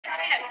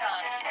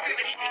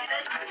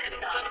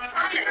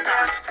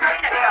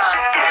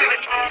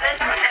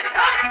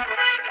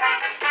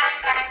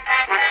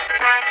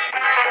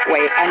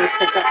Wait, I need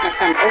to adjust my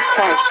phone. Oh,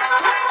 Christ.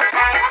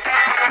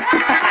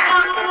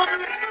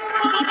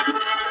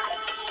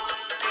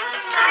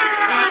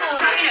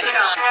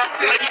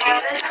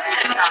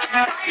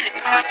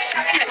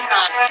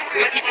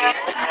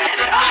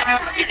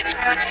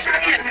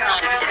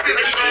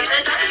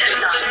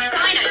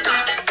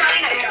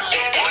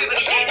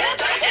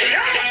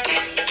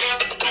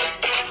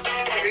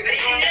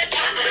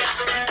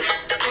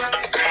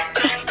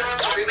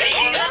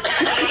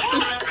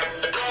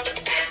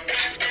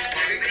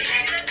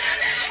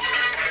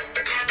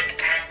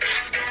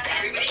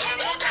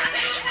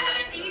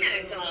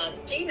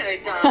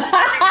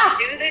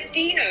 Do the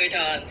Dino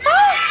dance.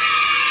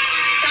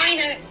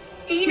 Dino.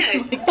 Dino.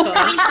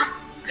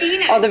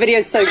 Oh, the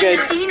video's so good.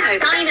 Dino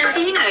dance.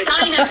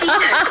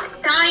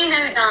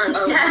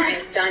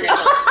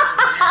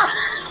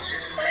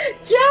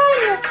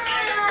 Jen!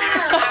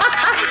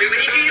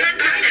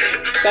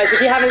 Guys, if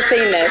you haven't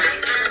seen this,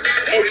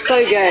 it's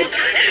so good.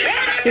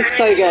 This is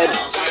so good.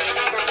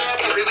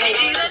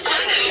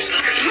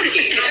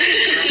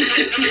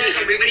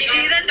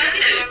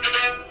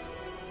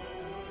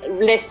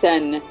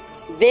 Listen,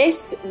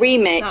 this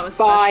remix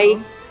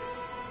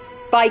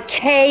by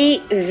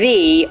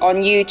KV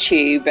on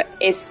YouTube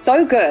is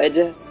so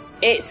good.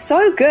 It's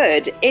so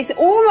good. It's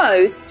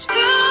almost...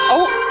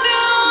 Oh.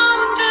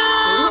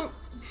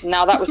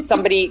 Now that was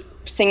somebody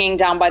singing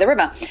Down by the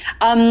River.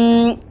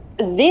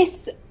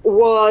 This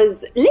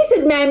was...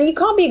 Lizard Ma'am, you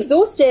can't be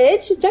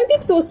exhausted. Don't be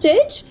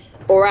exhausted.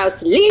 Or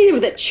else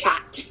leave the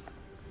chat.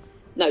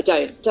 No,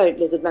 don't,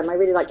 Lizard Ma'am. I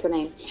really like your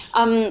name.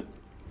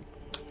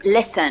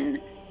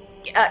 Listen...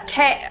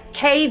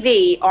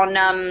 KV on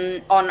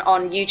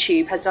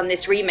YouTube has done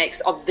this remix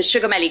of the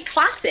Sugar Melly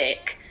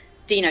classic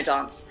Dino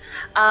dance.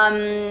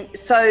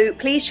 So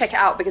please check it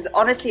out because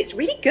honestly, it's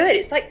really good.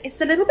 It's like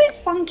it's a little bit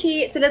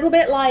funky. It's a little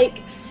bit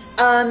like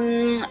what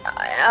am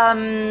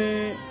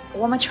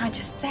I trying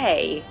to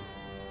say?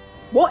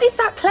 What is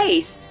that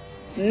place?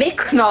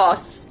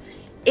 Mykonos.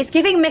 It's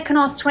giving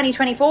Mykonos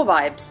 2024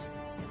 vibes,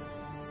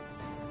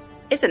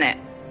 isn't it?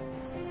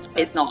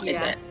 It's not, is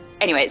it?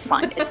 Anyway, it's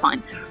fine. It's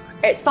fine.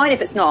 It's fine if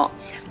it's not.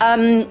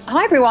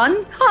 Hi,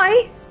 everyone.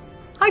 Hi.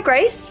 Hi,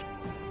 Grace.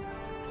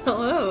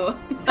 Hello.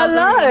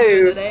 Hello.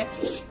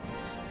 It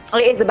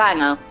is a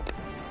banger.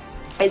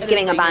 It's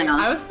giving a banger.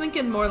 I was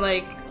thinking more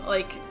like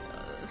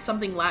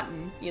something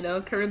Latin, you know,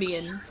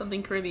 Caribbean,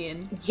 something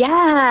Caribbean.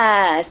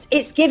 Yes.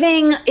 It's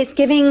giving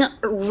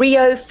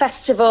Rio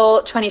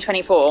Festival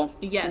 2024.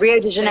 Yes. Rio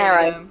de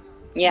Janeiro.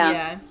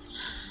 Yeah.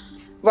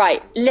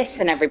 Right.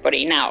 Listen,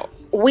 everybody. Now,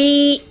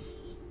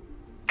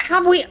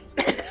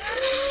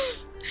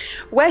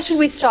 where should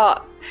we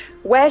start?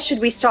 Where should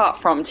we start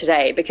from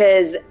today?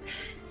 Because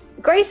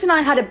Grace and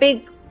I had a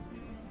big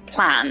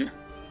plan.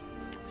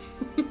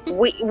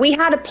 we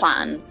had a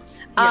plan.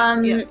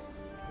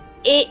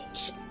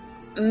 It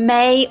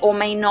may or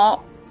may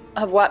not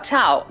have worked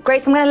out.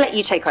 Grace, I'm going to let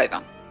you take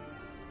over.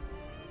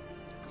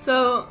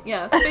 So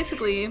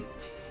basically,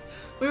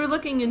 we were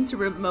looking into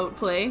remote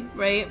play,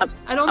 right?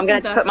 I'm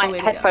going to put my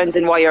headphones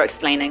in while you're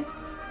explaining.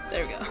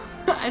 There we go.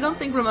 I don't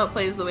think remote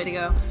play is the way to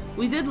go.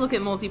 We did look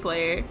at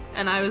multiplayer,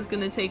 and I was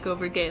gonna take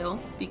over Gale,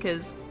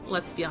 because,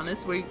 let's be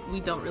honest, we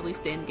don't really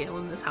stand Gale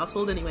in this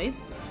household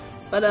anyways.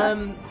 But,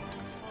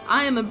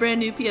 I am a brand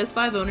new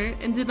PS5 owner,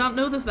 and did not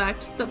know the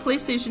fact that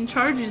PlayStation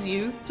charges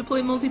you to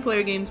play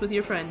multiplayer games with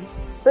your friends.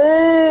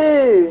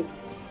 Boo!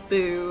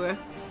 Boo.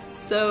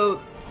 So,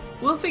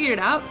 we'll figure it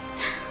out.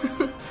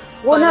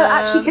 Well, no,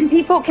 actually, can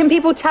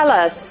people tell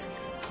us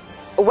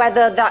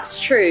whether that's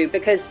true?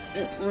 Because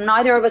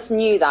neither of us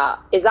knew that.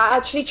 Is that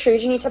actually true?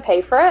 Do you need to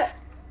pay for it?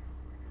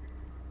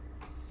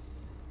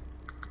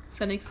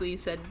 Phoenix Lee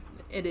said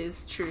it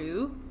is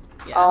true.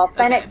 Yeah,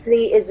 Phoenix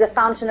Lee is the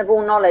fountain of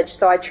all knowledge,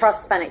 so I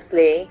trust Phoenix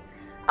Lee.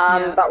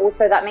 But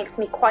also that makes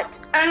me quite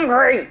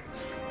angry.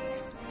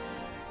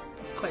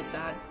 It's quite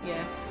sad,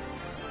 yeah.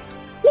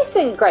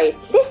 Listen,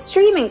 Grace, this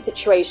streaming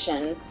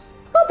situation,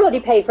 I've got to bloody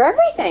pay for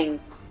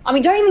everything. I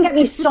mean, don't even get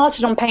me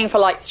started on paying for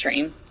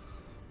Lightstream.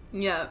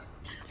 Yeah.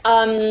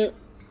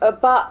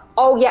 But,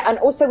 oh yeah, and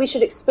also we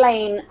should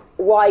explain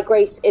why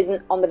Grace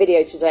isn't on the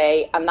video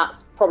today, and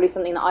that's probably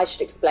something that I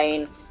should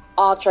explain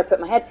after I put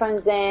my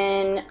headphones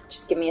in.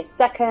 Just give me a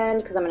second,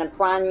 because I'm in a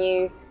brand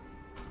new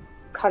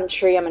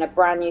country, I'm in a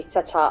brand new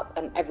setup,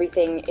 and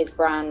everything is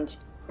brand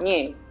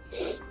new.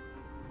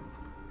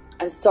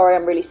 And sorry,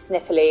 I'm really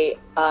sniffly.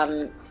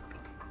 I'm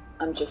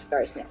just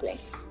very sniffly.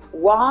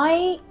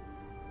 Why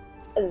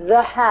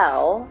the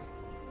hell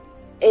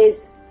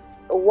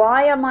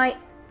why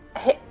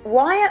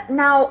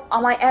now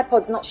are my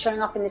AirPods not showing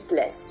up in this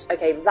list?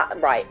 Okay,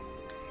 right.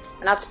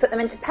 And I have to put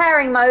them into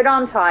pairing mode,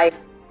 aren't I?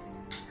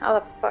 How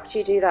the fuck do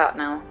you do that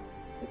now?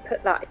 You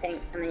put that, I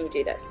think, and then you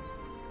do this.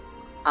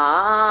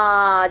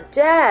 Ah,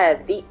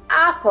 Dev, the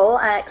Apple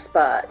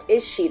expert.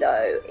 Is she,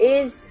 though?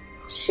 Is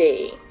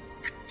she?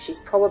 She's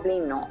probably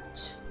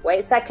not. Wait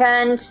a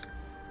second.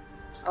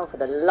 Oh, for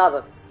the love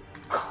of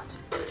God.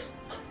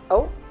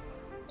 Oh,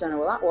 don't know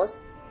what that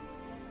was.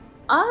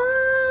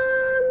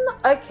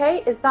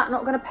 Okay, is that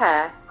not going to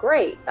pair?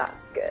 Great,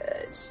 that's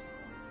good.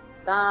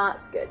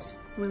 That's good.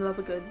 We love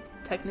a good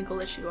technical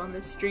issue on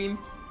this stream.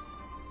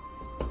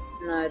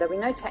 No, there'll be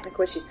no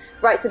technical issues.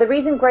 Right, so the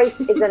reason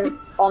Grace isn't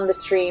on the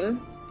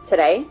stream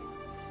today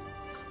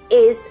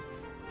is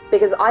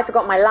because I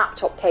forgot my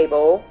laptop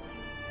cable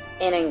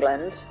in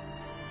England,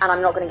 and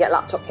I'm not going to get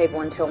laptop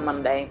cable until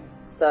Monday.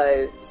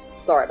 So,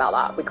 sorry about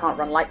that. We can't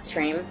run light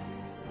stream,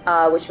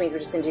 which means we're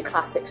just going to do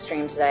classic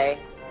stream today.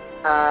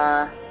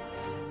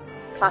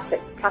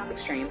 Classic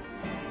stream.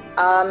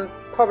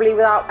 Probably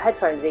without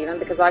headphones even,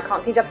 because I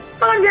can't seem to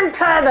fucking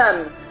pair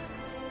them!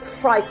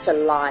 Christ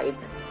alive.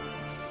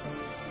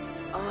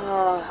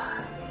 Oh,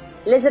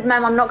 Lizard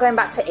Mem, I'm not going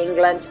back to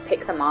England to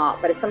pick them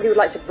up, but if somebody would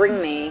like to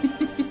bring me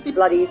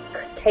bloody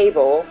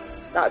cable,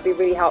 that would be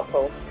really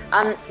helpful.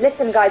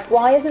 Listen, guys,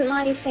 why isn't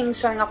my thing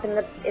showing up in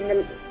the?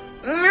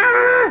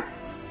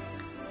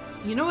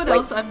 You know what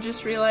else I've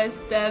just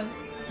realized, Dev?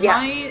 Yeah.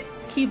 My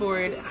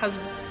keyboard has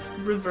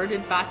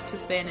reverted back to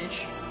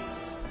Spanish.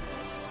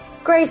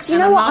 Grace, you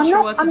know I'm what? not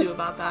sure what to do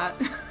about that.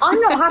 I'm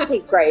not happy,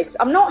 Grace.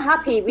 I'm not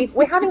happy.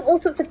 We're having all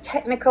sorts of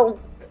technical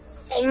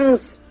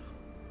things.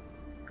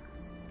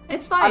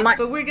 It's fine, but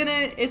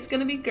it's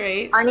gonna be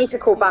great. I need to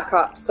call back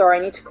up. Sorry,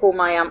 I need to call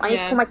my I need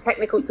to call my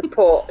technical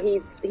support.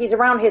 He's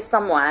around here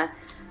somewhere,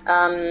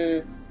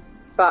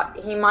 but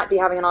he might be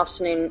having an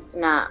afternoon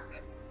nap.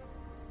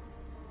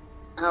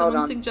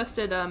 Someone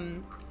suggested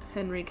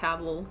Henry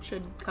Cavill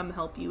should come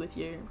help you with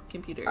your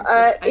computer.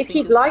 If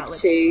he'd like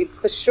to,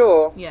 for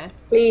sure. Yeah.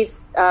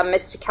 Please,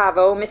 Mr.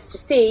 Cavill, Mr.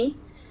 C.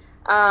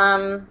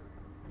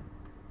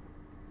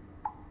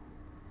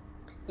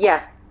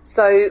 Yeah.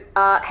 So,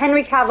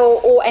 Henry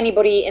Cavill or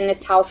anybody in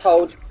this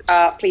household,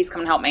 please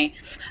come and help me.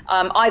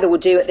 Either will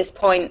do at this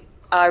point.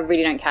 I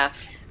really don't care.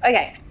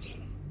 Okay.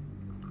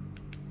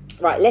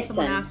 Right, listen.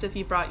 Someone asked if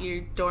you brought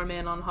your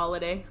doorman on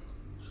holiday.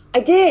 I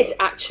did,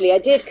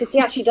 because he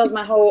actually does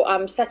my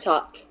whole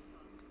setup.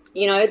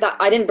 You know, that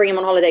I didn't bring him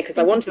on holiday because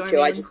I wanted to.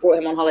 I just brought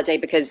him on holiday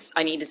because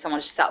I needed someone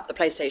to set up the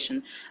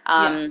PlayStation.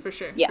 Yeah, for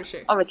sure. Yeah, for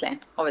sure. Obviously.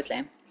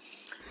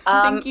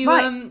 Thank you,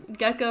 right.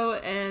 Gecko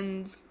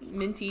and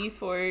Minty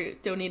for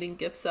donating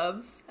gift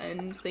subs,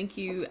 and thank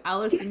you,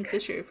 Allison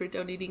Fisher, for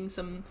donating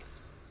some,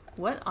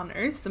 what on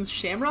earth? Some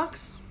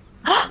shamrocks?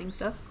 Exciting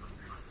stuff.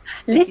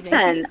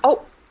 Listen.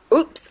 Oh,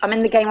 oops! I'm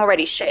in the game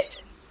already.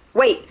 Shit.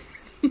 Wait.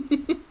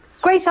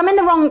 Grace, I'm in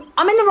the wrong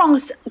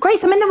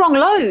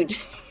load.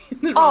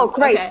 Oh,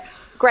 Grace. Okay.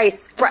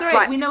 Grace. That's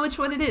right. We know which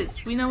one it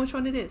is.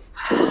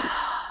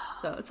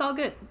 So it's all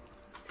good.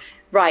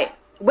 Right.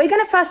 We're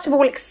going to first of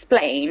all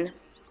explain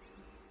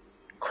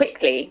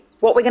quickly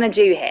what we're going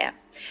to do here.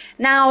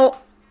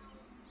 Now,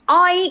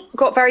 I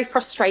got very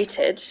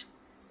frustrated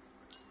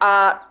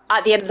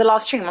at the end of the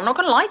last stream. I'm not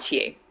going to lie to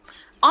you.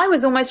 I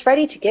was almost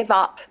ready to give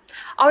up.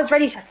 I was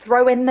ready to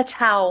throw in the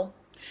towel.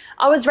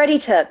 I was ready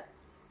to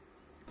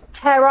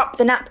tear up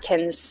the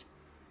napkins.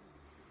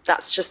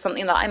 That's just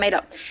something that I made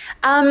up.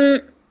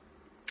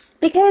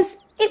 Because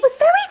it was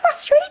very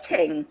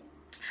frustrating.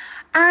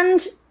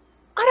 And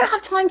I don't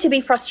have time to be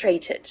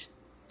frustrated.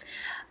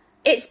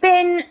 It's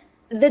been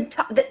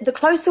the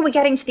closer we're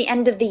getting to the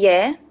end of the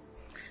year,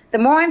 the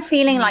more I'm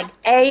feeling like,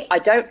 I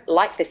don't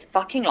like this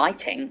fucking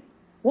lighting.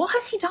 What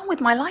has he done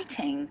with my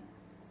lighting?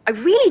 I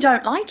really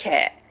don't like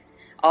it.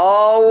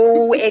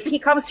 Oh, if he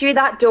comes through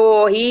that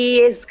door,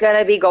 he is going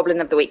to be Goblin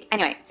of the Week.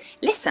 Anyway,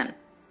 listen.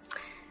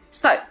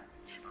 So,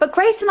 but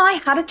Grace and I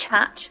had a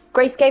chat.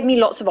 Grace gave me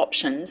lots of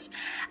options.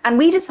 And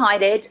we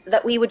decided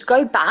that we would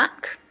go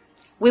back.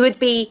 We would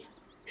be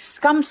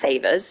scum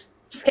savers.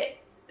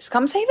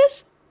 Scum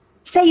savers?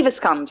 Saver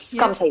scums.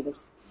 Scum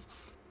savers.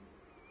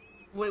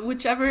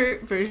 Whichever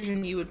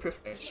version you would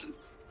prefer.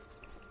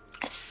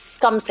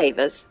 Scum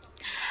savers.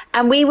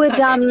 And we would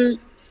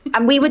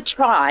and we would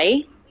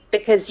try,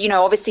 because, you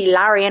know, obviously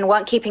Larian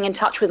weren't keeping in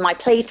touch with my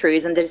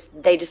playthroughs, and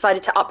they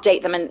decided to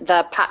update them in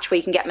the patch where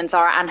you can get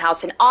Minthara and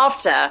House in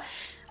after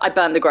I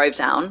burned the Grove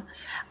down.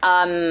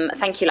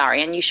 Thank you,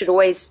 Larian. You should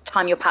always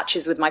time your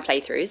patches with my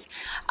playthroughs.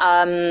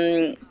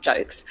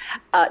 Jokes.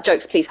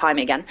 Jokes, please hire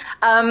me again.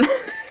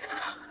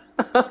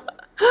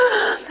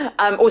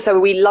 Also,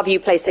 we love you,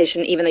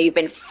 PlayStation, even though you've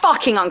been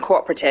fucking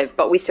uncooperative,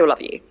 but we still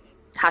love you.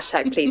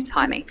 Hashtag please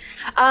hire me.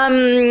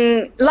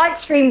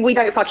 Lightstream, we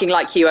don't fucking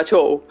like you at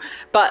all,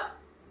 but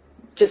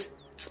just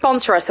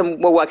sponsor us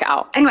and we'll work it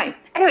out. Anyway,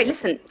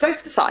 listen,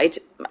 jokes aside,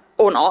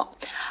 or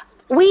not,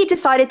 we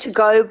decided to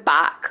go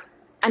back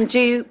and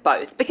do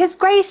both, because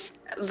Grace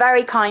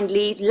very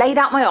kindly laid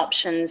out my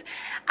options,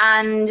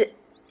 and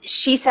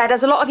she said,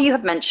 as a lot of you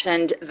have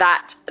mentioned,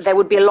 that there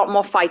would be a lot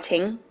more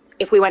fighting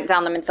if we went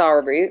down the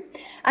Minthara route.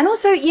 And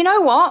also, you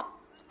know what?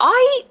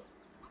 I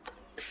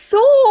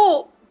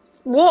saw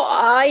what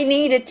I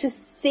needed to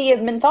see of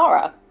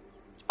Minthara.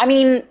 I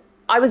mean,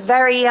 I was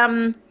very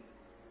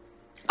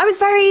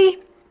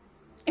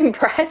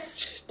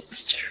impressed,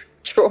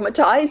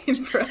 traumatized,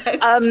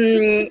 Impressed.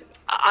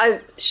 I'm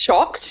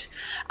shocked.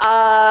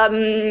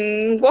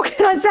 What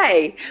can I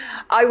say?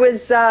 I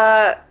was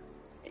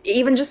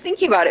even just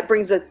thinking about it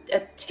brings a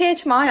tear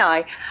to my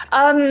eye.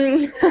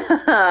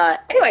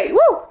 Anyway,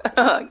 woo,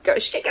 go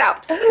shake it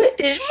out, shake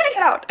it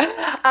out.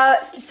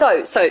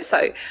 So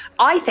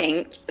I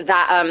think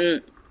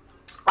that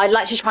I'd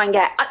like to try and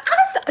get.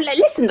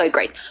 Listen though,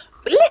 Grace.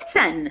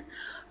 Listen.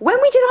 When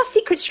we did our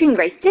secret stream,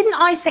 Grace, didn't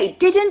I say,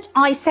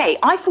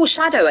 I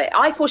foresaw it,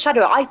 I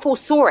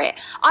foresaw it.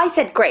 I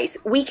said, Grace,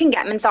 we can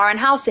get Minthara and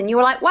House in. You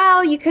were like,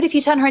 well, you could if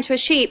you turn her into a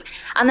sheep.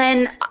 And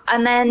then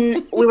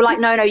we were like,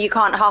 no, you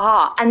can't,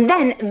 haha. And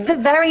then the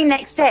very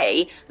next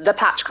day, the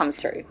patch comes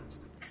through.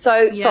 So,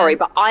 yeah. Sorry,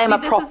 but I am a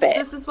prophet.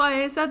 This is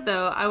why I said,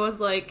 though, I was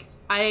like,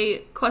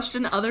 I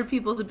question other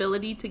people's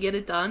ability to get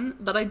it done,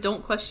 but I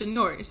don't question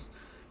yours.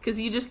 Because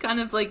you just kind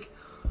of, like,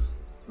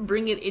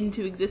 bring it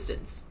into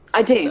existence.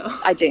 I do,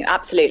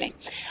 absolutely.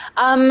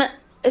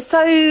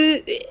 So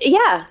there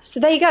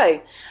you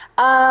go.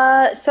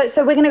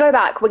 So we're gonna go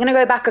back. We're gonna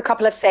go back a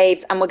couple of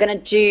saves, and we're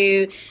gonna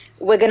save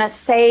the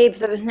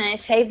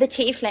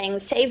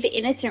tieflings, save the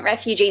innocent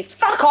refugees.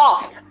 Fuck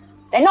off!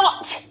 They're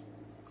not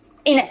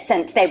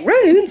innocent. They're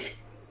rude,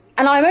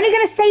 and I'm only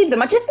gonna save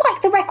them. I just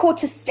like the record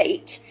to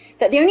state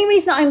that the only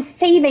reason I'm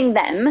saving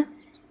them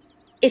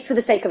is for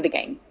the sake of the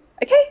game.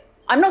 Okay?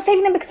 I'm not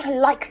saving them because I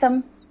like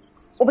them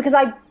or because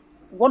I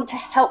want to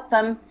help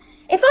them.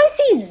 If I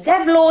see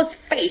Zevlor's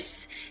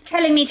face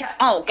telling me to,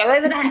 go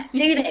over there,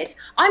 do this,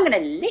 I'm going to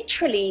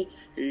literally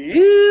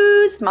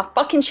lose my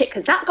fucking shit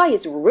because that guy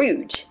is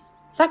rude.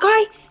 That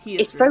guy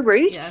is so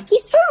rude. Yeah.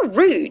 He's so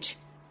rude.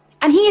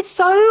 And he is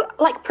so,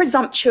 like,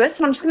 presumptuous,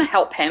 and I'm just going to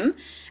help him.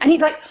 And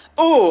he's like,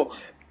 oh,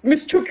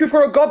 mistook you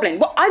for a goblin.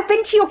 Well, I've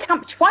been to your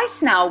camp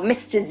twice now,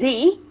 Mr.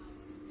 Z.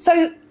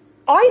 So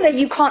either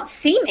you can't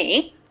see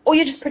me, or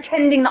you're just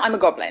pretending that I'm a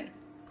goblin.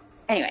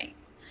 Anyway.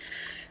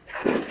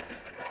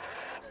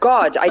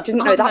 God, I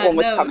didn't know that one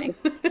was coming.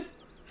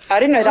 I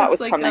didn't know that was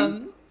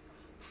coming.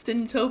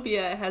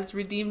 Stintopia has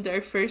redeemed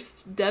our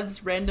first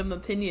Dev's random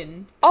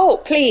opinion.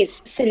 Oh,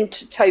 please,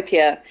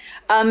 Stintopia.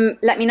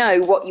 Let me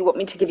know what you want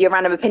me to give you a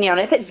random opinion on.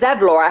 If it's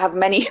Zevlor, I have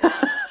many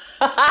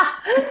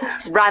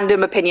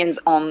random opinions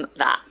on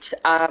that.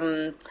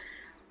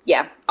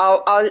 Yeah,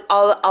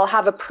 I'll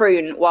have a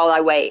prune while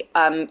I wait.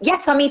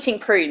 Yes, I'm eating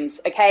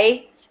prunes,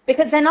 okay?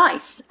 Because they're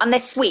nice and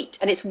they're sweet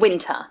and it's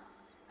winter.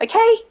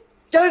 Okay?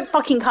 Don't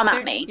fucking come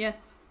at me. Yeah.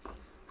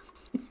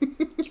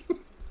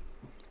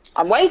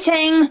 I'm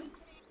waiting.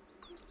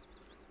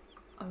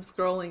 I'm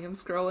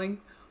scrolling.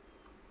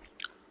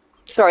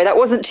 Sorry, that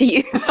wasn't to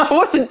you. That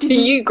wasn't to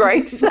you,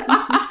 Grace.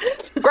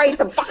 Grace,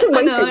 I'm fucking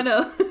waiting. I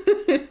know.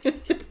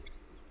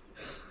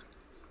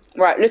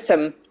 Right,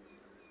 listen.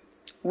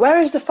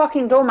 Where is the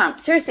fucking doormat?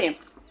 Seriously,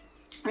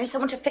 I need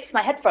someone to fix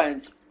my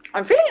headphones.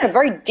 I'm feeling in a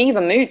very diva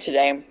mood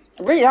today.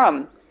 I really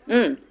am.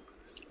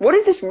 What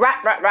is this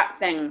rat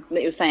thing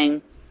that you're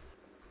saying?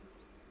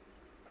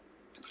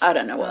 I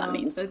don't know what that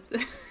means.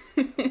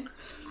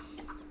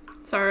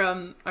 It's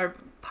our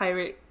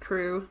pirate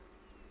crew.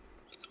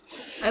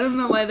 I don't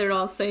know why they're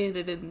all saying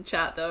it in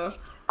chat though.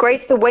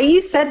 Grace, the way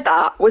you said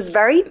that was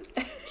very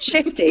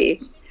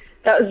shifty.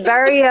 That was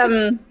very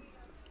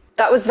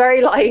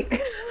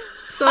like.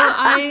 So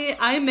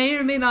I may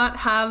or may not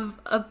have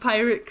a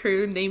pirate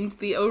crew named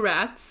the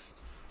O-Rats.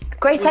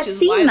 Grace, I've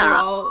seen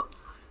that.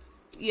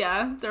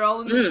 They're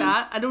all in the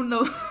chat. I don't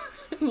know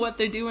what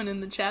they're doing in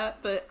the chat,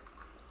 but...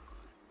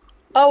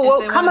 Oh,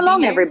 well, come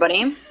along,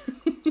 everybody.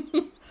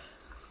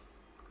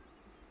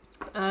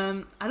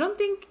 I don't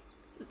think...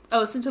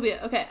 Oh,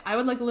 Centopia. Okay, I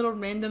would like a little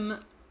random...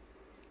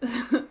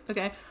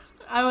 Okay.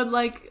 I would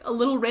like a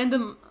little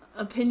random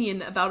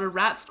opinion about a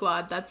rat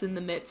squad that's in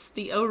the midst.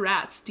 The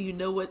O-Rats, do you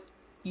know what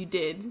you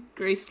did?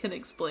 Grace can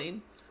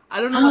explain.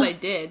 I don't know what I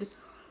did.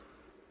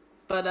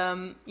 But,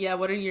 yeah,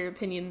 what are your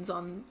opinions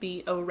on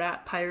the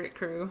O-Rat pirate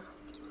crew?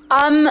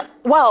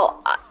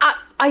 Well,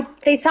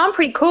 they sound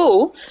pretty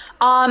cool.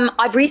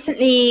 I've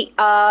recently,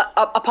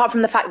 apart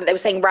from the fact that they were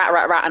saying rat,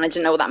 and I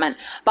didn't know what that meant,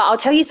 but I'll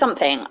tell you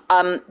something.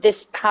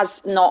 This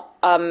has not,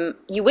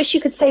 you wish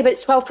you could stay, but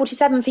it's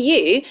 12:47 for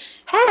you.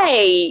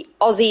 Hey,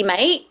 Aussie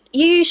mate,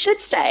 you should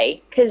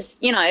stay, because,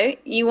 you know,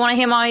 you want to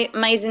hear my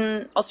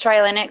amazing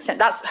Australian accent.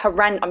 That's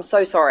horrendous. I'm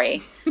so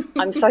sorry.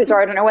 I'm so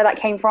sorry. I don't know where that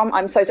came from.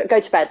 I'm so sorry. Go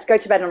to bed. Go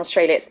to bed in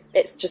Australia.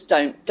 It's just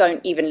don't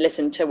even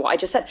listen to what I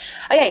just said.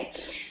 Okay.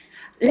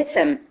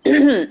 Listen,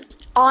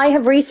 I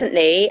have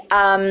recently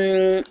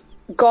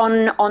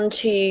gone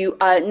onto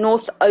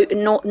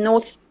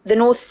the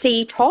North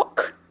Sea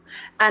talk,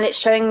 and it's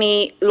showing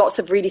me lots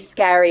of really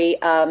scary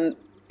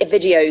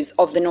videos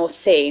of the North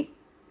Sea.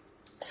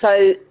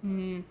 So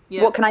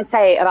what can I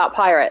say about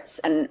pirates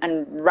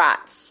and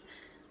rats?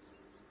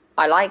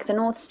 I like the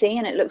North Sea,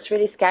 and it looks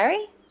really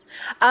scary.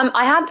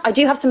 I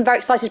do have some very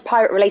excited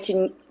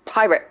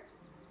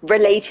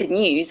pirate-related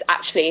news,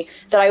 actually,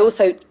 that I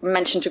also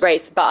mentioned to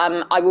Grace,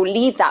 but I will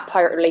leave that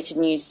pirate-related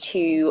news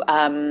to,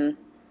 I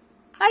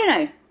don't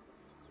know,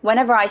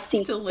 whenever I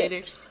see Till later.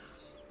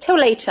 Till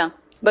later,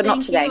 but not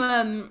today.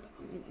 Thank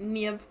you,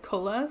 Niev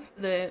Kola,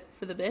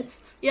 for the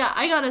bits. Yeah,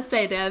 I gotta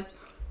say, Dev,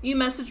 You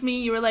messaged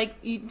me. You were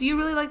like, "Do you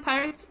really like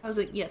pirates?" I was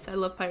like, "Yes, I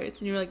love pirates."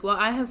 And you were like, "Well,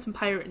 I have some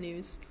pirate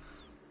news."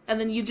 And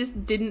then you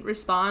just didn't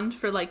respond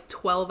for like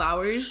 12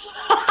 hours.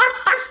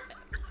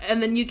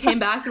 And then you came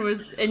back and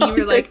you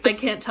were like, "I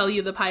can't tell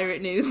you the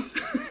pirate news."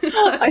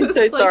 I'm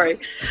so sorry.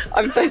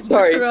 I'm so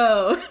sorry.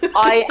 Bro.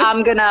 I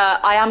am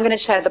gonna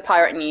share the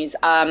pirate news.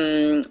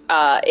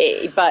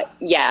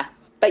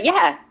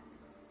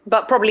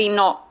 But probably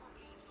not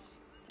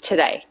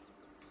today.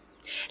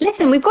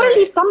 Listen, we've got to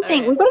leave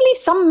something. Right. We've got to leave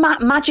some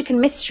magic and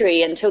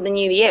mystery until the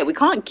new year. We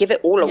can't give it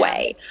all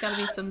away. It's got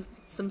to be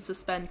some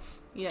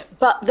suspense. Yeah.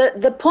 But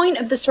the point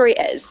of the story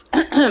is,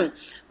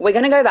 we're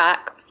gonna go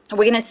back.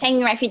 We're gonna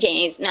sing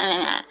refugees,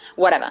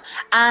 whatever.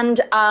 And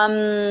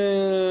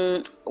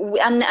the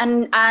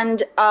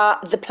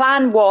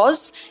plan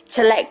was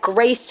to let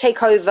Grace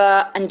take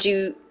over and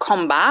do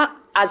combat,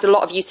 as a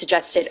lot of you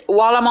suggested.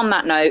 While I'm on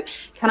that note,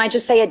 can I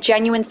just say a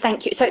genuine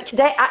thank you? So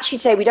today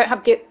we don't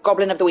have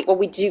Goblin of the Week. Well,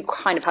 we do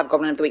kind of have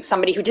Goblin of the Week.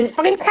 Somebody who didn't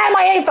fucking pair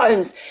my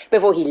earphones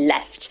before he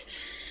left.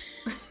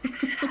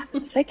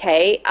 It's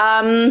okay.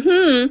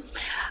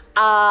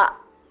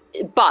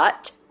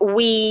 But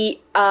we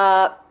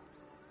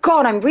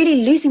God, I'm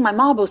really losing my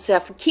marbles here. I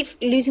keep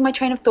losing my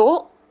train of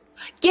thought.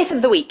 Gift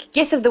of the week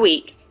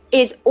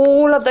is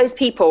all of those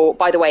people,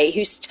 by the way,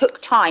 who took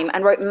time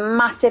and wrote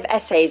massive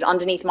essays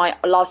underneath my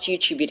last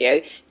YouTube video.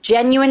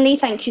 Genuinely,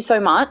 thank you so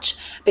much,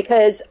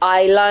 because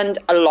I learned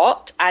a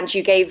lot, and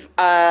you gave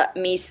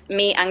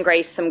me and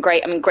Grace some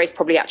great, I mean, Grace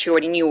probably actually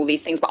already knew all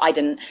these things, but I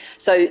didn't.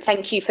 So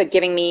thank you for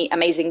giving me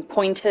amazing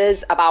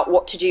pointers about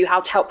what to do,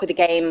 how to help with the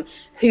game,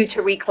 who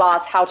to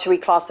reclass, how to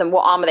reclass them,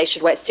 what armor they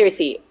should wear.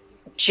 Seriously,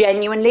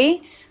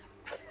 genuinely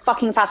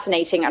fucking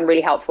fascinating and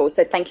really helpful.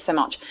 So thank you so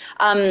much.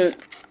 So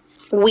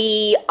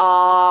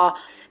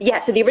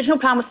the original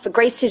plan was for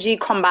Grace to do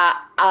combat,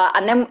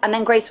 and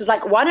then Grace was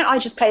like, why don't I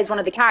just play as one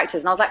of the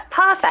characters? And I was like,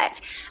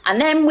 perfect. And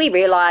then we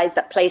realized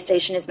that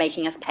PlayStation is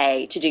making us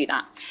pay to do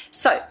that.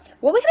 So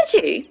what we're going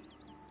to do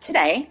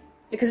today,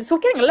 because it's all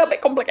getting a little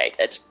bit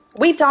complicated,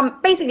 we've done,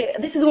 basically,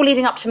 this is all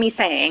leading up to me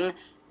saying,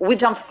 we've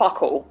done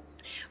fuck all.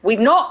 We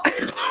realized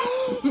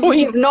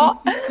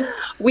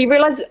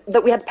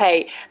that we had to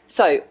pay.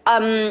 So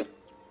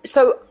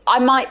I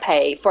might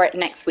pay for it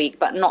next week,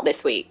 but not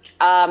this week.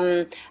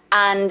 And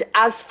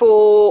as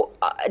for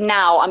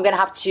now, I'm going to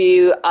have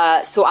to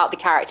sort out the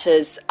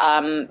characters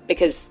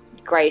because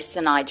Grace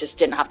and I just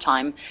didn't have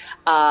time,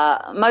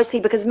 mostly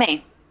because of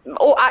me.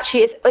 Or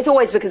actually, it's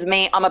always because of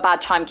me. I'm a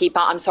bad timekeeper.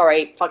 I'm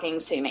sorry. Fucking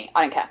sue me.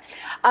 I don't care.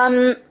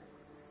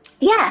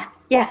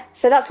 Yeah,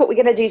 so that's what we're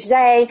going to do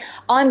today.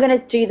 I'm going to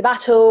do the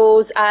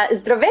battles.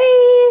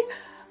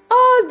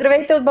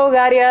 Здравейте от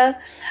България.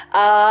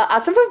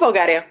 Аз съм в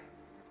Bulgaria.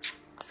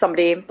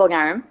 Somebody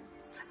Bulgarian.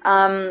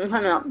 I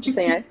don't know, just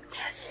so you know.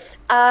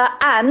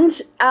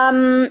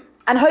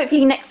 And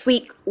hopefully next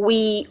week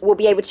we will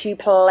be able to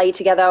play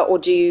together or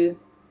do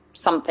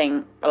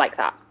something like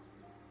that.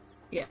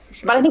 Yeah, for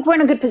sure. But I think we're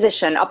in a good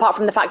position, apart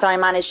from the fact that I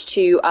managed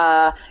to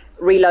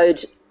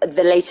reload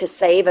the latest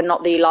save and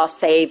not the last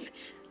save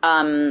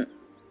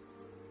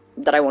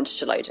that I wanted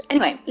to load.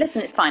 Anyway,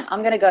 listen, it's fine.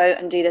 I'm going to go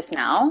and do this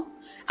now.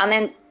 And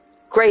then,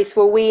 Grace,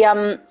 will we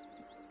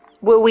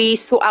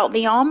sort out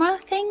the armor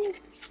thing?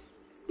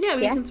 Yeah,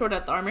 we can sort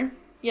out the armor.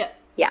 Yeah.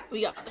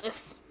 We got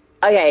this.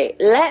 Okay,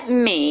 let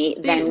me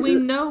then... We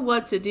know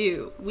what to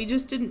do. We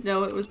just didn't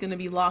know it was going to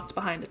be locked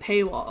behind a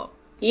paywall.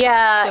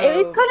 Yeah, so... it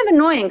was kind of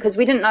annoying because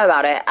we didn't know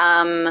about it.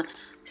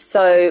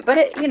 But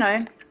it,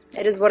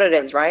 it is what it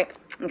is, right?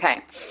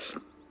 Okay.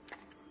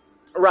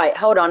 Right,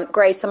 hold on.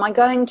 Grace, am I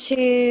going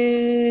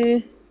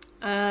to...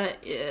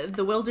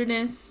 The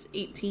Wilderness,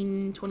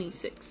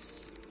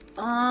 1826.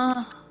 Wait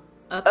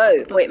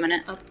a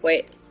minute.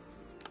 Wait.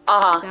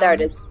 Down, there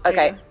it is.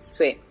 Okay,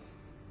 sweet.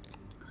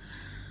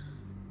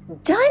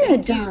 Dino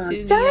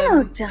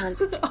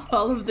Dance.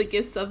 All of the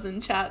gift subs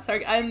in chat.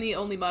 Sorry, I'm the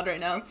only mod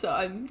right now, so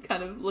I'm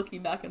kind of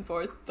looking back and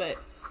forth, but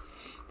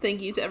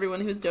thank you to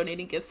everyone who's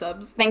donating gift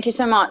subs. Thank you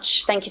so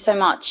much.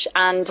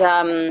 And,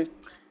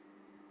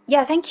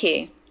 thank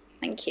you.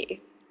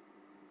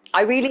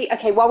 While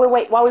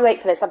we wait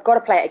for this, I've got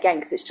to play it again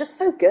because it's just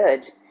so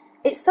good.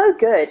 It's so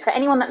good. For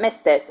anyone that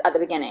missed this at the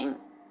beginning,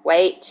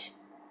 wait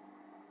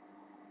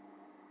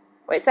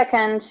a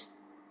second.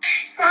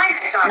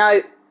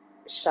 No,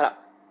 shut up.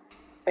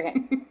 Okay.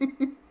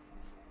 Dino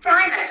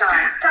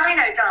dance.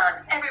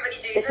 Everybody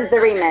do this. This is the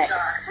remix.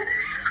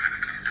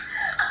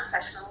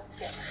 Professional.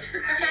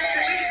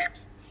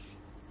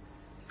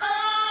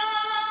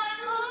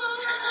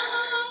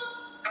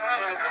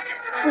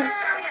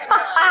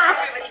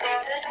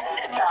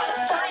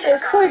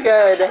 It's so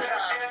good.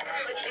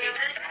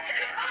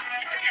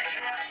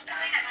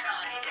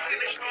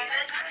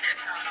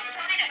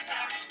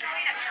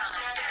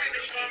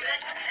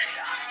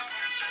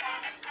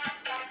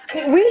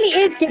 It really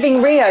is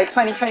giving Rio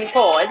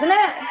 2024, isn't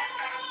it?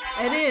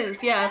 It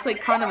is, yeah. It's like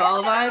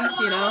Carnival vibes,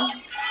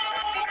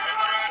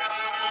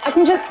 I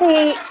can just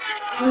see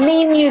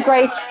me and you,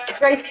 Grace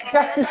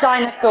dressed as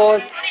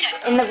dinosaurs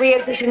in the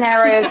Rio de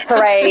Janeiro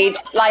parade.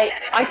 Like,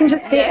 I can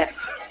just see it.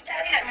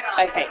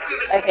 Okay,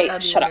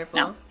 be shut up wonderful.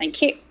 now.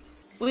 Thank you.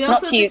 We Not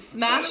also to you. just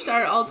smashed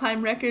our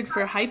all-time record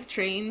for hype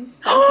trains.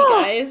 Thank you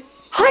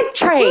guys. Hype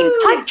train, Woo!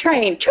 hype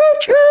train, choo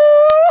choo,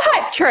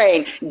 hype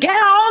train. Get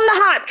on the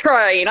hype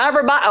train,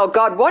 everybody. Oh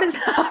God, what is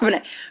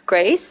happening,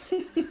 Grace?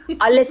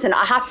 Listen.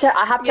 I have to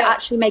Yeah.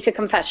 actually make a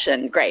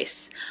confession,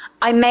 Grace.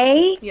 I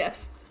may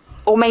Yes.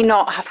 or may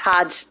not have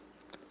had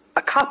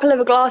a couple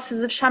of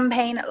glasses of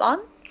champagne at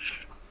lunch.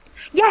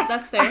 Yes,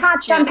 That's fair. I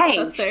had champagne.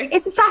 Yeah, that's fair.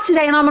 It's a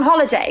Saturday and I'm on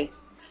holiday.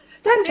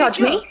 Don't There you judge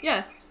go. me.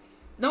 Yeah.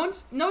 No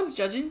one's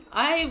judging.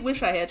 I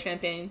wish I had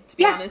champagne, to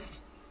be Yeah. honest.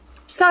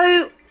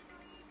 So,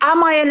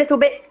 am I a little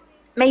bit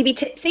maybe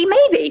tipsy?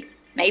 Maybe.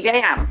 Maybe I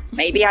am.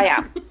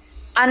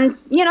 And,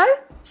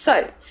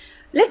 so,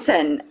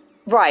 listen.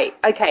 Right,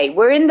 okay,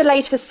 we're in the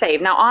latest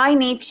save. Now, I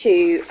need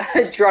to...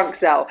 Drunk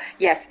Zell.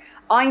 Yes,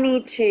 I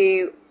need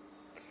to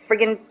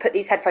friggin' put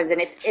these headphones in.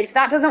 If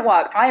that doesn't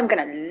work, I am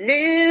going to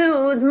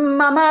lose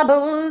my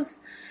marbles.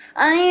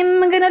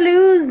 I'm going to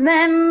lose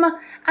them.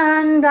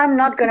 And I'm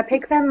not going to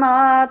pick them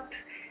up.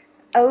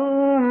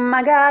 Oh,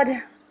 my God. You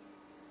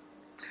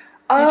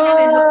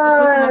can't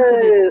hook them up to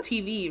the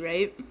TV,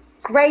 right?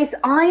 Grace,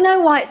 I know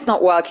why it's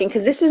not working,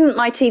 because this isn't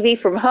my TV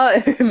from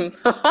home.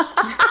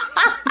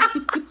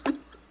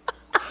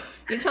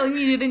 You're telling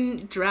me you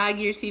didn't drag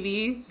your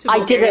TV to I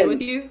Bulgaria didn't.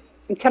 with you?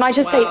 Can I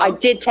just say Wow. I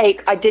did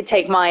take my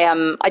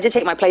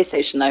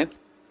PlayStation though.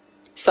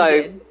 So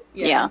You did?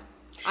 yeah.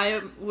 I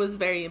was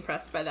very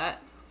impressed by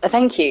that.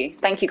 Thank you,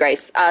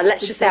 Grace.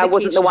 Let's The just say I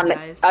wasn't the one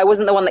dedication, that guys. I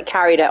wasn't the one that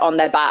carried it on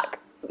their back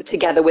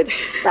together with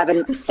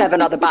seven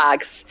other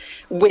bags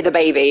with a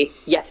baby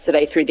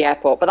yesterday through the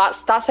airport. But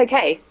that's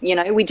okay.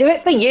 We do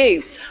it for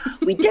you.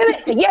 We do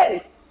it for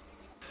you.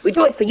 We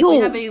do it for you. We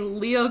have a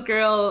Leo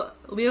girl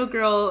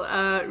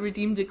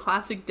redeemed a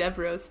classic Dev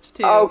roast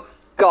too. Oh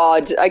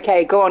God.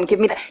 Okay, go on. Give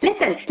me that.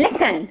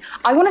 Listen.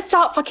 I want to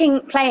start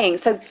fucking playing.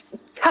 So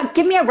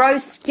give me a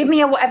roast. Give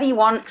me a whatever you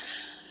want.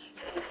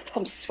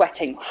 I'm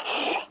sweating.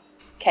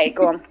 Okay,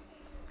 go on.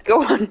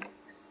 Go on.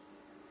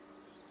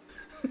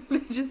 They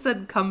just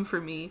said come for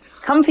me.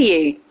 Come for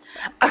you.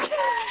 Okay.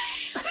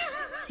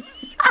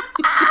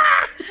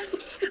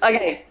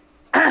 Okay.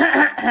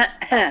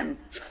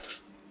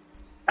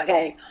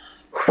 Okay.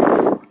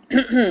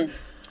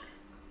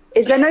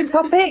 Is there no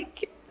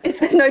topic?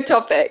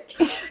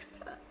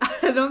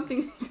 I don't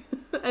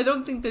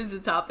think there's a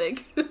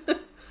topic.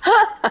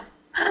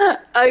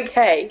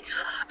 Okay.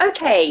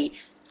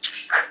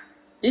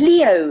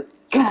 Leo,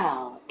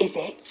 girl, is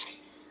it?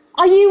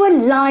 Are you a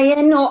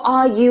lion or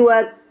are you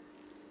a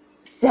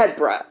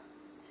zebra?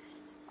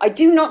 I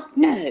do not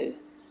know,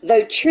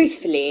 though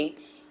truthfully,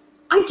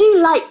 I do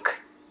like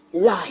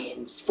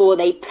lions, for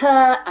they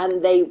purr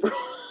and they...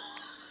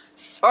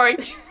 Sorry.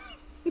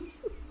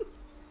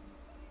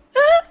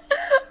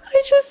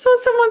 I just saw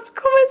someone's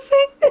comment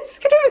saying this is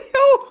going to be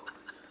all...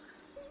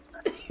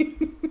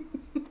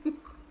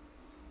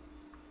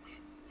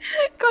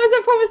 Guys,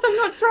 I promise I'm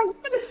not drunk,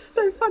 but this is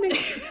so funny.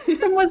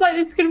 Someone's like,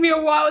 this is going to be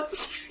a wild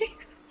stream.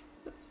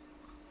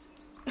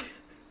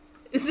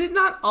 Is it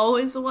not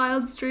always a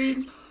wild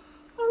stream?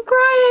 I'm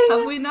crying.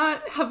 Have we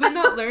not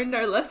learned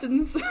our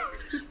lessons?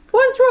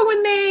 What's wrong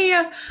with me?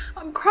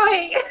 I'm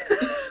crying.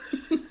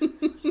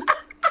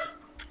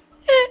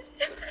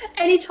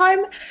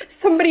 Anytime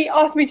somebody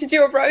asks me to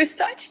do a roast,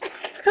 I just...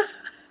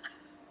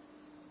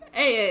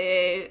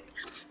 Hey.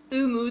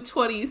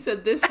 Umu20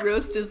 said this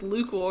roast is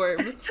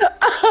lukewarm.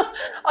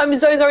 I'm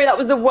so sorry, that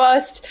was the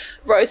worst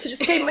roast. I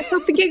just gave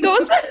myself the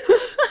giggles.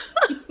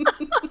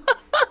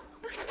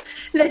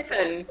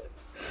 Listen.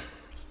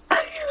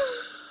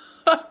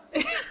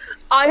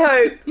 I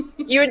hope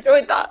you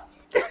enjoyed that.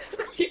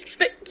 You're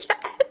gonna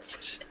get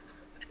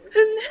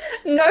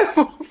no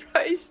more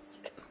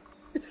roasts.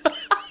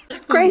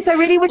 Grace, I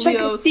really wish I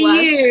Leo could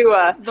see you.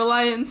 The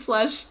lion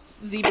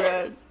 /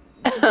 zebra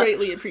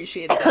greatly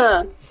appreciated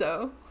that.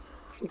 So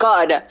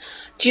God,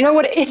 do you know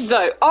what it is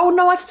though? Oh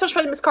no, I've touched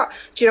my mascara.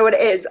 Do you know what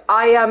it is?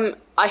 I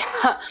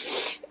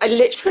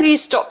literally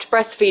stopped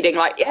breastfeeding.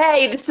 Like,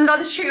 hey, this is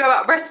another stream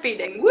about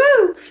breastfeeding.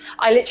 Woo!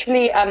 I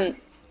literally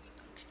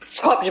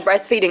stopped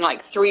breastfeeding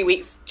like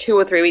 2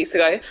 or 3 weeks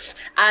ago,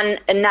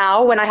 and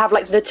now when I have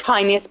like the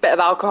tiniest bit of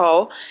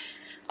alcohol,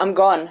 I'm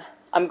gone.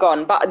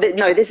 But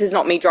no, this is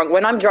not me drunk.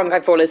 When I'm drunk, I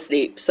fall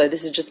asleep. So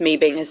this is just me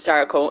being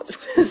hysterical.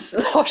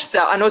 Sloshed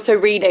out. And also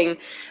reading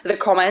the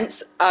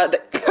comments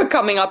that are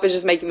coming up is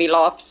just making me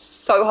laugh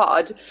so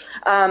hard.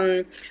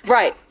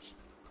 Right.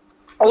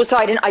 Also,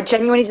 I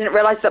genuinely didn't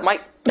realize that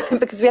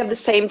because we have the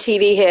same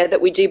TV here that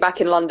we do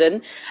back in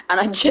London, and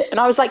I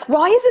was like,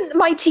 why isn't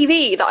my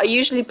TV that I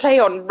usually play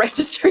on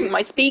registering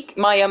my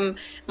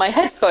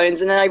headphones?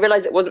 And then I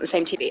realized it wasn't the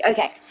same TV.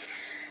 Okay.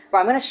 Right,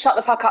 I'm going to shut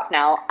the fuck up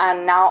now,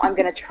 and now I'm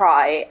going to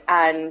try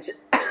and...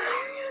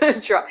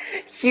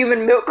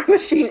 Human milk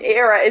machine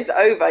era is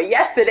over.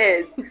 Yes, it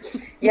is.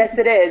 Yes,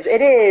 it is.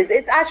 It is.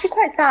 It's actually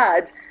quite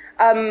sad.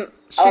 I'm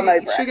over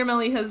it. Sugar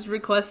Melly has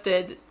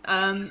requested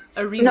a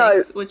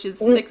remix, which is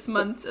 6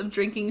 months of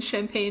drinking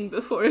champagne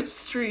before a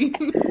stream.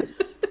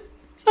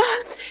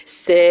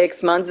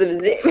 6 months of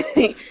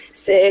zipping,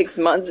 6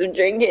 months of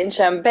drinking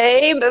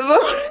champagne before.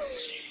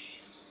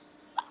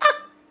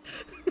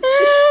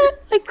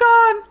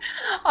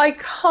 I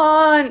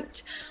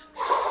can't.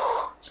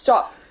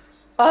 Stop.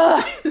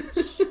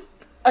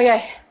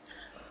 Okay.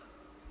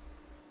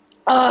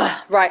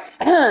 Right.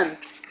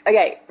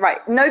 Okay,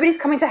 right. Nobody's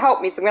coming to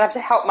help me, so I'm gonna have to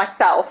help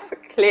myself,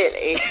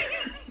 clearly.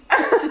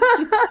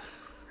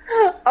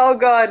 Oh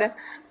god.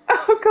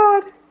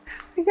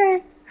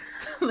 Okay.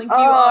 Thank you,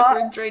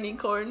 awkward draining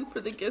corn, for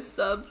the gift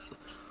subs.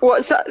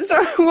 What's that?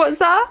 Sorry, what's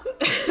that?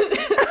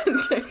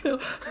 Gecko.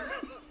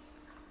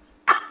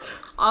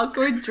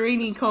 Awkward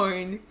draining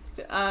corn,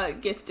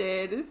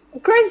 gifted.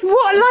 Grace,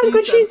 what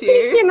language are you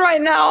speaking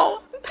right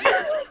now?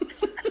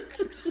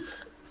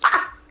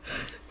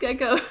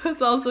 Gecko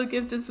has also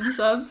gifted some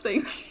subs,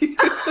 thank you.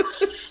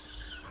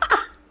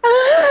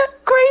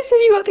 Grace, have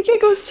you got the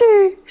giggles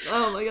too?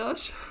 Oh my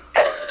gosh.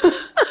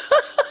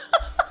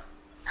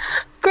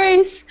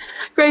 Grace,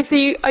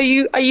 are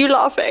you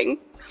laughing?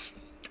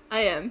 I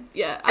am,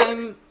 yeah.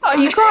 I'm. Are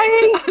you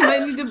crying? I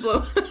might need to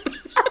blow.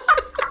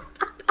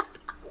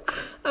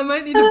 I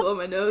might need to blow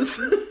my nose.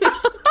 Can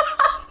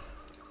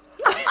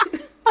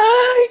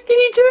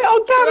you do it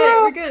on camera?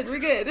 Right, we're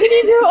good. Can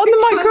you do it on the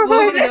microphone?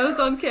 Blow my nose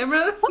on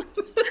camera.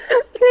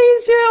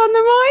 Please do it on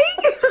the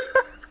mic.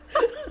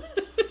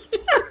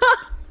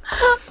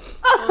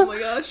 Oh my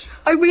gosh.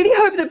 I really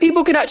hope that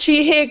people can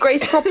actually hear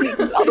Grace properly,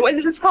 because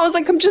otherwise it sounds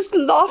like I'm just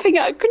laughing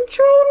at a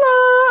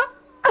controller.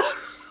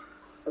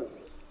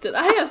 Did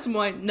I have some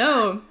wine?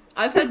 No.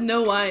 I've had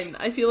no wine.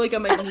 I feel like I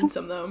might need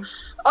some though.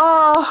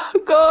 Oh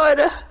god.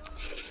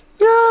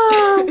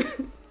 Ah.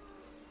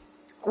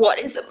 What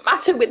is the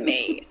matter with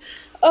me?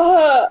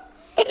 I'm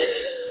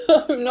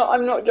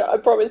not drunk. I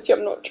promise you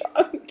I'm not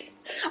drunk.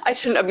 I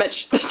shouldn't have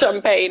mentioned the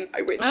champagne.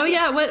 I wish. Oh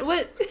yeah,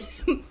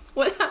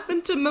 what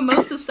happened to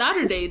Mimosa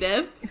Saturday,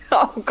 Dev?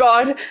 Oh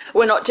god,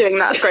 we're not doing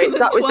that. Great.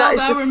 That was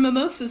 12-hour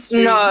mimosa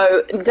stream.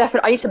 No,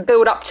 definitely. I need to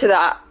build up to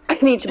that.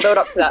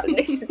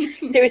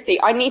 Seriously,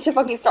 I need to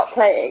fucking stop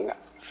playing.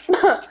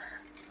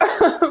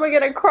 Am I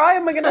gonna cry?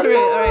 Am I gonna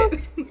laugh?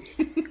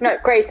 Alright. No,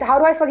 Grace, how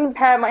do I fucking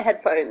pair my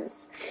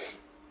headphones?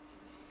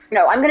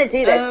 No, I'm gonna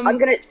do this. I'm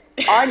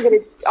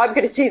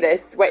gonna do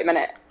this. Wait a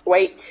minute.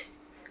 Wait.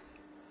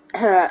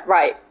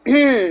 Right.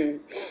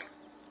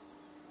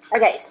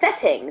 Okay,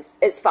 settings.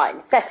 It's fine.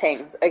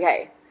 Settings.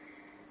 Okay.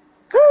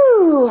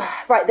 Whew.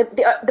 Right.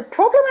 The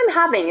problem I'm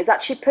having is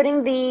actually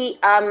putting the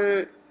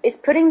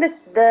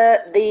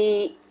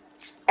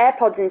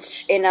AirPods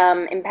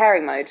in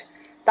pairing mode.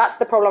 That's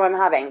the problem I'm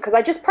having, because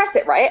I just press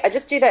it, right? I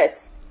just do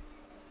this,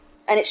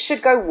 and it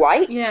should go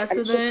white. Yeah. And So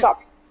it should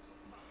stop.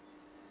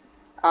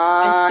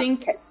 I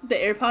think the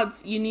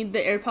AirPods. You need the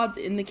AirPods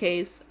in the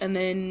case, and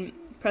then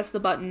press the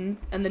button,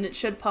 and then it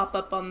should pop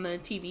up on the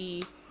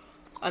TV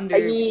under.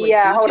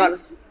 Yeah. Hold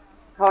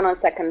on a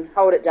second.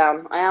 Hold it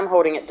down. I am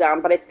holding it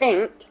down, but I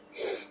think.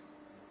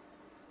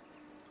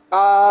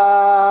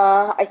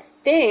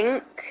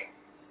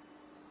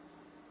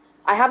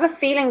 I have a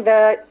feeling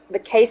the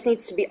case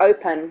needs to be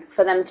open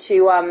for them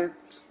to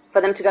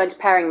go into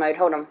pairing mode.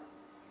 Hold on.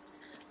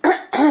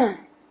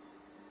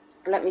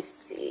 Let me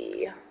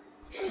see.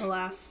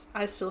 Alas,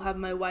 I still have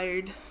my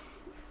wired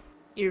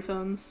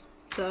earphones,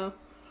 so.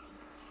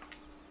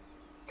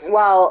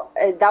 Well,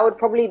 that would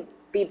probably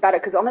be better,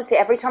 because honestly,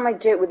 every time I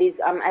do it with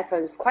these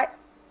earphones, it's quite.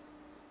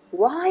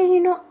 Why are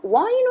you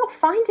not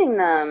finding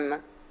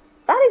them?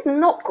 That is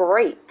not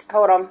great.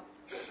 Hold on.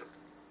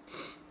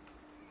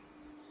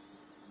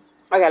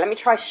 Okay, let me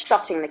try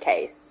shutting the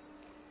case.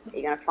 Are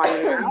you gonna find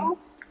me now?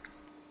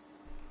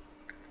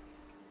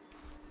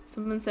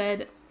 Someone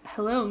said,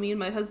 "Hello, me and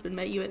my husband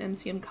met you at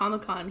MCM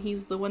Comic-Con.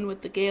 He's the one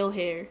with the Gale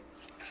hair."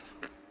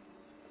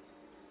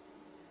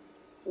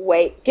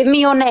 Wait, give me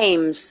your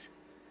names.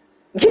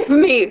 Give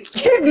me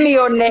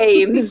your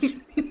names.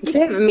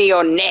 Give me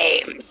your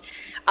names.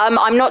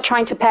 I'm not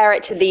trying to pair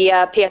it to the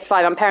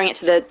PS5. I'm pairing it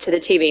to the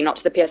TV, not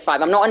to the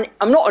PS5. I'm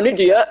not an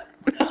idiot.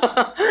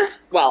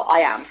 Well, I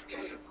am.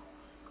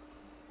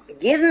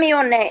 Give me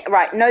your name.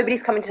 Right,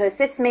 nobody's coming to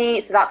assist me,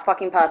 so that's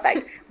fucking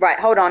perfect. Right,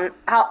 hold on.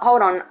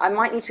 Hold on. I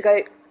might need to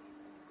go.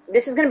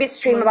 This is going to be a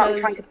stream about me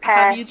trying to pair.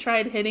 Have you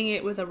tried hitting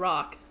it with a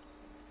rock?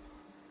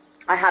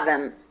 I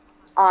haven't.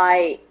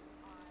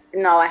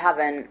 No, I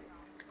haven't.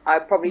 I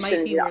probably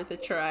shouldn't do that. Might be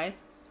worth a try.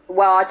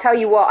 Well, I'll tell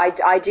you what,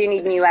 I do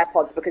need new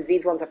AirPods, because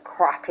these ones are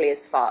crackly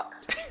as fuck.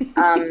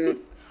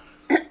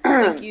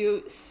 Thank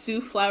you,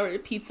 Sue Flower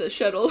Pizza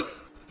Shuttle,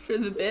 for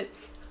the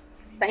bits.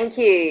 Thank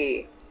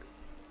you.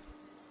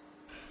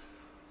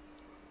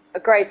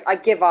 Grace, I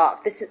give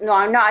up.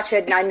 I'm not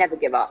actually, I never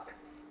give up.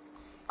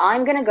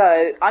 I'm gonna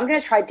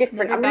try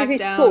different. Never I'm gonna do back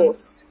down.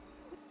 Source.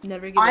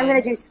 Never give I'm in.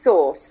 gonna do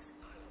Source.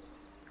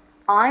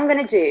 I'm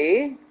gonna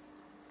do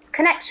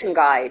Connection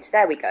Guide.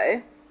 There we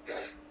go.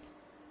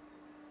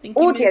 Thank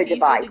you, Audio Minty,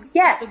 device. for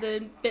Yes.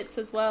 the bits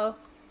as well.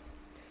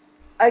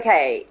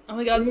 Okay. Oh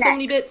my god, so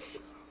many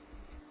bits.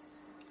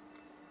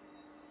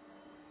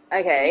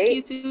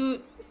 Okay. Thank you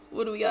to,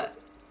 what do we got?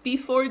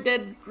 Before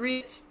Dead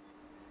Ritz?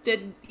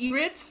 Dead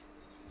E-Ritz?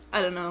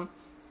 I don't know.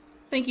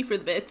 Thank you for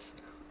the bits.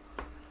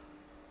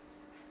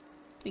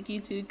 Thank you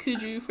to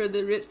Kuju for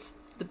the Ritz.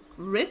 The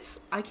Ritz?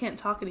 I can't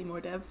talk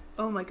anymore, Dev.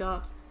 Oh my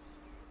god.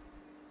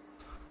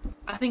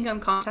 I think I'm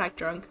contact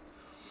drunk.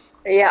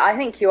 Yeah, I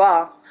think you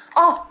are.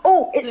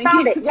 Oh, it's Thank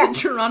found you it. Yes.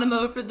 to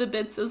Geronimo for the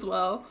bits as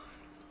well.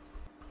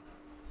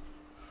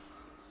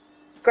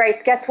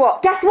 Grace, guess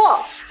what? Guess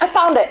what? I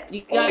found it.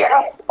 You got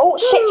Yes. it. Oh,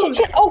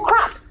 shit. Oh,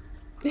 crap.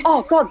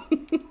 Oh, God.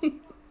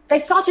 They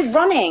started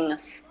running.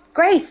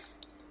 Grace.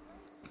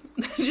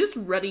 They're just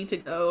ready to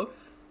go.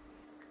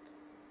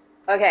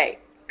 Okay,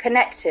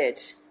 connected.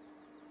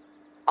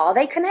 Are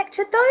they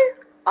connected, though?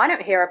 I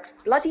don't hear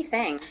a bloody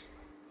thing.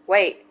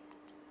 Wait.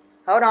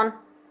 Hold on.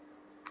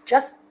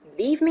 Just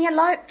leave me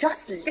alone.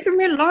 Just leave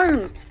me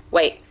alone.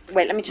 Wait,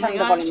 let me turn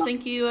the volume up.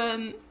 Thank you,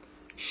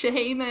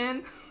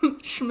 Shahayman,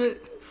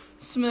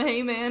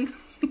 Shmahayman,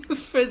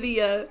 for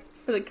the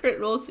crit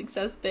roll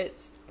success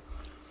bits.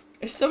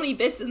 There's so many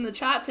bits in the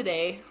chat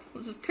today.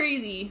 This is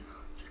crazy.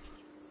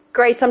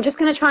 Grace, I'm just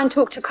going to try and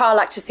talk to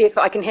Karlak to see if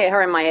I can hear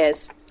her in my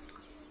ears.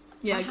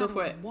 Yeah, go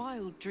for it. I had a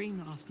wild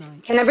dream last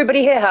night. Can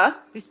everybody hear her?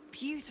 This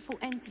beautiful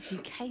entity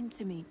came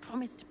to me,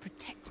 promised to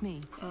protect me.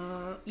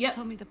 Yep.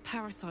 Told me the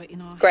parasite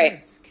in our Great.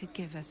 heads could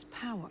give us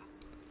power.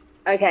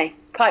 Okay,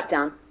 pipe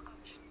down.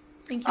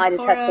 Thank you, I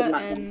detest Cora all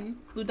that. and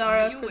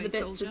Ludara You for the way, bits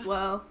soldier. as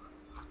well.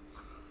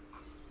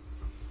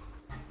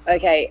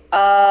 Okay,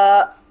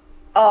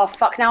 oh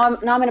fuck, now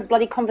I'm in a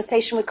bloody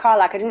conversation with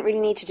Karlak. I didn't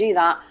really need to do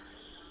that.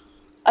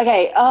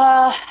 Okay,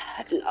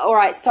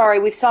 alright, sorry,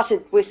 we've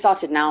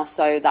started now,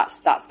 so that's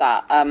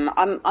that.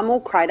 I'm all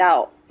cried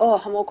out.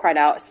 Oh, I'm all cried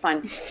out, it's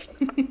fine.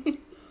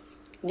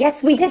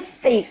 Yes, we did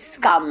save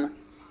scum.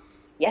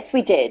 Yes,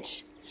 we did.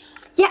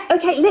 Yeah,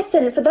 okay,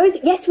 listen, for those,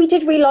 yes, we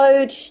did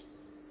reload.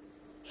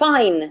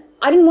 Fine.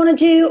 I didn't want to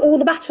do all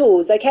the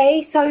battles,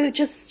 okay? So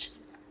just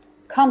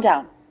calm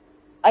down.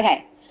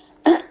 Okay.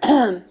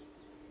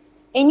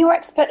 In your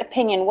expert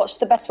opinion, what's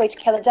the best way to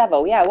kill a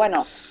devil? Yeah, why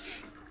not?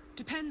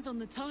 Depends on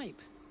the type.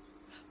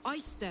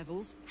 Ice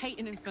devils hate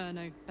an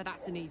inferno, but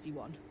that's an easy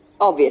one.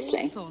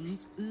 Obviously.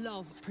 Orthons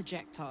love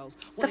projectiles.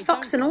 The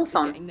fuck's an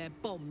Orthon? Getting their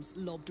bombs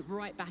lobbed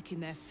right back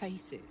in their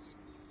faces.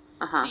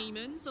 Uh-huh.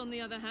 Demons, on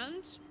the other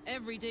hand,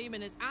 every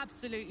demon is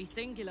absolutely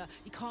singular.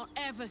 You can't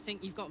ever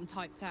think you've got them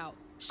typed out.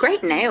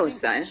 Great Sharp nails,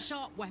 instincts, though.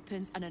 Sharp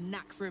weapons and a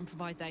knack for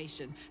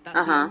improvisation. That's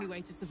Uh-huh. the only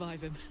way to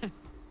survive them.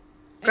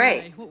 Great.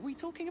 Anyway, what were we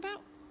talking about?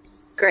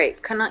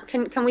 Great.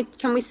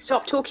 Can we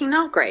stop talking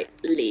now? Great.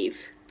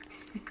 Leave.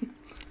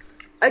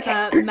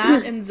 Okay.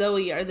 Matt and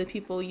Zoe are the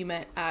people you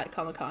met at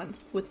Comic-Con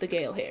with the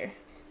Gale hair.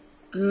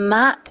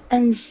 Matt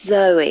and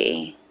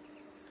Zoe.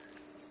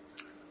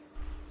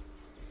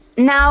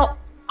 Now,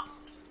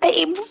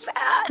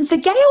 the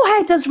Gale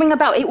hair does ring a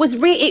bell. It was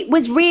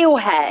real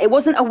hair. It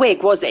wasn't a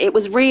wig, was it? It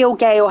was real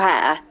Gale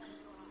hair.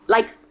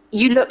 Like,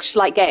 you looked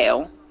like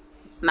Gale,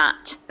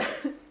 Matt.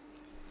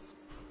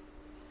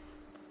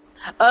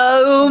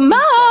 Oh,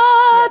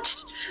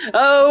 Matt!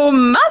 Oh,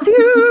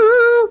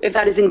 Matthew! If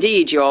that is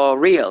indeed your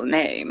real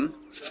name.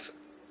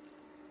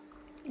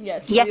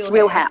 Yes, Yes,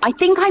 real hair. I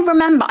think I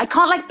remember. I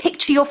can't, like,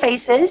 picture your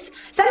faces.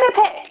 Send me a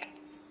pic.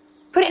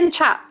 Put it in the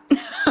chat.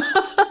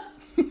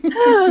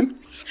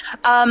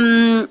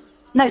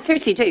 No,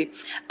 seriously, do.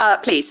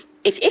 Please.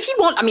 If you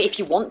want, I mean, if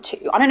you want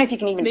to. I don't know if you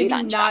can even Maybe do that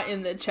in not chat.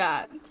 in the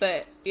chat,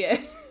 but yeah.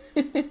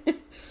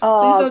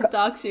 Oh, Please don't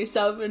dox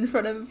yourself in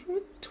front of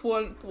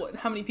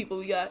how many people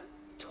we got?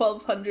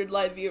 1,200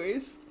 live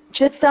viewers.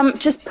 Just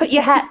put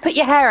your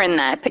hair in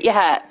there. Put your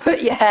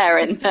hair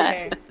in Just your there.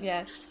 hair.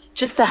 Yeah.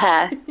 Just the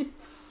hair.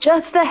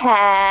 Just the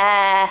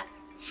hair.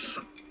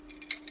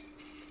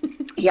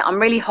 Yeah,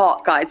 I'm really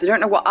hot, guys. I don't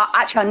know what.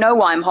 Actually, I know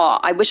why I'm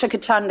hot. I wish I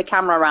could turn the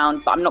camera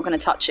around, but I'm not going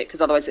to touch it because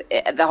otherwise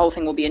the whole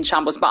thing will be in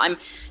shambles. But I'm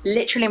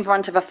literally in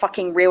front of a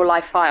fucking real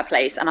life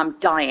fireplace, and I'm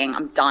dying.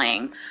 I'm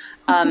dying.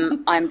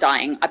 I'm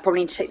dying. I probably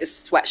need to take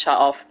this sweatshirt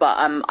off, but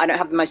I don't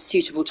have the most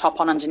suitable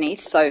top on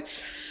underneath, so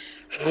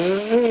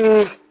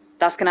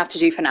that's going to have to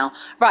do for now.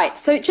 Right.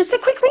 So just a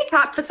quick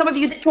recap for some of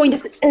you that joined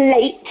us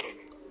late.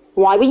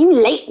 Why were you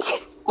late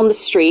on the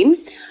stream?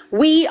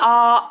 We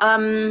are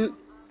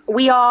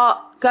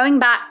going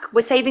back.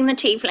 We're saving the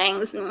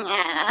tieflings.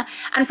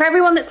 And for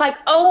everyone that's like,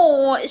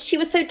 oh, she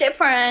was so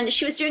different.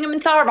 She was doing a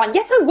Minthara run.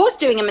 Yes, I was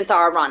doing a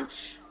Minthara run.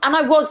 And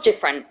I was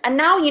different. And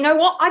now, you know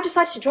what? I've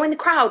decided to join the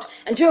crowd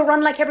and do a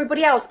run like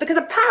everybody else. Because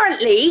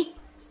apparently,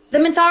 the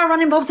Minthara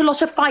run involves a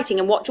lot of fighting.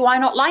 And what do I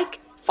not like?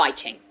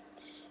 Fighting.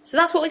 So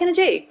that's what we're going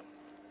to do.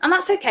 And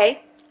that's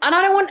okay. And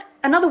I don't want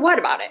another word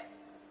about it.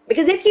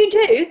 Because if you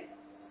do,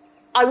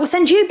 I will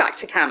send you back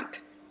to camp.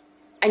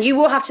 And you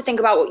will have to think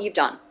about what you've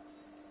done.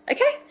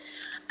 Okay?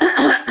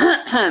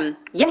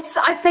 Yes,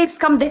 I've saved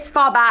scum this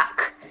far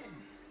back.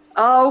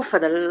 Oh, for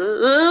the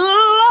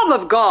love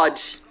of God.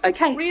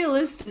 Okay.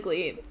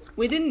 Realistically,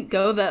 we didn't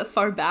go that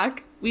far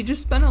back. We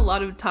just spent a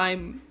lot of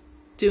time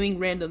doing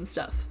random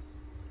stuff.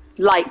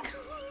 Like,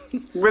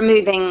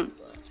 removing...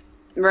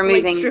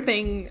 Like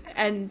stripping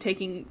and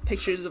taking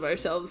pictures of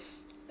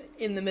ourselves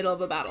in the middle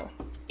of a battle.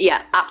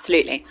 Yeah,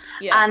 absolutely.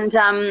 Yeah. And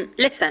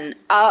listen,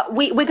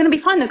 we're going to be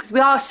fine though, because we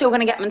are still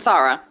going to get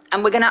Minthara,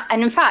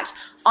 and in fact,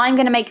 I'm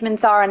going to make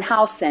Minthara and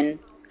Halsin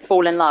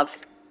fall in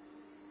love.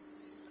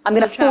 I'm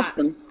going to force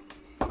them.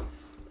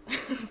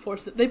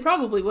 Force it. They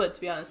probably would,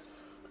 to be honest.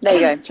 There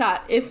you go.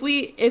 Chat. If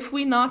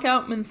we knock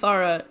out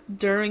Minthara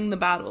during the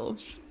battle,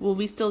 will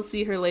we still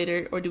see her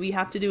later, or do we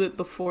have to do it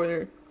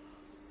before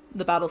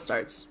the battle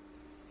starts?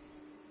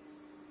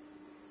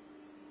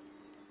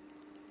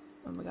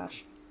 Oh my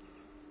gosh.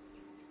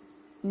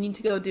 We need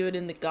to go do it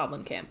in the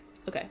goblin camp.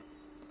 Okay.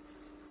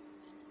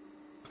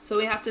 So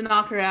we have to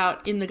knock her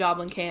out in the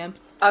goblin camp.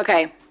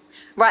 Okay.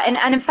 Right,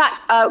 and in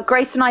fact,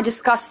 Grace and I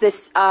discussed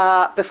this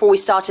before we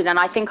started, and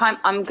I think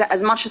I'm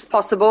as much as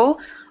possible,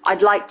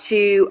 I'd like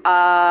to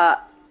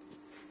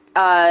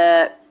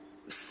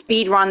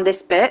speed run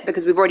this bit,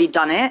 because we've already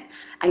done it,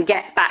 and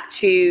get back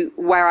to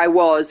where I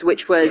was,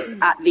 which was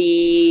at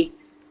the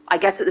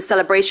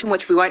celebration,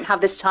 which we won't have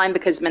this time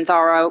because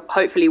Minthara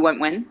hopefully won't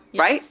win, Yes.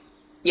 right?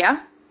 Yeah?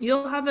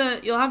 You'll have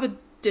a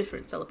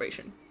different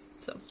celebration.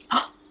 So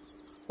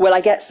Will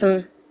I get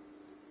some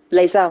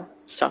Lae'zel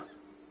stuff?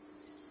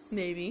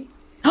 maybe.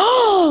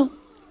 Oh!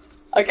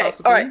 Okay,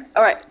 Possibly.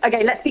 all right.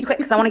 Okay, let's be quick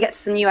because I want to get to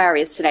some new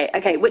areas today.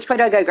 Okay, which way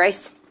do I go,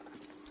 Grace?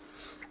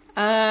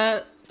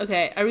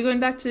 Okay, are we going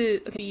back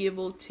to be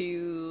able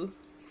to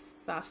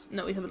fast?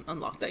 No, we haven't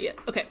unlocked that yet.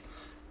 Okay.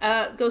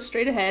 Go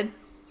straight ahead.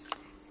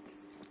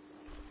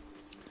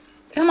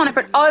 Come on,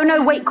 oh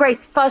no, wait,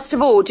 Grace. First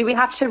of all, do we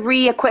have to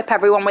re-equip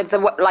everyone with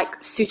the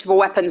suitable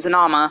weapons and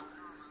armor?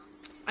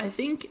 I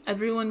think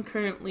everyone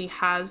currently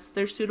has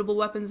their suitable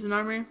weapons and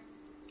armor.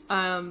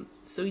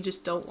 So we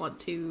just don't want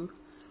to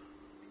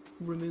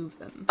remove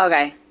them.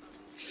 Okay.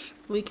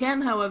 We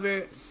can,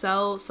 however,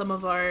 sell some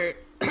of our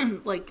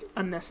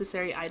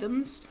unnecessary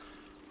items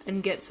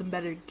and get some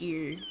better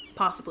gear,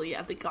 possibly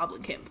at the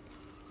goblin camp.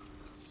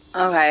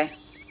 Okay.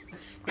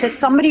 Because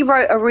somebody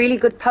wrote a really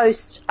good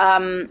post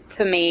for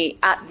me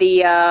at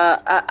the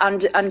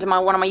under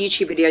one of my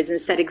YouTube videos and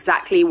said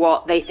exactly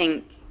what they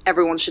think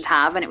everyone should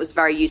have, and it was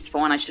very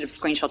useful, and I should have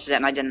screenshotted it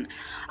and I didn't.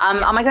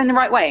 Am I going the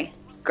right way,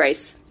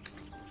 Grace?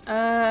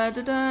 Are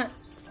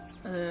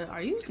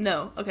you?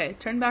 No. Okay,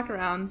 turn back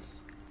around.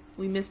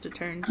 We missed a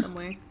turn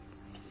somewhere.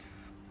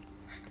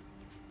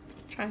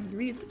 Trying to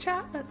read the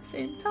chat at the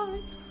same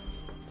time.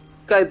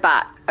 Go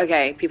back.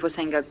 Okay, people are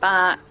saying go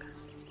back.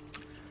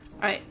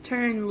 Alright,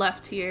 turn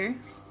left here.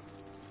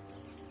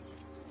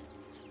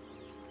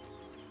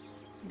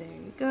 There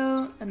you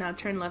go. And now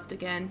turn left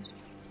again.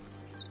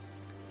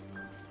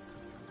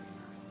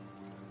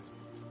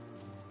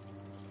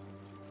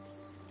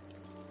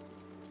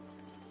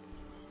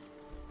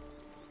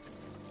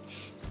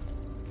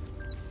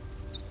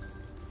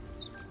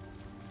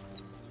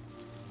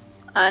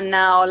 And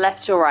now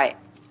left or right?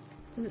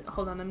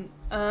 Hold on,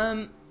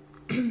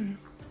 can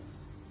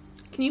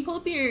you pull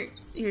up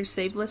your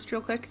save list real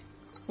quick?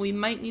 We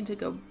might need to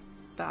go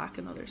back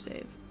another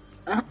save.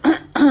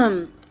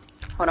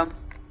 Hold on.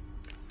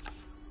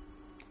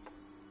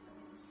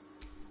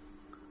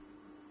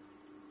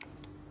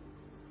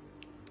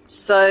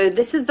 So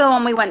this is the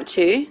one we went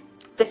to.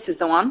 This is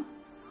the one.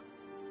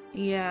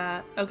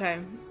 Yeah, okay.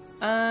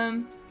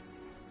 You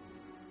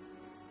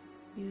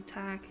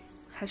attack.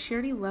 Has she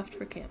already left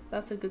for camp?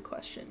 That's a good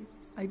question.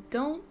 I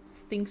don't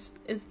think so.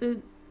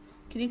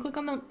 Can you click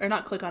on the, or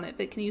not click on it,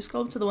 but can you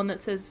scroll up to the one that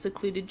says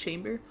secluded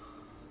chamber?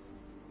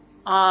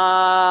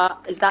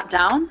 Is that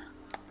down?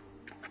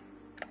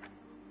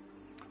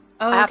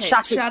 Oh, I have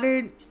okay.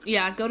 shattered.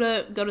 Yeah, go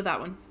to that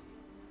one.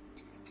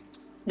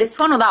 This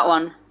one or that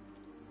one?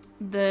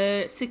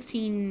 The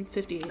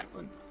 1658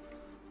 one.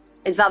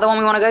 Is that the one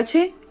we want to go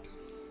to?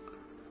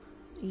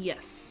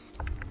 Yes.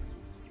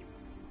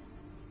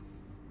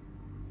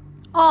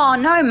 Oh,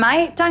 no,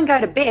 mate. Don't go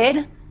to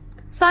bed.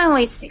 It's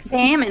only 6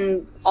 a.m.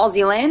 in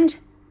Aussie land.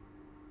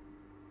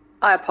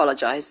 I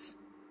apologise.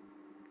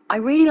 I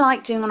really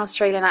like doing an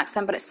Australian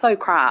accent, but it's so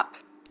crap.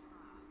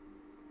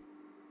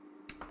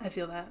 I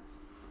feel that.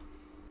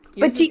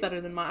 Yours is better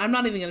than mine. I'm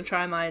not even going to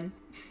try mine.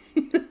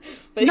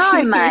 But no,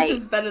 yours mate.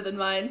 is better than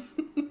mine.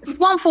 It's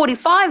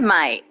 1:45,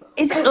 mate.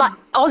 Is it like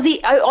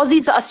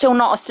Aussies that are still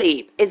not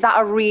asleep? Is that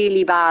a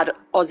really bad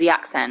Aussie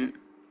accent?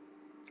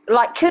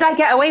 Like, could I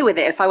get away with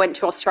it if I went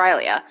to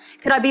Australia?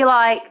 Could I be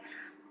like,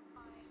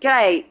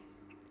 g'day,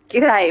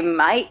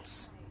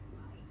 mates.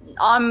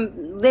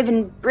 Live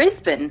in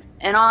Brisbane,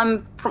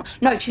 and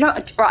no, do you know,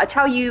 right,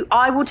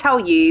 I will tell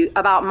you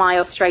about my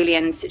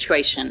Australian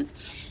situation.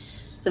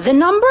 The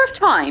number of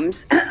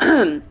times,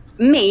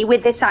 me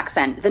with this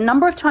accent, the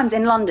number of times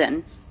in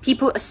London,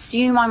 people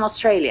assume I'm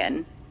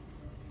Australian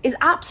is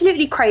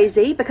absolutely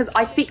crazy because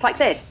I speak like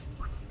this.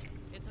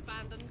 It's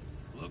abandoned.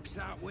 Looks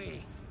that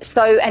way.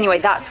 So anyway,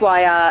 that's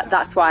why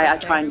I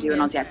try and do an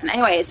Aussie accent.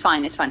 Anyway, it's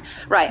fine.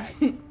 Right.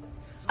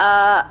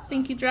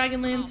 Thank you,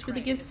 Dragonlance, for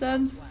the gift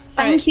subs.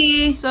 Thank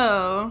you.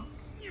 So,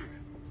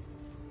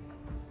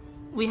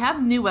 we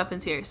have new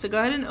weapons here. So go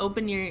ahead and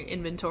open your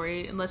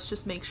inventory, and let's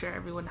just make sure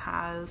everyone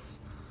has...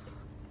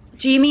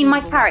 Do you mean my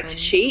suitable character weapons.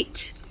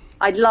 sheet?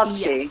 I'd love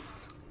to.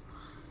 Yes.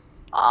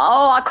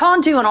 Oh, I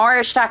can't do an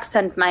Irish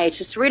accent, mate.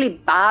 It's really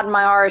bad,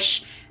 my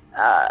Irish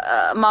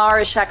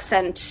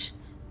accent.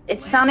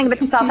 It's sounding a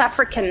bit South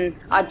African.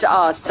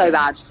 So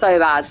bad, so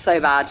bad, so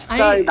bad,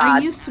 so bad. I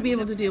used to be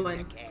able to do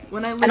one.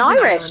 When I lived in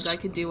Irish? Ireland, I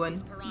could do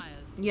one.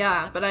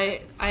 Yeah, but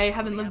I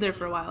haven't lived there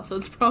for a while, so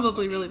it's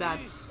probably really bad.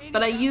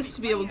 But I used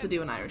to be able to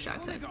do an Irish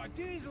accent.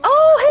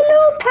 Oh,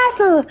 hello,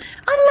 Petal.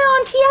 I'm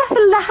Auntie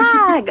Ethel the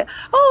Hag.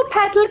 Oh,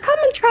 Petal, come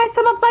and try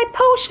some of my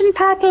potion,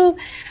 Petal.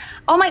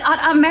 Oh my God,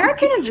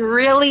 American is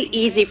really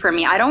easy for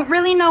me. I don't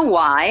really know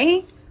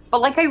why, but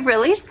like I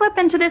really slip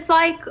into this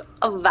like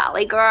a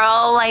valley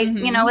girl, like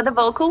you know, with a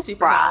vocal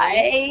Super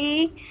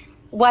fry.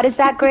 What is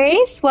that,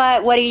 Grace?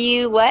 What are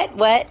you? What?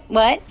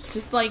 It's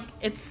just like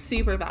it's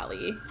super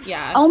valley.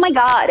 Yeah. Oh my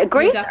God,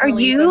 Grace, are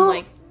definitely you? from,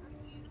 like,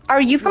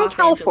 Are you from Los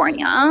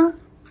California?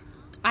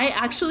 I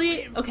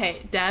actually,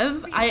 okay,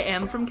 Dev, I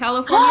am from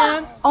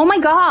California. Oh my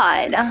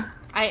God.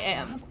 I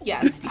am,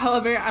 yes.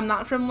 However, I'm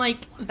not from like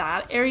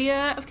that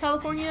area of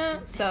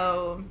California,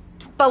 so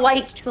But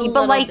like, it's a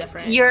little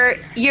different.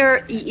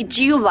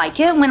 do you like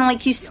it when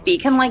like you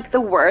speak and like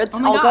the words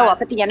my all go God.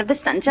 up at the end of the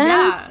sentence?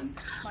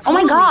 Yeah. Oh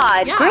my Totally,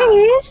 God, yeah.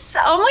 Grace!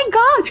 Oh my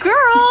God,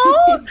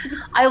 girl!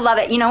 I love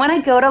it. You know, when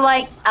I go to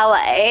like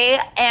LA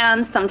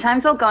and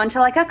sometimes I'll go into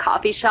like a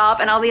coffee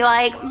shop and I'll be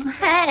like,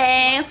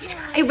 hey,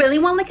 I really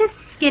want like a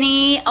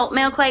skinny oat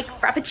milk like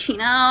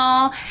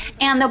frappuccino,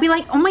 and they'll be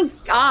like, oh my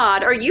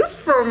God, are you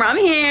from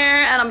here?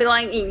 And I'll be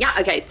like, yeah,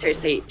 okay,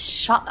 seriously,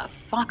 shut the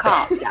fuck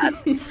up, Dad.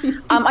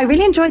 I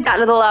really enjoyed that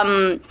little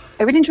That's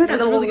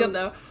really good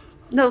though.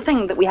 little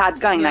thing that we had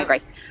going there,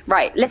 Grace.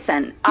 Right,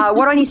 listen, what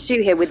do I need to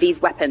do here with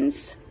these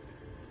weapons?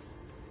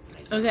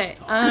 Okay,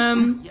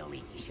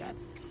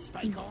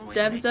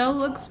 Devzel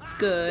looks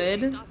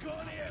good.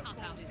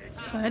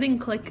 Go ahead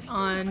and click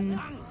on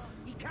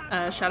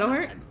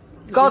Shadowheart.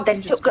 God, they're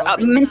so good.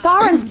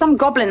 Minthara and some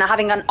goblin are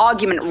having an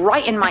argument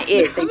right in my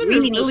ears. They Having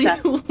really a need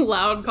really to...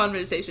 loud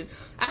conversation.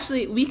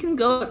 Actually, we can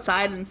go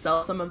outside and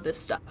sell some of this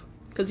stuff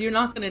because you're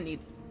not gonna need.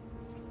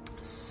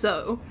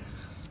 So,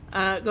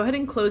 go ahead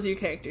and close your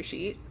character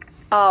sheet.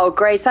 Oh,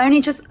 Grace, I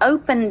only just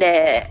opened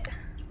it.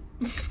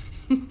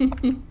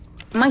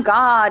 Oh my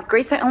God,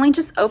 Grace, I only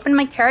just opened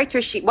my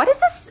character sheet. What is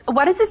this?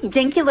 What is this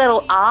dinky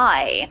little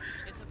eye?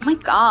 Oh my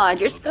God,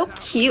 you're so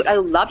cute. I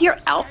love your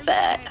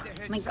outfit.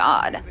 Oh my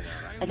God.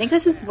 I think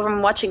this is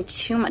from watching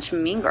too much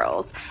Mean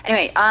Girls.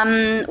 Anyway,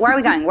 where are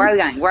we going? Where are we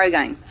going? Where are we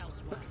going?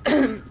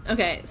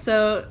 Okay,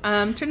 so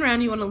turn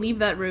around. You want to leave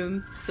that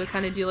room, so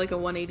kind of do like a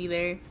 180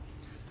 there.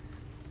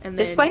 And then,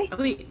 This way? Oh,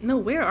 wait, no,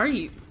 where are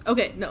you?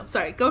 Okay, no,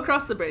 sorry. Go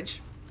across the bridge.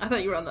 I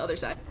thought you were on the other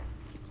side.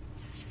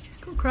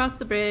 Go across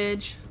the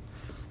bridge,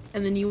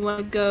 and then you want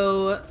to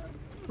go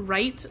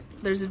right.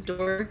 There's a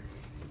door.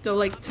 Go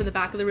like to the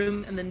back of the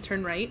room, and then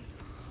turn right.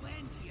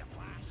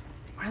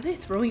 Why are they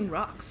throwing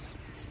rocks?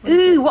 What is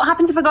Ooh, this? what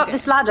happens if I got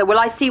this ladder? Will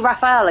I see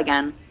Raphael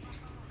again?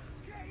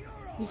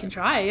 You can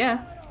try,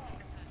 yeah.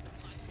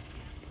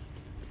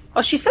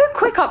 Oh, she's so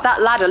quick up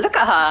that ladder. Look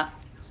at her.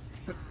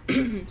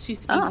 She's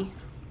speedy. Oh,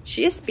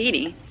 she is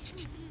speedy.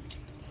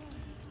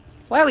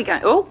 Where are we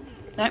going? Oh,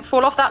 don't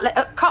fall off that.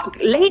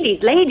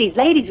 Ladies,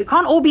 we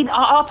can't all be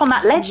up on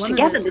that ledge One at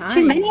together. a There's time.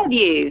 too many of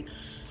you.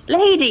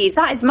 Ladies,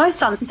 that is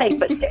most unsafe.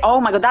 But oh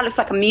my God, that looks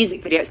like a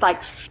music video. It's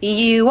like,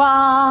 you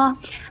are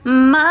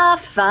my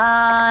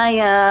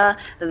fire,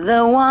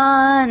 the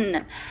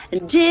one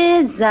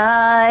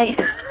desire.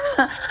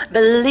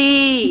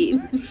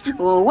 Believe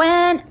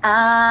when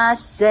I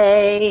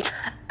say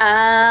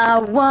I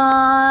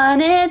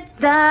want it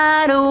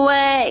that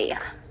way.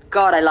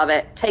 God, I love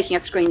it. Taking a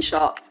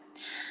screenshot.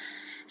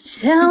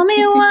 Tell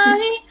me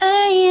why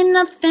ain't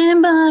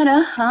nothing but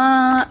a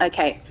heart.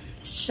 Okay.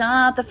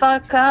 Shut the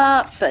fuck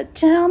up, but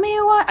tell me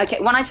why. Okay,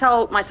 when I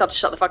tell myself to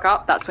shut the fuck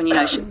up, that's when you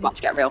know shit's about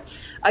to get real.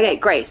 Okay,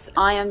 Grace,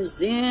 I am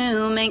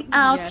zooming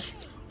out,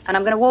 Yes. and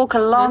I'm gonna walk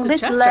along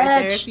There's a this chest right there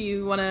ledge. if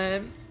you want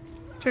to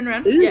turn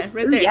around. Ooh, Yeah,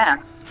 right ooh, there. yeah.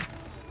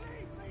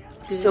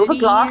 Silver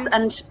glass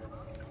Goodies.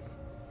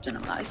 and... Don't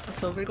know, guys. A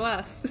silver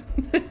glass.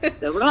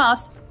 Silver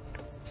glass.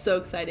 So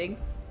exciting.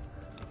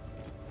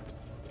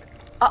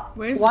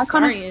 Where's why the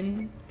can't I...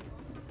 Starian?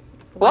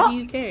 Why What? do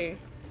you care?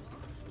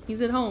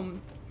 He's at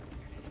home.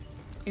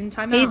 In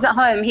timeout. He's at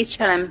home, he's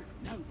chilling.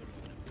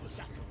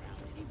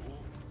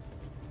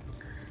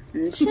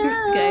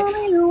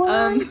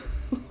 Okay.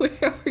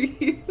 Where are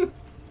you?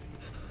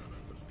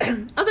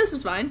 Oh, this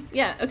is fine.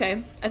 Yeah,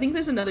 okay. I think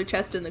there's another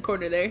chest in the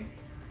corner there.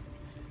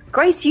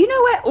 Grace, you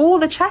know where all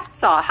the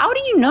chests are. How do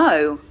you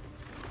know?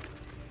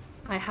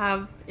 I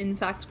have, in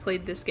fact,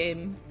 played this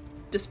game.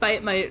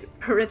 Despite my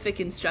horrific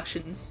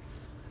instructions.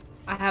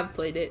 I have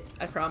played it,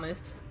 I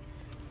promise.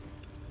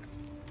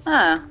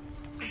 Huh.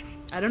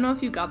 I don't know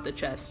if you got the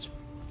chest.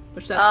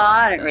 Which that's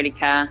I fine. don't really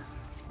care.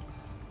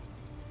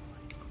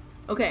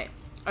 Okay.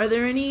 Are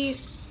there any...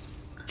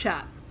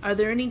 Chat. Are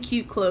there any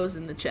cute clothes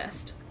in the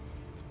chest?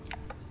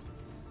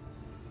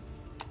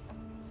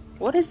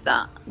 What is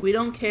that? We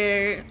don't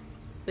care.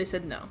 They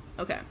said no.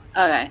 Okay.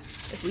 Okay.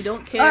 If we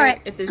don't care, All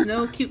right. if there's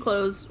no cute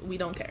clothes, we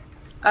don't care.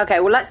 Okay,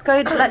 well let's go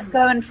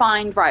and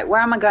find, right,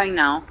 where am I going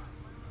now?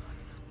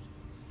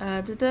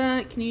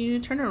 Can you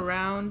turn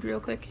around real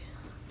quick?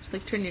 Just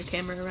like turn your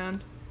camera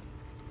around.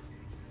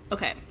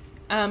 Okay.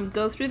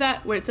 Go through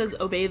that where it says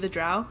obey the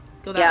drow.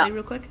 Go that way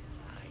real quick.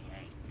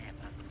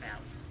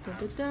 Dun,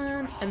 dun,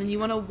 dun. And then you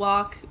want to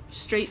walk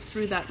straight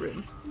through that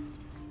room.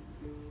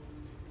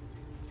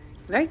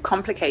 Very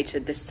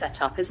complicated, this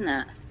setup, isn't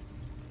it?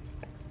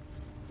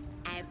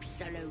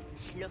 Absolute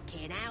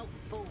looking out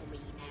for me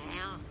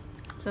now.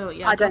 So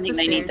yeah, I don't think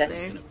they need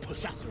stairs this.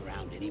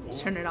 there.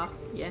 Just turn it off.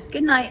 Yeah.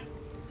 Good night.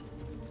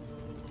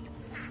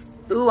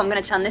 Ooh, I'm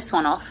going to turn this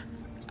one off.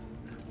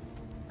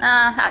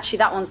 Actually,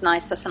 that one's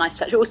nice. That's a nice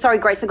touch. Oh, sorry,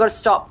 Grace. I've got to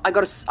stop. I've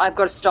got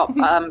to stop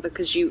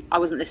because I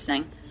wasn't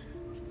listening.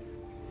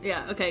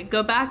 Yeah. Okay.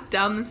 Go back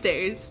down the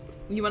stairs.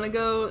 You want to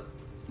go.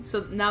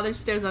 So now there's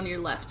stairs on your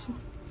left.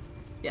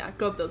 Yeah.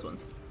 Go up those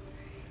ones.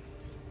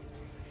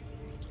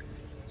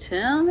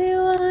 Tell me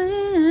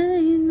why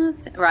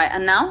nothing. Right,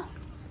 and now?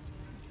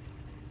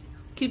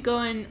 Keep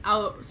going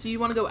out. So you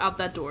want to go out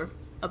that door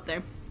up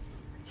there.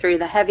 Through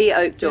the heavy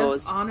oak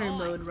doors. Honor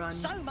mode run.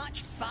 So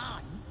much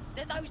fun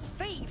that those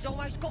thieves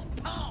almost got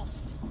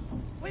past.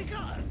 We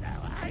got them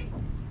now, eh?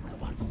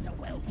 Once the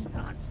whelps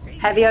start singing.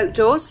 Heavy oak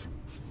doors?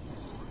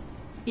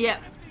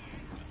 Yep.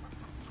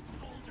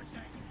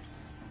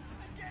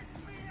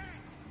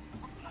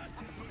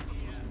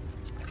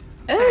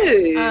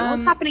 Ooh,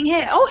 what's happening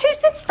here? Oh, who's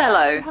this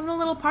fellow? We're having a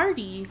little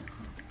party.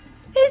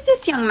 Who's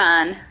this young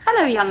man?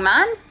 Hello, young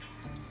man.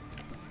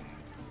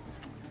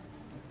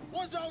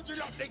 What's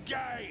holding up the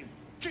game?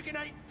 Chicken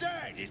ain't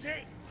dead, is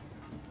it?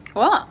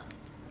 What?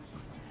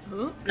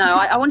 Ooh. No,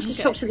 I wanted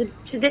to talk to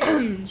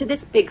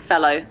this big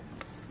fellow.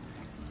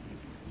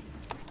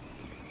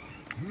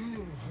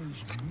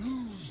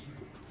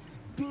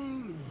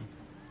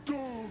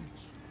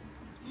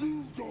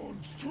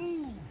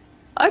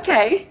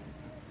 Okay.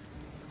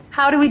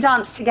 How do we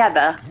dance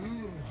together?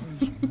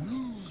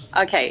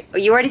 Okay,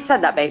 you already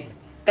said that, babe.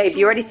 Babe,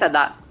 you already said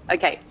that.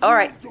 Okay,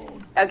 alright.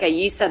 Okay,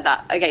 you said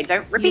that. Okay,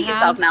 don't repeat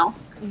yourself now.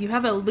 You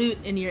have a lute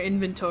in your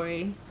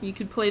inventory. You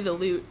could play the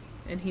lute,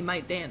 and he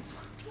might dance.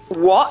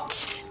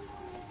 What?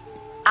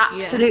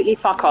 Absolutely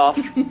fuck off.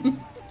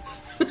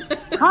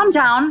 Calm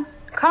down.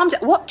 Calm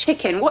down. What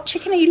chicken? What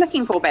chicken are you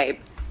looking for, babe?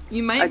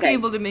 You might be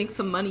able to make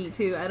some money,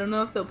 too. I don't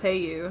know if they'll pay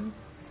you.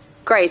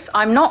 Grace,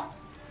 I'm not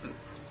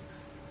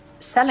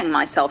selling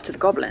myself to the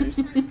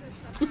goblins.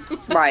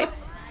 Right.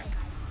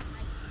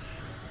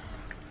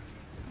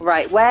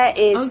 Right, where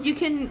is... Oh, you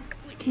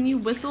can you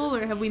whistle,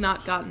 or have we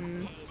not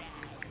gotten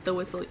the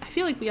whistle? I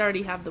feel like we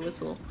already have the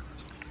whistle.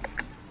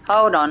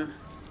 Hold on.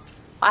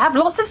 I have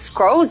lots of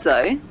scrolls,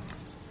 though.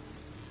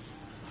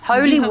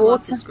 Holy you have water.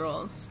 Lots of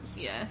scrolls.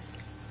 Yeah.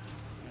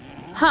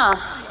 Huh.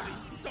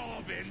 Go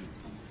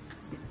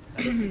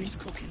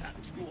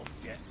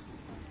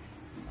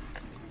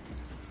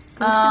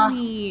to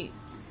the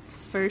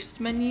first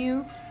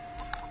menu.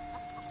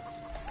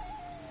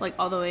 Like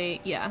all the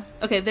way, yeah.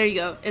 Okay, there you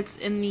go. It's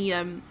in the,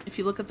 if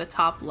you look at the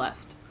top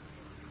left.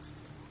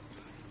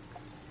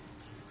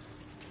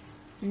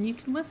 And you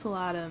can whistle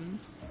at him.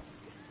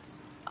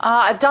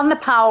 I've done the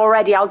power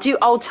already. I'll do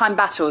old time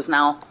battles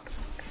now.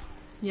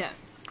 Yeah.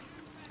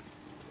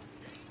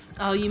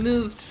 Oh, you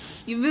moved.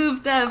 You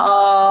moved, Dev.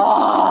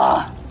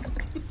 Oh.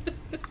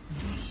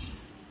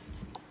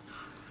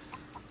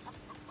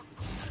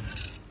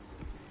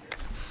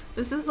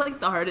 This is like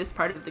the hardest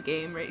part of the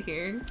game right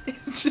here.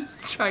 It's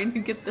just trying to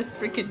get the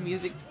freaking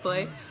music to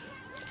play.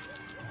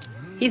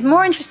 He's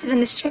more interested in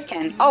this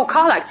chicken. Oh,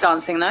 Karlak's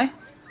dancing, though.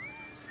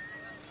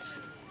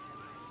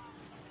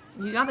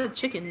 You got a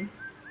chicken.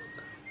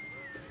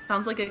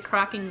 Sounds like a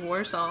cracking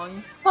war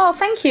song. Oh,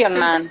 thank you, young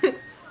man.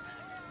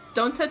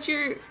 Don't touch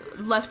your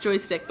left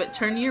joystick, but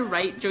turn your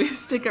right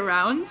joystick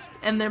around,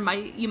 and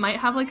you might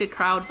have like a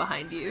crowd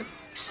behind you.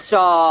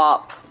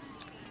 Stop.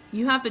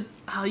 You have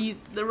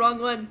the wrong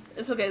one.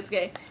 It's okay, it's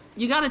okay.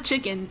 You got a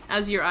chicken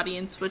as your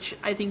audience, which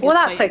I think is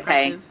that's quite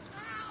okay.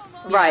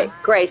 impressive. Right,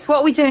 Grace, what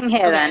are we doing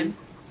here then?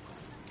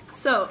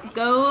 So,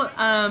 go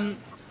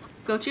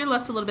to your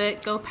left a little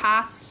bit, go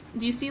past,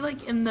 do you see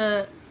like in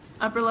the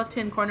upper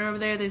left-hand corner over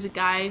there, there's a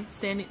guy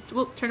standing,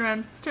 whoop, turn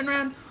around.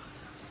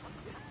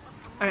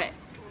 Alright,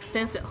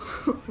 stand still.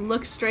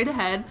 Look straight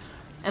ahead,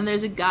 and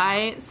there's a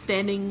guy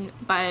standing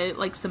by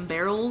like some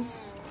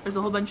barrels. There's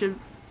a whole bunch of...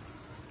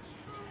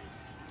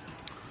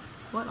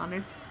 What on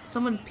earth?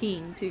 Someone's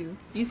peeing too.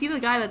 Do you see the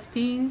guy that's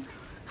peeing?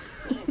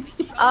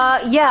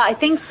 Yeah, I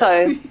think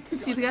so.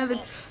 See the guy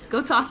that...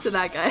 Go talk to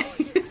that guy.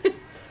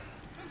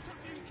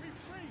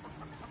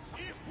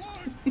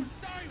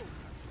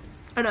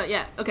 Oh no,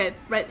 yeah, okay,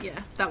 right, yeah,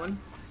 that one.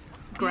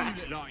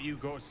 Grat. You look like you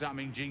got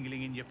something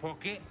jingling in your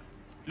pocket.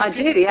 I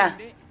do, yeah.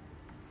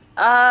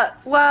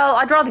 Well,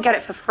 I'd rather get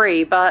it for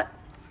free, but...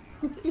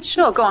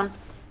 Sure, go on.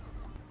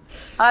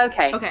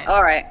 Okay,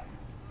 alright.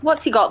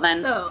 What's he got then?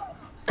 So...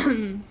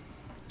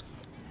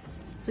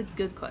 It's a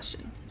good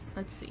question.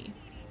 Let's see.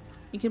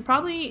 You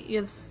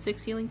have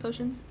 6 healing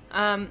potions.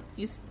 The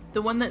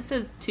one that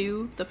says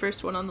 2, the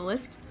first one on the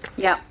list.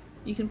 Yeah.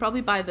 You can probably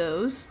buy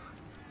those.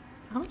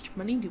 How much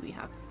money do we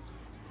have?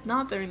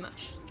 Not very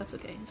much. That's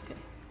okay. It's okay.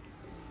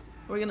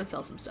 We're gonna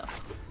sell some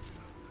stuff.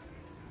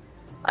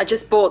 I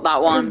just bought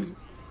that one.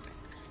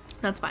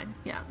 That's fine.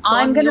 Yeah. So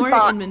I'm on gonna your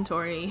buy...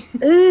 inventory.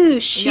 Ooh, We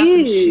got some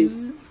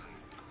shoes.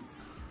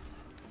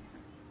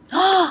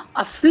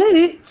 A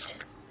flute.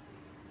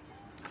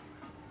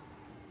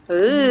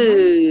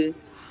 Ooh.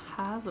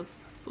 Have a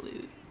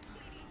flute.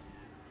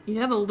 You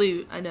have a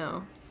lute, I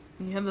know.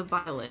 And you have a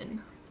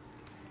violin.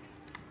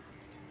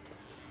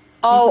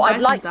 Oh, You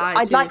can buy some dye,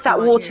 I'd too, like if that you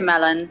want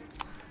watermelon.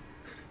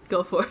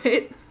 Go for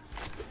it.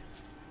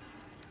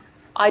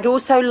 I'd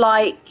also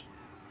like,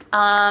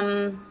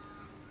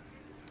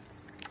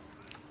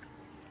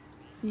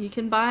 You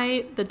can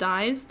buy the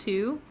dyes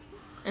too,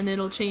 and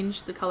it'll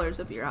change the colors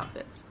of your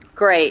outfits.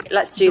 great,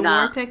 let's do The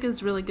that. war pick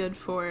is really good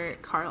for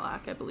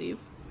Karlach, I believe.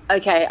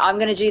 Okay, I'm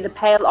gonna do the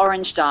pale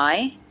orange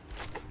dye.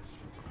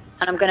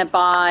 And I'm gonna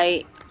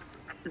buy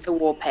the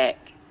war pick.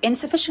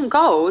 Insufficient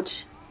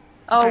gold?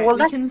 Oh, Alright, well, we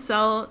that's... can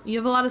sell. You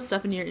have a lot of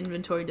stuff in your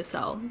inventory to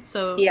sell,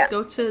 so Yeah.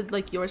 go to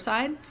like your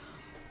side,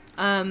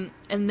 and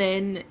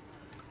then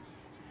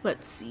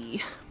let's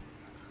see.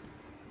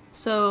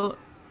 So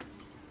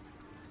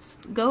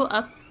go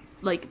up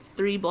like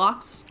 3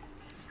 blocks,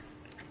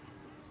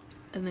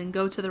 and then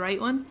go to the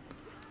right one.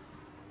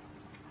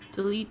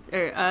 Delete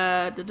or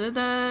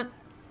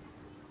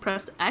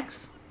press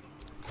X,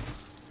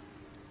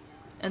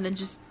 and then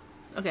just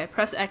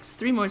press X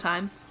 3 more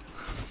times.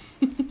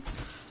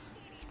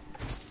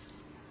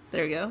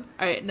 There we go.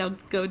 Alright, now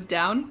go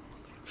down.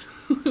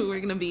 We're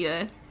gonna make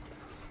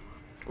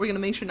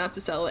sure not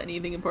to sell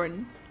anything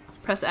important.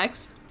 Press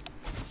X.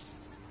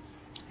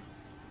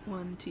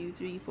 1, 2,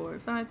 3, 4,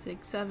 5,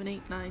 6, 7,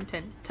 8, 9,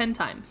 10. 10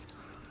 times.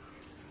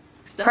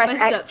 Step Press by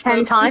step, X 10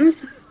 folks.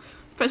 times?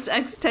 Press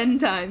X 10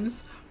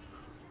 times.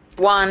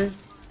 1,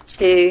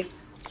 2,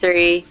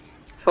 3,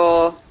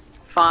 4,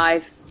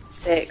 5,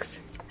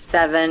 6,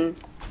 7,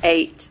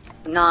 8,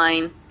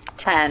 9,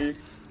 10.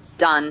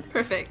 Done.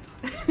 Perfect.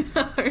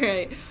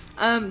 Alright.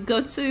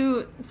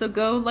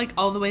 Go like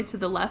all the way to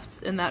the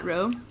left in that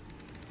row.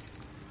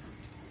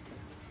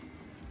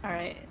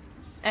 Alright.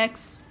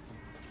 X.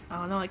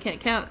 Oh no, I can't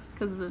count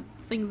because the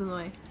thing's in the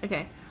way.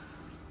 Okay.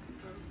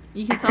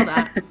 You can sell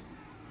that.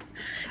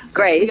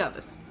 Grace. We got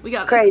this. We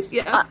got Grace.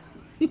 this. Yeah.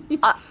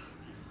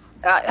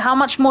 How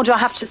much more do I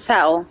have to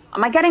sell?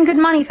 Am I getting good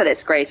money for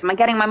this, Grace? Am I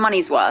getting my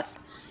money's worth?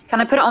 Can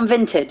I put it on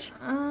Vinted?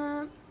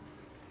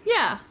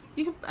 Yeah.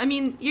 You can, I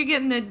mean, you're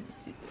getting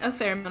a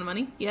fair amount of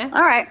money. Yeah.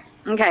 Alright.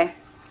 Okay.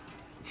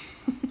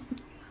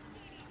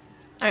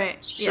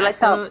 Alright. Shall Yeah, I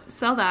sell? so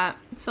sell that.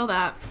 Sell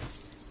that.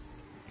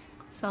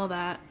 Sell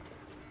that.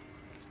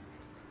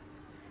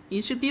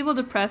 You should be able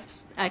to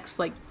press X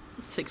like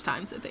 6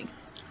 times, I think.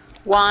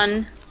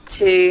 1,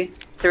 2,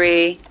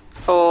 3,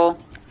 4,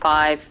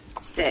 5,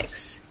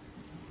 6,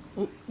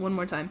 Oh, one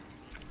more time.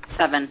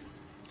 7,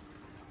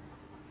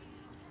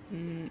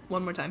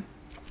 One more time.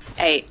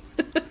 8.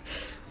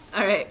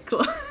 Alright,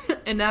 cool.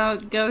 And now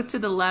go to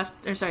the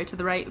left, or sorry, to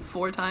the right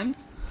 4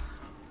 times.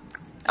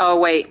 Oh,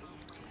 wait.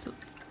 So,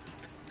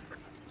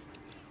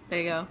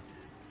 there you go.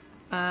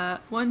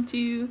 1,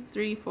 2,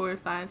 3, 4,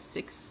 5,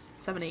 6,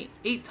 7, 8.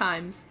 8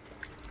 times.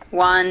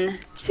 1,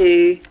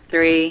 2,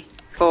 3,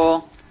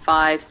 4,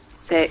 5,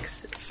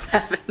 6,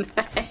 7,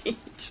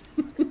 8.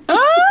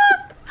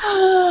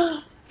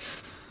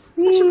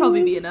 That should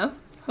probably be enough,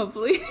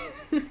 hopefully.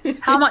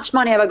 How much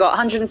money have I got?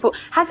 104.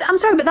 I'm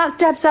sorry, but that's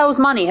DevSell's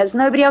money. Has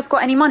nobody else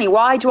got any money?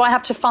 Why do I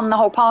have to fund the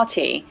whole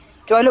party?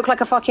 Do I look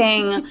like a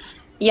fucking...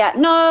 Yeah,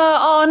 no,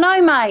 oh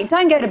no, mate.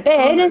 Don't go to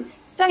bed.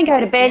 Don't go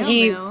to bed,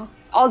 you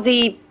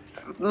Aussie,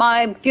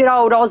 my good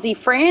old Aussie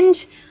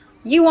friend.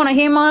 You want to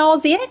hear my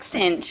Aussie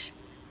accent?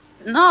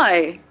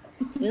 No.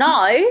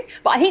 No.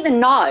 But I think the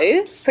no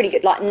is pretty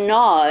good. Like,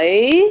 no.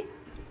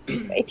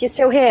 If you're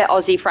still here,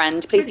 Aussie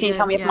friend, please can you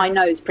tell me if my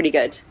no is pretty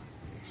good?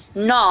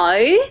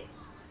 No.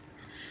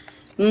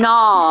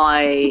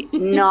 No.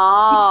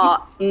 No.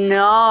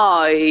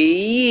 No.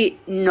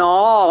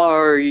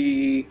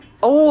 No.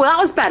 Oh, that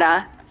was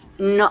better.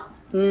 No.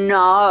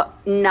 No.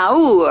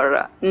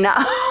 No. No.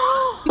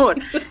 No.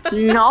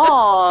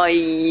 No.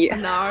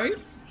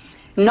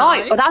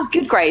 No. Oh, that's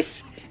good,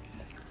 Grace.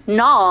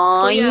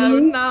 No. Oh, yeah,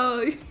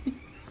 no.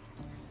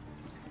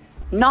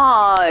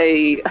 No.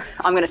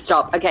 I'm going to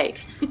stop. Okay.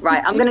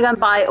 Right. I'm going to go and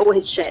buy all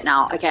his shit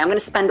now. Okay. I'm going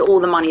to spend all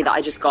the money that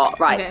I just got.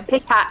 Right. Okay.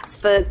 Pickaxe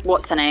for,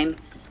 what's her name?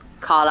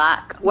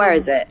 Karlach. Where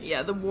is it?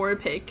 Yeah, the war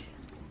pick.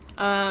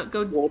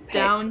 Go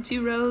down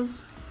 2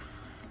 rows.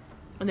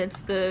 And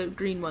it's the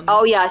green one.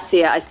 Oh, yeah. I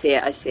see it. I see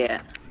it. I see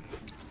it.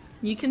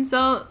 You can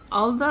sell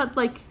all that,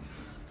 like,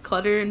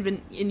 clutter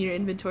in your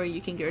inventory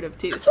you can get rid of,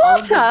 too. So all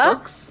of the Clutter?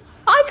 books.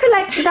 I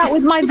collected that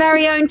with my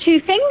very own 2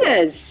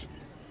 fingers.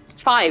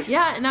 5.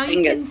 Yeah, and now you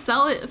fingers. can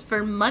sell it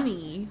for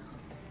money.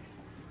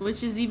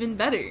 Which is even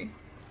better.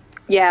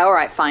 Yeah,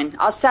 alright, fine.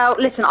 I'll sell...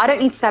 Listen, I don't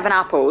need 7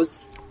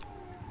 apples.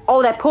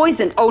 Oh, they're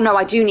poisoned. Oh, no,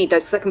 I do need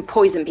those so I can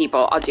poison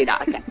people. I'll do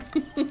that, okay.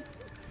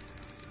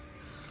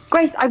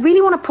 Grace, I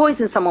really want to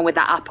poison someone with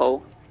that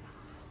apple.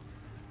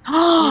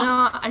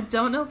 I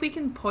don't know if we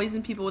can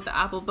poison people with the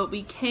apple, but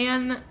we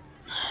can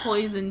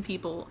poison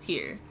people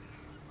here.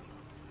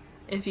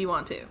 If you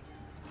want to.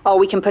 Oh,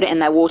 we can put it in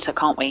their water,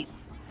 can't we?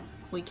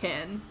 We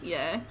can,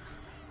 yeah.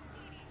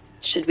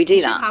 Should we do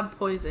We that? should have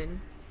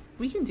poison.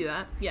 We can do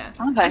that, yeah.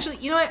 Okay. Actually,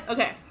 you know what?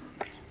 Okay.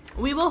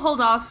 We will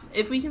hold off.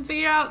 If we can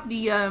figure out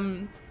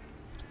the,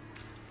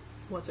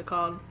 what's it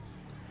called?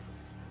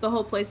 The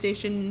whole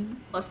PlayStation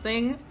Plus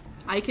thing,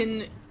 I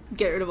can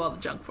get rid of all the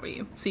junk for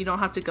you. So you don't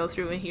have to go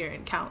through in here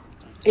and count.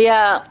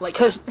 Yeah, Like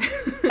because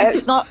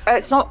it's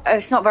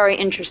not very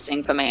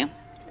interesting for me.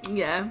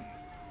 Yeah.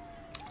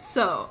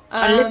 So,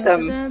 And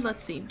listen.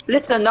 let's see.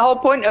 Listen, the whole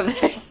point of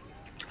this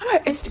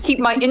is to keep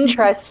my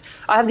interest.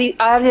 I have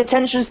the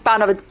attention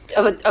span of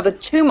a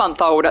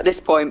 2-month-old at this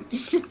point.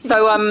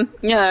 So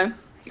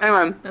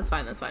anyway. That's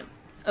fine.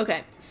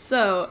 Okay,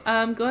 so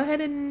go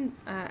ahead and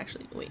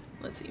actually wait.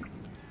 Let's see.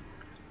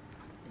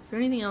 Is there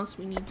anything else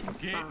we need to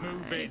Keep buy?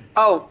 moving.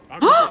 Oh,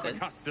 I've got the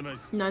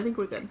customers. No, I think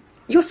we're good.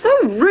 you're so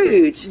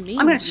rude. Me,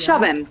 I'm gonna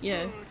shove yes. him.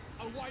 Yeah.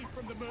 Away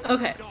from the moon.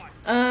 Okay.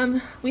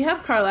 We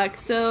have Karlak,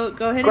 so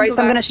go ahead Grace, and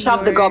go I'm back gonna to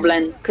shove the your-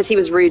 goblin because he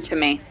was rude to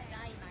me.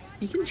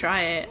 You can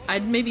try it.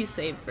 I'd maybe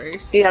save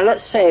first. Yeah,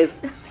 let's save.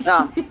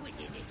 Yeah.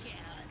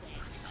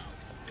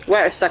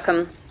 Wait a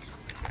second.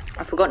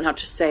 I've forgotten how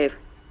to save.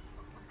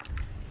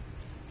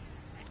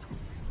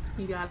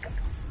 You got it.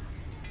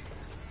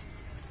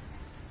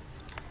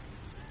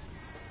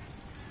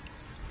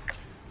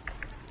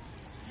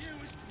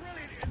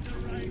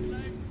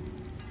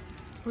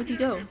 Where'd he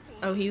go?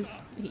 Oh,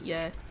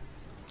 yeah.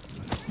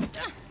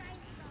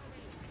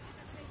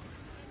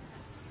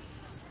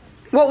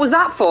 What was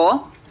that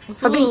for?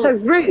 It's For a being so little-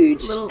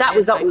 rude. little That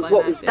was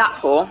what was that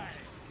for?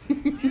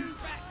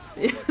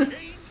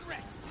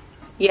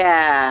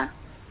 Yeah.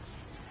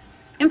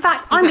 In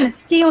fact, I'm Okay. gonna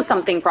steal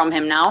something from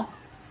him now.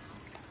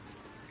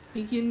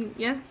 You can,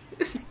 yeah.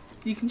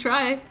 You can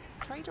try.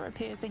 Trader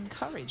appears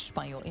encouraged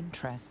by your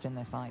interest in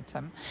this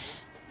item,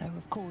 though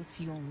of course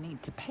you'll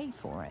need to pay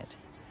for it.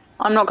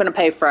 I'm not gonna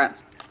pay for it.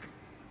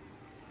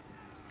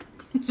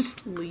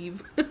 Just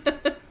leave.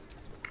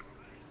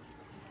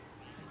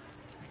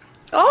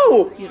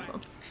 Oh, You know.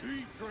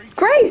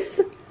 Grace!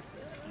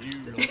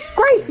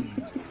 Grace!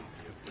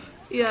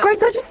 Yeah.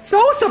 Grace, I just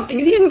stole something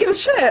and you didn't give a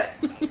shit.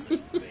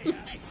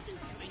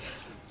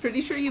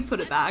 Pretty sure you put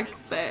it back,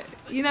 but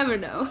you never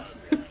know.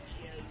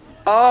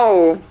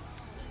 Oh.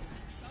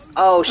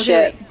 Oh, Okay,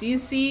 shit. wait, do you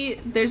see,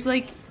 there's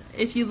like,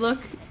 if you look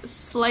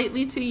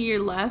slightly to your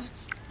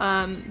left,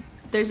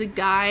 there's a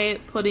guy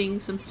putting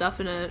some stuff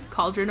in a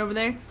cauldron over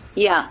there.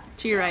 Yeah.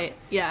 To your right.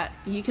 Yeah,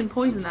 you can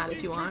poison that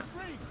if you want.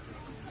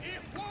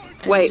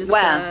 And Wait,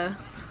 where?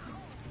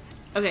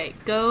 Okay,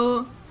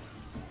 go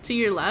to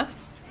your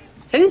left.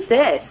 Who's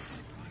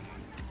this?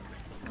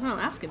 I don't know,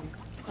 ask him.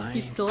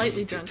 He's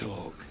slightly drunk.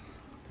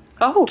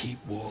 Oh.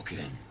 Keep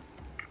walking.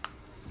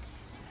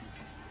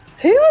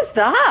 Who is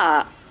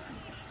that?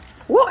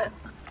 What?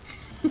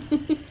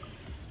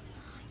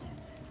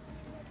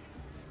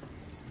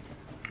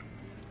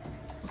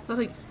 What's that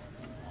like?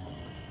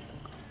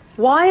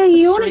 Why are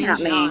you yawning at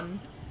Strange me? yawn.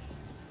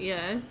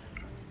 Yeah,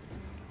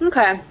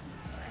 Okay.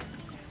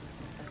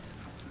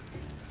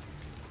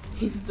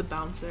 he's the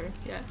bouncer.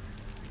 Yeah.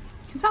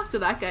 You can talk to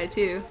that guy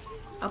too.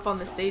 Up on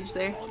the stage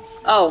there.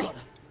 Oh.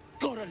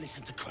 Gotta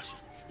listen to Crusher.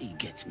 He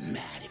gets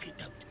mad if you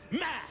don't.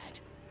 Mad!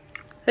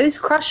 Who's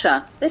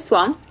Crusher? This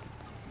one?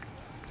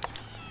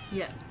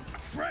 Yeah.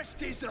 Fresh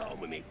disarm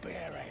with me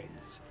bare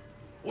hands.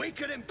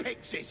 Weaker than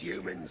pixies,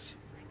 humans.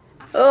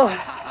 Ugh.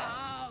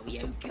 Oh,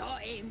 you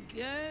got him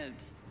good.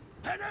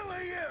 And who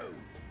are you?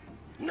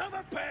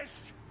 Another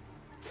pest?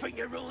 Think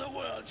you rule the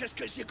world just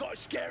 'cause you got a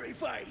scary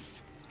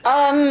face?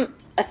 A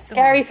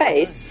scary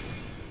face.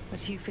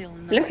 But you feel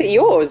Look at nothing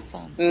yours,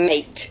 response.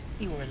 mate.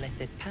 Your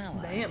illithid power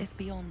Damn. is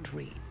beyond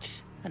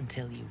reach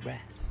until you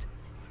rest.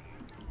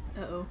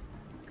 Uh-oh.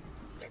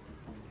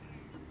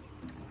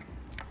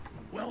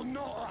 Well,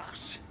 not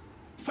us.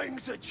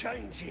 Things are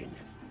changing.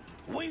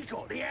 We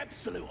got the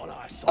absolute on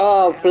our side.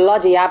 Oh, now.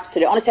 bloody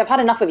absolute. Honestly, I've had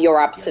enough of your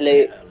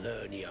absolute. Better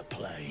learn your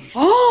place.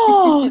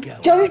 Oh, Go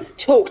on. don't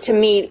talk to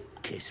me.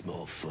 Kiss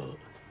more foot.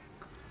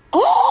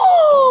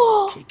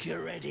 Oh! Kick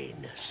your head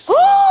in.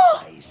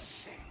 Oh!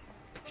 Face.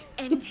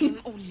 End him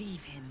or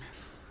leave him.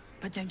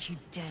 But don't you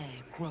dare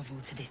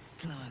grovel to this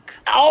slug.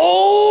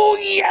 Oh,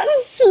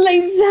 yes,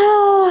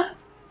 Lae'zel.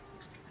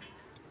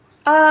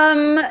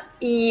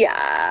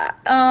 Yeah.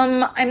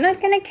 I'm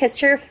not gonna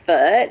kiss your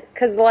foot,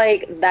 because,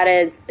 like, that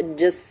is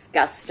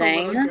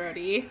disgusting. Hello,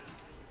 Gertie.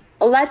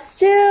 Let's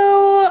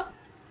do...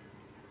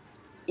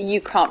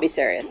 You can't be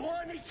serious. Do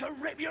I need to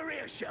rip your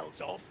ear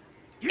shells off?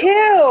 Ew!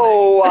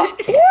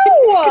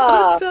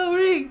 Ew! So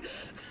ring.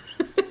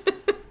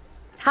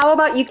 How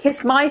about you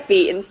kiss my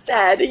feet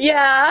instead?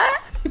 Yeah?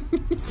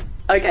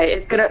 Okay,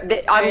 it's gonna...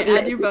 Alright,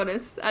 add your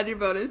bonus. Add your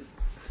bonus.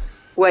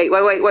 Wait.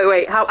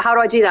 How do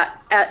I do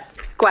that?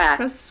 Square.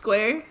 Press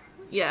square.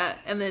 Yeah,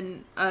 and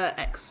then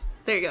X.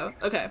 There you go.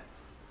 Okay.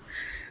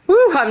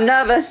 Woo, I'm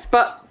nervous,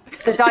 but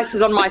the dice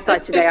is on my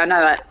side today, I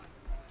know it.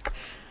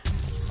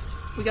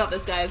 We got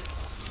this, guys.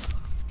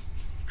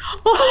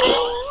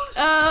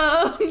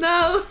 Oh,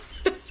 no!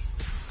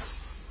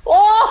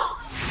 Oh!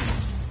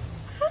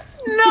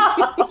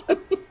 No!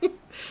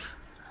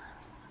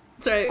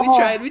 Sorry,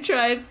 we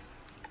tried.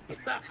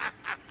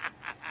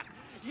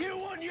 You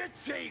want your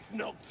teeth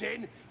knocked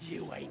in?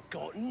 You ain't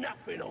got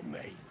nothing on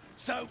me.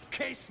 So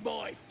kiss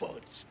my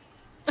foot.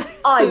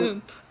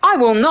 I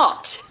will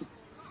not.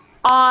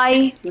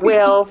 I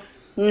will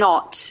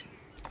not.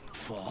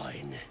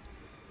 Fine.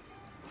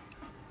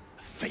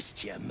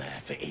 Fist your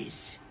mouth it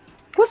is.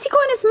 What's he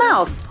got in his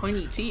mouth?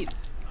 Pointy teeth.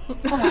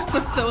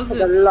 That was For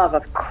the a love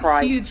of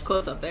Christ. huge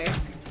close up there.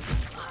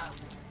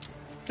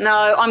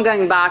 No, I'm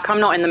going back. I'm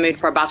not in the mood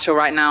for a battle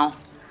right now.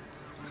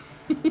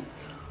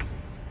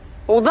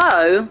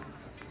 Although,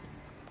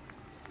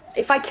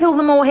 if I kill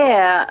them all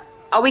here,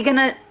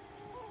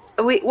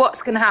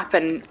 what's gonna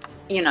happen?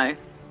 You know.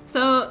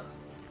 So,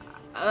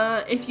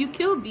 if you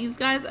kill these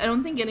guys, I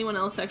don't think anyone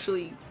else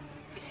actually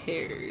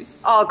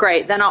cares. Oh,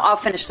 great. Then I'll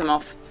finish them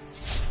off.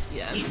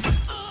 Yeah.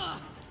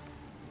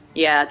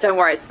 Yeah, don't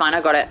worry. It's fine.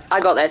 I got it. I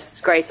got this,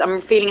 Grace. I'm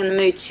feeling in the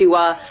mood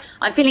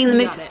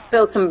to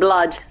spill some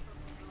blood.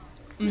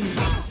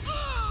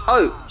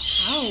 Oh,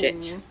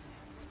 shit.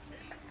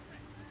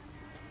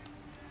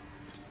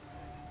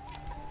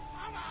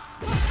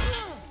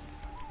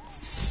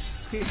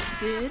 Pretty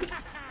good.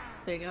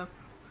 There you go.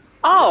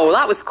 Oh,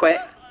 that was quick.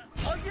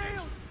 I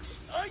yield!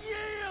 I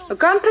yield! Well,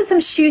 go and put some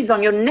shoes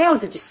on. Your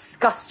nails are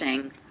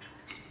disgusting.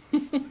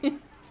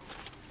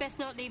 Best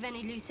not leave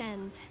any loose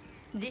ends.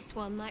 This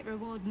one might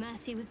reward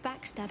mercy with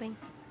backstabbing.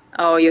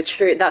 Oh, you're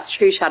true. That's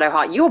true,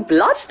 Shadowheart. You're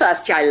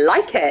bloodthirsty. I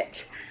like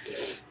it.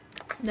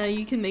 Now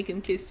you can make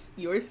him kiss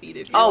your feet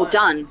if you Oh, want.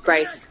 done,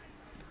 Grace.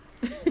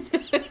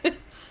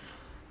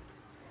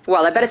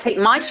 Well, I better take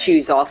my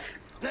shoes off.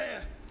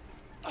 There!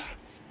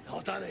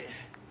 I've done it.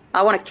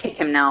 I want to kick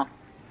him now.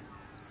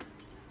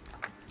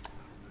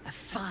 A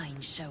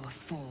fine show of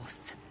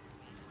force.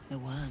 The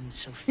worms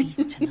shall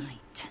feast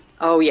tonight.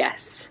 Oh,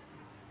 yes.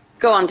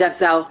 Go on,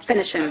 Devzel.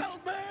 Finish him.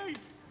 Help me!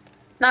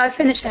 No,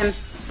 finish him.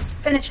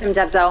 Finish him,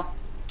 Devzel.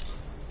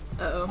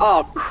 Uh-oh.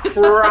 Oh,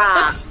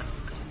 crap.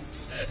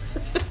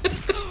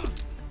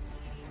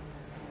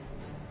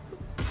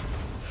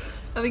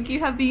 I think you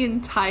have the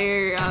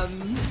entire,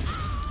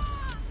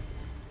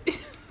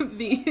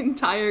 the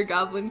entire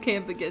goblin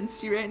camp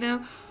against you right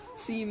now,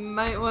 so you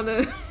might want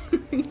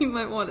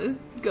to,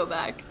 go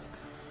back.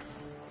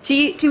 Do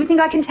you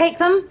think I can take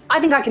them? I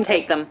think I can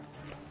take them.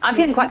 I'm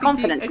feeling quite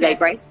confident today, okay.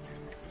 Grace.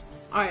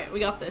 Alright, we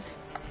got this.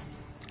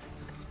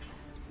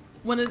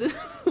 One at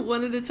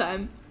a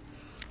time.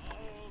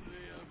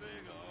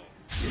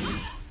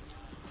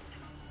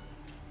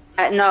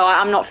 No,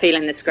 I'm not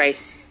feeling this,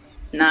 Grace.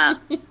 Nah.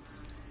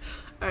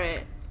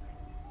 Alright.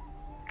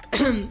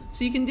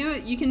 So you can do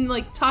it, you can,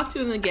 like, talk to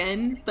him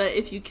again, but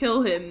if you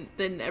kill him,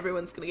 then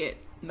everyone's gonna get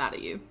mad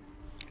at you.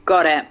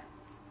 Got it.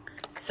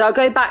 So I'll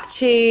go back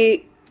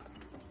to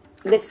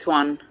this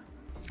one.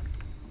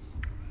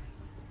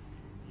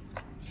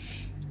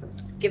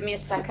 Give me a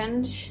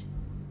second.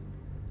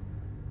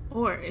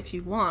 Or, if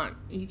you want,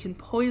 you can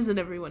poison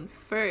everyone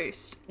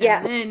first, and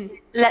Yeah. then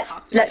Let's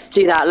talk to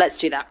do that. Let's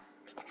do that.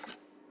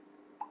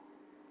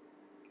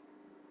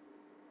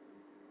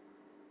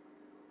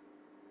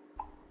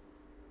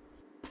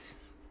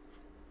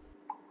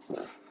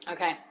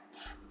 Okay.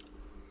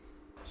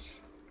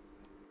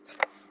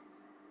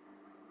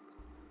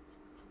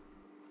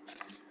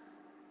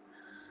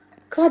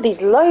 God,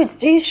 these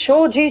loads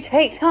sure do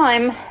take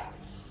time.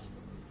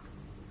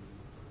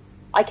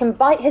 I can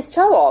bite his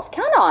toe off,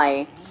 can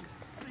I?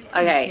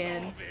 Okay.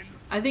 can.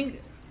 I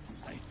think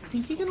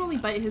you can only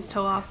bite his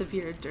toe off if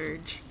you're a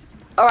dirge.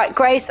 All right,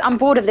 Grace, I'm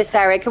bored of this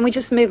area. Can we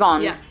just move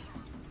on? Yeah.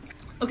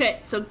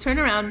 Okay, so turn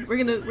around.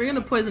 We're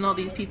gonna poison all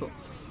these people.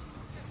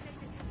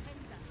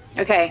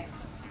 Okay.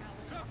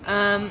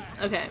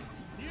 Okay.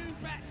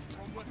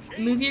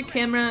 Move your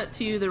camera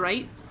to the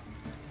right,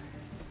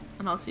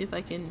 and I'll see if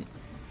I can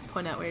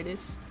point out where it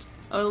is.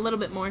 Oh, a little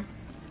bit more.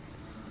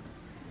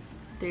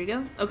 There you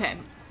go. Okay.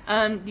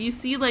 Do you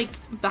see, like,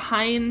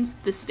 behind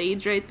the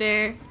stage right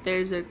there,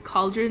 there's a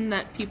cauldron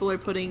that people are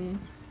putting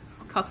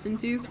cups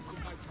into?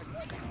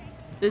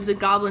 There's a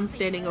goblin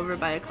standing over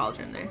by a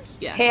cauldron there.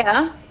 Yeah.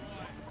 Here?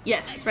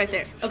 Yes, right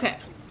there. Okay.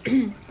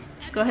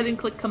 Go ahead and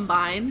click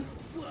combine.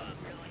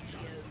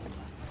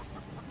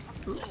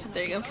 Oops,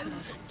 there you go.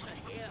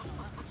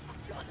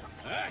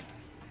 Hey,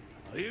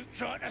 are you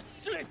trying to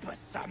slip or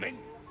something?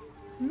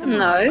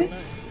 No.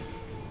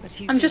 But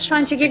you I'm just feel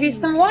trying to give you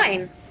some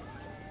wine.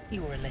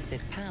 Your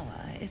illicit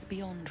power is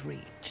beyond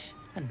reach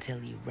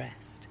until you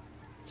rest.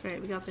 That's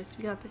right, we got this,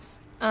 we got this.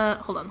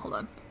 Hold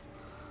on.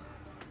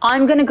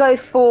 I'm gonna go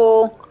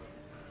for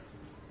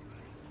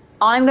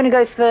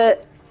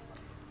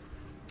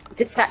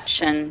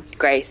deception,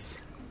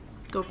 Grace.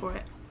 Go for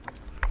it.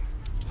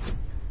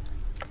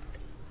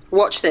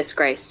 Watch this,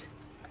 Grace.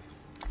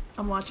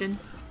 I'm watching.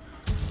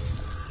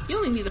 You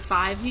only need a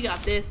 5, you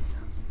got this.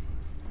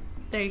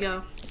 There you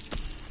go.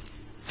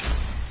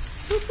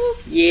 Whoop, whoop.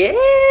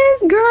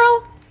 Yes,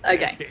 girl.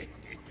 Okay.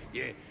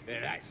 Yeah, Yeah,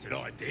 that's an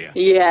idea.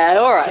 Yeah,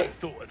 all I right. should have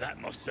thought of that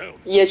myself.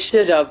 You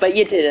should have, but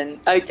you didn't.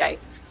 Okay.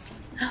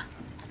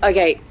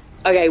 Okay,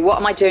 what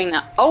am I doing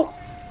now? Oh,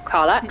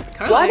 Carla.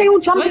 Carla, Why are they all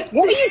jumping? what?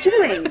 What are you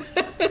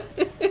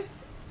doing?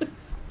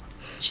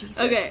 Jesus.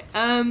 Okay,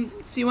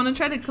 so you want to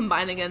try to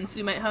combine again, so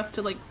you might have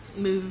to, like,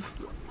 move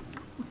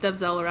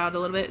Devzel around a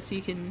little bit so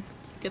you can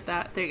get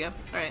that. There you go.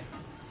 Alright.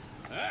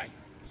 Hey,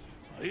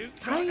 are you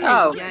trying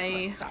Oh. to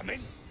Yay.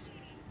 something?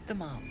 The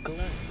mark glows.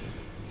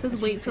 It says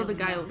but wait you till the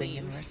feel guy nothing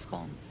in leaves.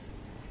 response.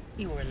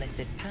 Your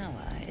illithid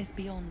power is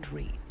beyond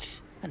reach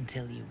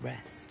until you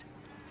rest.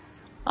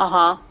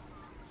 Uh-huh.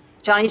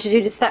 Do I need to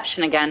do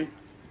deception again?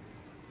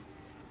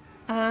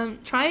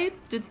 Try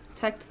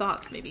detect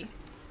thoughts, maybe.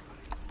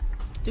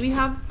 Do we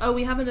have... Oh,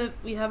 we have a...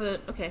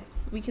 Okay,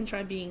 we can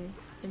try being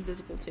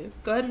invisible, too.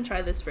 Go ahead and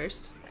try this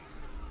first.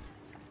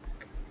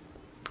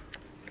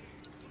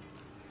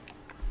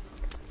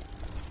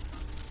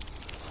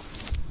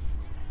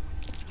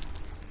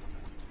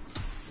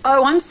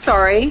 Oh, I'm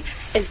sorry.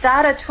 Is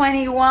that a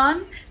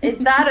 21? Is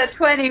that a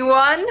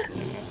 21?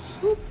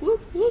 Whoop,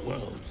 whoop, whoop.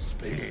 World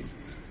spinning.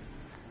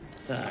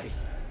 Hey,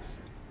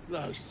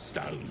 those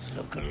stones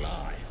look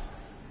alive.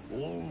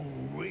 All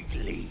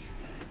wriggly.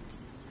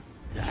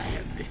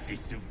 Damn, this is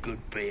some good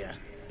beer.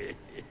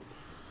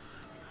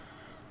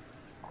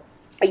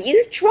 Are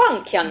you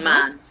drunk, young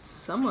man?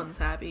 Someone's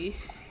happy.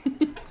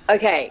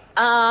 Okay,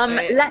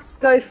 Right. let's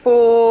go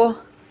for...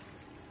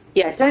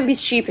 Yeah, don't be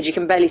stupid, you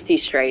can barely see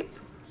straight.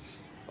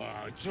 Oh,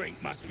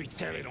 drink must be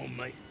telling on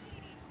me.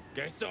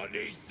 Guess I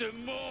need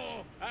some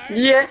more. Eh?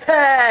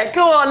 Yeah,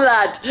 go on,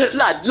 lad.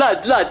 Lad.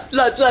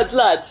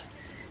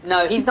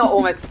 No, he's not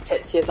almost as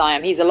tipsy as I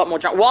am. He's a lot more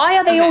drunk. Why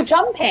are they all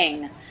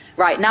jumping?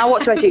 Right, now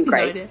what do I do, No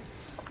Grace? idea.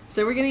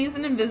 So we're gonna use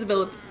an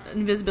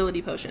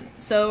invisibility potion.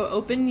 So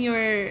open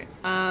your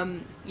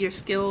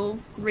skill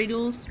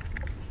radials.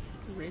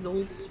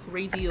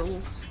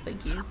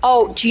 Thank you.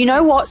 Oh, do you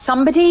know what?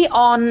 Somebody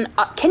on...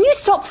 can you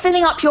stop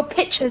filling up your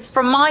pictures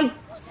from my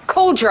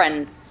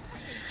cauldron?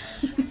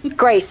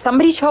 Grace,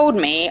 somebody told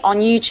me on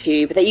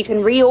YouTube that you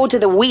can reorder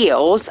the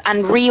wheels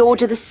and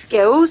reorder the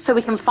skills so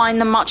we can find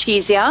them much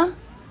easier.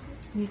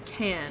 We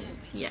can,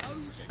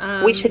 yes.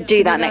 We should do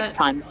to that next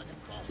time.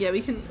 Yeah,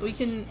 we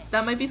can.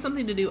 That might be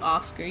something to do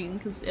off screen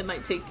because it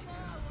might take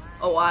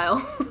a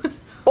while.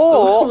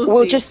 Or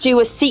we'll see. just do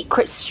a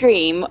secret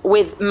stream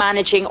with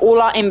managing all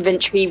our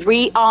inventory,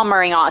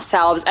 re-armoring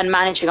ourselves, and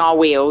managing our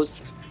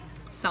wheels.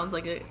 Sounds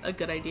like a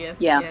good idea.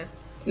 Yeah.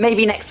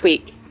 Maybe next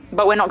week,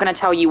 but we're not going to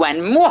tell you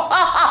when.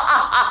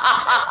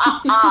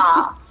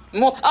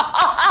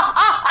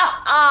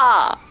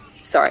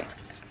 Sorry.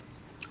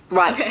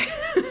 Right.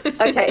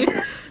 Okay.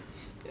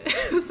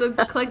 So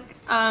click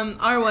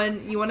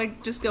R1. You want to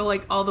just go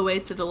like all the way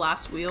to the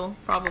last wheel,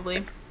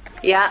 probably.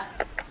 Yeah.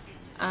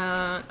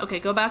 Okay,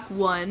 go back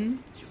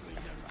one.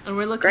 And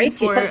we're looking Grace,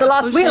 for you said the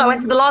last potion... wheel. I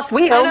went to the last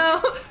wheel.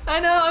 I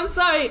know, I'm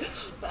sorry.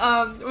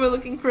 We're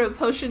looking for a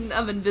potion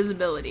of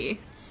invisibility.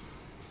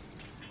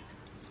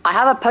 I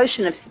have a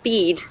potion of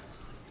speed.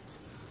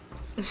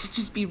 This should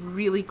just be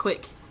really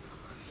quick.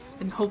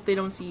 And hope they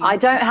don't see you. I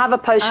don't have a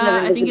potion of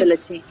I think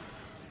invisibility.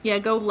 Yeah,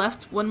 go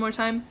left one more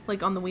time,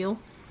 like on the wheel.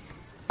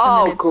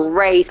 Oh,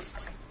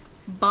 Grace.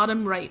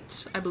 Bottom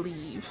right, I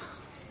believe.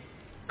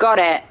 Got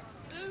it.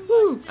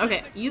 Woo.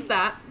 Okay, use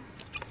that.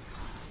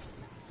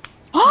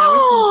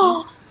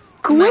 Oh,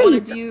 You might want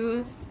Grace. to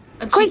do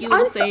a Grace, cheeky little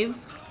I'm so-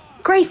 save.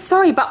 Grace,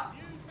 sorry, but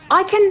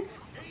I can...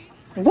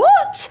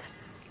 What?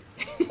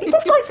 It's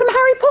just like some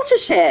Harry Potter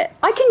shit.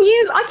 I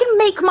can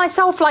make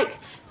myself, like,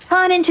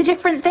 turn into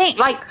different things.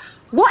 Like,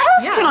 what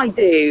else Yeah. can I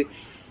do?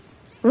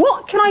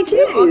 What can I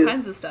do? All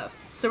kinds of stuff.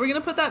 So we're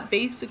gonna put that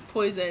basic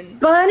poison.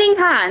 Burning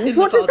hands? In the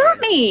What does that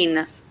cauldron.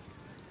 mean?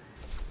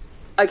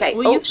 Okay.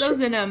 We'll oh, use those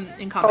in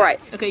combat. All right.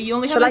 Okay, you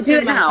only have Shall a I do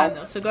certain it amount of now? time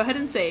though, so go ahead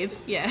and save.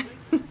 Yeah.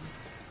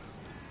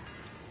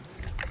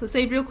 So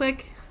save real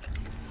quick,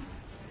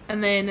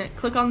 and then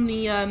click on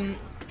the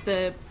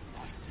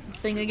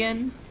thing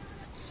again,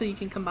 so you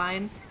can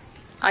combine.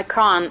 I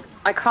can't.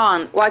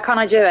 Why can't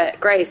I do it,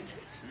 Grace?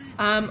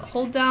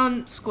 Hold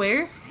down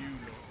square.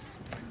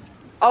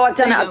 Oh, I've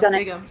done There it. you I've go, done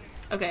there it. you go.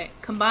 Okay,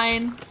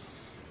 combine.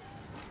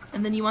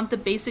 And then you want the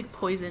basic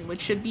poison, which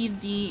should be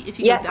the if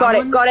you Yeah, go down got it.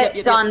 one, Got it.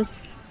 yep, Done.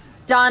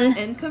 Done.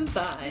 and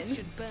combine.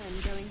 Should burn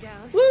going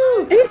down.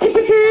 Woo!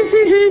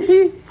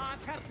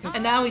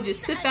 And now we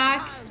just sit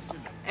back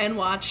and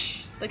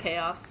watch the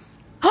chaos.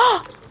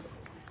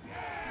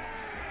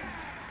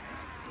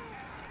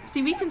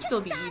 See, we can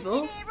still be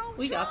evil.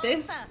 We got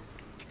this.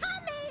 Come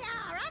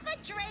here, have a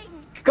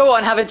drink. Go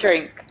on, have a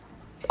drink.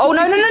 Oh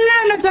no!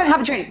 Don't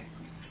have a drink.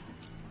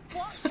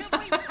 What should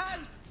we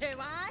toast to,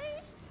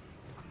 eh?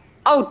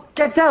 Oh,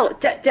 Devzel,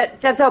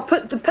 Devzel,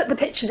 put the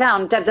picture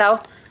down,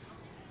 Devzel.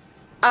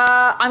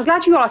 I'm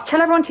glad you asked.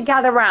 Tell everyone to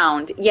gather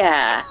round.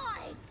 Yeah.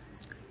 Guys,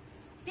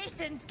 this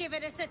one's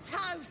giving us a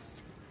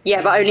toast.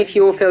 Yeah, but only if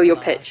you all fill your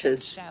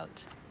pictures.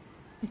 Shout.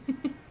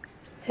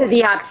 To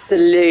the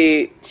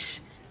absolute.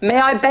 May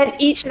I bed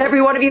each and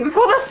every one of you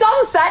before the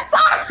sun sets?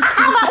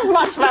 That's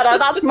much better.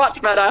 That's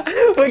much better.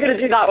 We're going to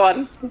do that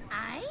one.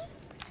 Eh?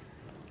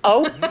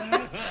 Oh,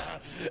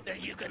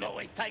 You can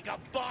always take a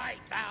bite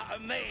out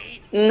of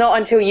me. not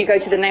until you go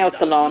to the nail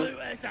salon.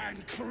 Looters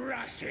and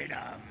crushing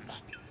them.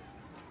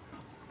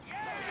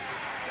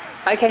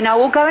 Okay, now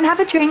we'll go and have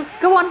a drink.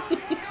 Go on.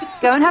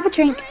 Go and have a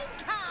drink.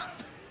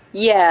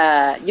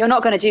 Yeah, you're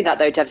not going to do that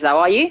though, Devora,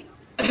 are you?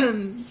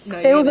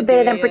 Spill the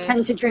beer, then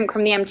pretend to drink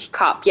from the empty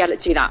cup. Yeah,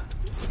 let's do that.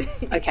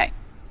 Okay.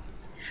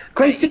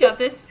 Grace, Right, you got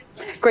this.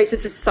 Grace,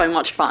 this is so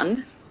much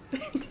fun.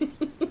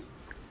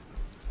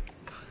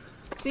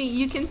 See,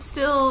 you can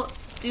still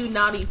do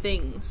naughty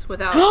things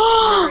without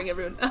murdering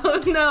everyone. Oh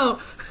no!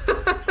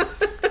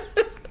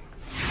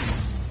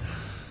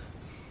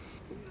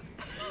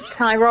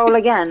 Can I roll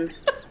again?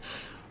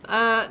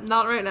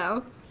 Not right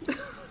now.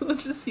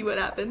 Let's just see what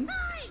happens.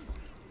 Hey!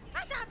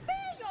 That's a beer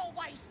you're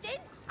wasting!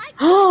 I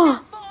got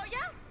that for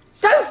you!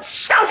 Don't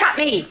shout at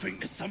I me! think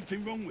there's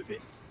something wrong with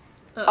it.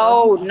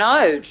 Oh,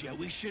 no. Told you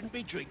we shouldn't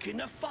be drinking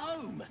the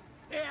foam.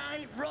 It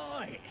ain't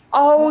right.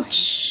 Oh,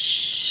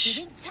 shh.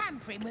 You've been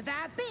tampering with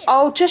our beer.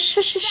 Oh, just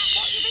shush, That's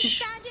what you've been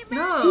shh. standing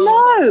No. round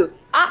No,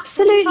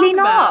 absolutely What are you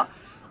talking not.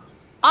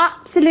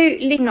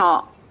 Absolutely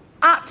not.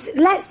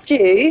 Let's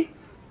do...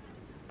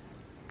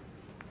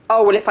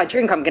 Oh, well, if I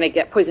drink, I'm going to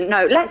get poisoned.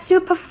 No, let's do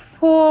a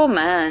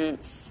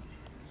performance.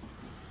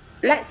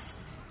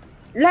 Let's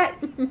do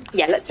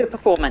a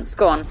performance.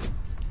 Go on.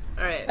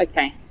 Alright.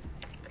 Okay.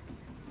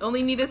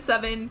 Only need a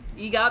 7.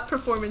 You got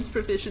performance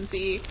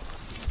proficiency.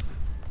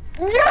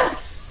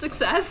 Yes!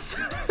 Success.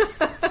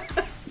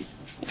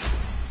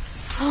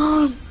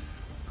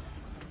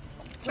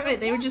 It's alright,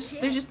 they're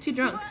just too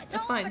drunk. Worked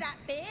That's hard fine. for that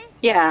beer.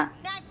 Yeah.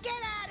 Now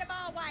get out of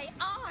our way.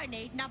 I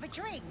need another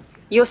drink.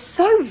 You're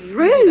so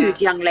rude,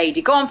 young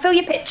lady. Go on, fill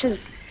your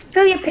pictures.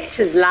 Fill your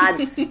pictures,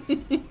 lads.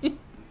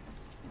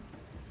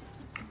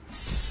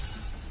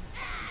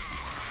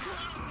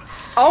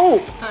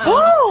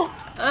 Oh!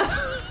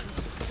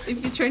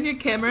 If you turn your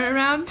camera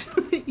around,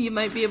 you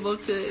might be able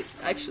to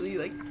actually,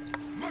 like,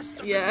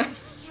 yeah.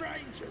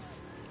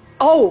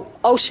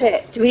 Oh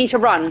shit. Do we need to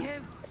run? You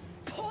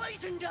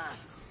poisoned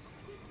us.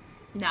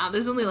 Nah,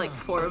 there's only like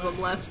 4 of them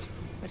left.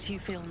 But you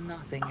feel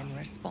nothing in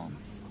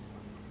response.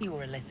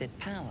 Your illithid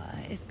power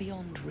is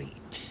beyond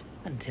reach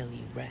until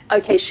you rest.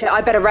 Okay, shit,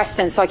 I better rest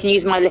then so I can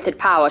use my lithid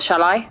power,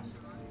 shall I?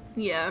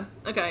 Yeah,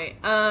 okay,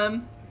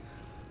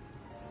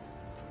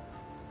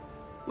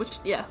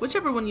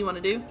 whichever one you want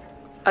to do.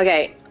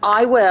 Okay,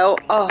 I will.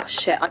 Oh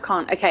shit, I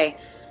can't. Okay.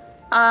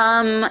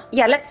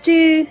 Yeah, let's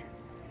do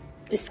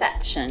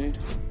deception.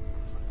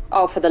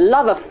 Oh, for the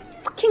love of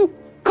fucking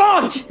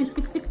God!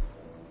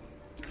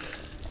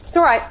 It's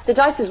alright, the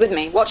dice is with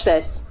me. Watch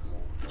this.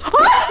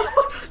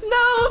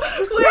 No!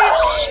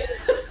 Wait!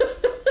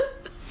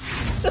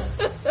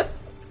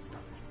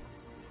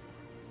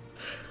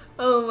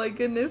 Oh my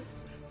goodness.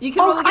 You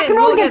can roll I again, can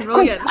roll again, roll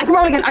Grace, again. I can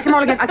roll again, I can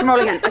roll again, I can roll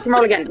again, I can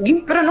roll again.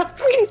 You better not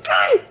fucking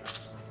die!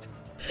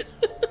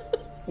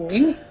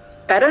 You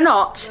better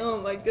not. Oh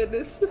my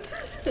goodness.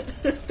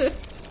 There you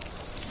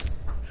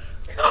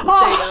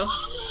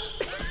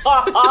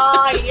Oh,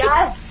 go.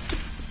 yes!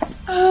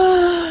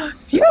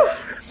 Phew.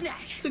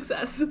 Snack.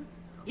 Success.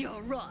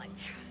 You're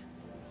right.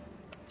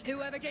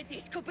 Whoever did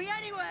this could be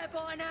anywhere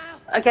by now.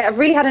 Okay, I've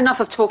really had enough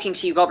of talking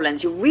to you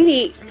goblins. You're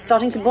really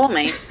starting to bore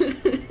me.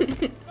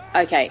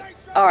 Okay,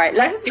 alright,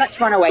 let's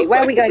run away.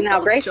 Where are we going now,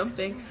 Grace?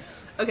 Jumping.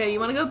 Okay, you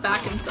want to go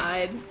back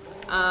inside.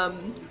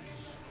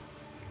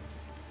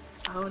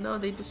 Oh no,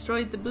 they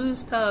destroyed the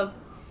booze tub.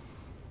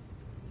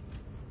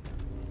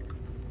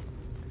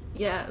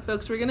 Yeah,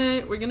 folks, we're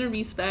gonna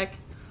respec,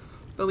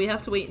 but we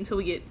have to wait until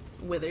we get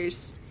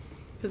withers,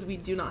 because we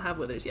do not have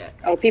withers yet.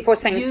 Oh, people are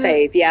saying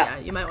save, yeah. Yeah,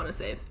 you might want to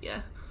save,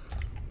 yeah.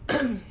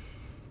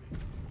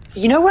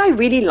 You know what I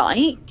really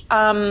like?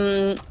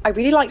 I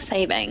really like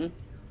saving.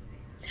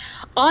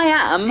 I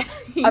am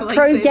You a like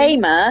pro saving?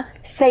 gamer,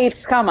 save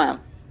scummer.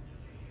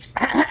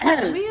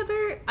 Did we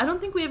ever? I don't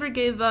think we ever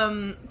gave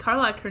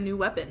Karlak her new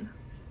weapon.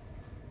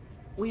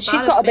 She's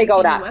got a big fancy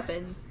old new axe.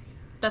 Weapon.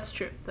 That's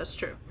true. That's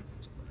true.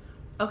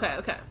 Okay.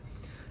 Okay.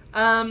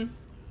 I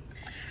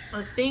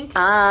think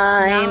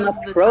I'm now's a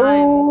the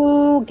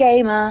pro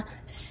gamer,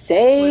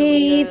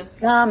 save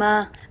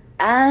scummer,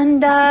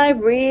 and I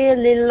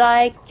really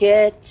like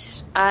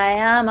it. I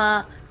am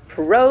a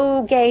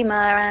pro gamer,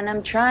 and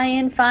I'm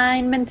trying to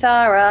find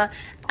Minthara,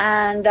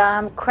 and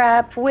I'm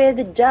crap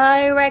with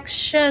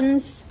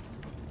directions.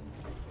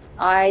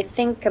 I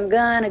think I'm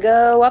gonna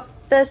go up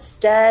the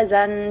stairs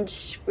and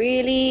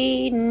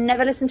really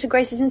never listen to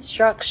Grace's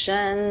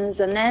instructions,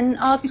 and then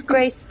ask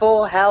Grace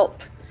for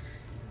help.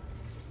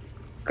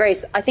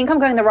 Grace, I think I'm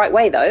going the right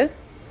way, though.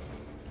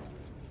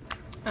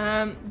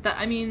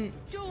 I mean,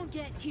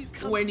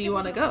 where do you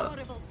want to go?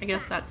 I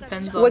guess that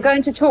depends on. We're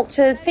going to talk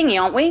to Thingy,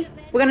 aren't we?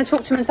 We're going to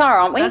talk to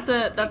Minthara, aren't we?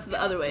 That's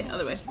the other way.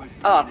 Other way.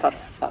 Oh, for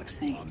fuck's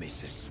sake.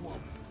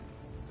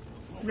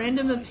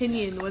 Random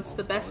opinion. What's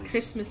the best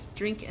Christmas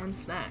drink and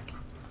snack?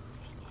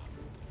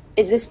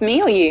 Is this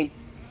me or you?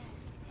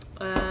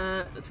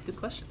 That's a good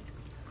question.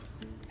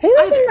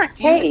 Who's in that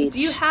cage?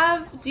 Do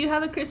you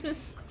have a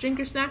Christmas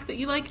drink or snack that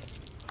you like?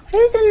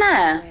 Who's in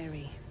there?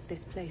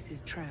 this place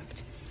is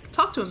trapped.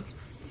 Talk to him.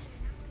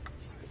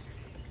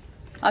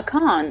 I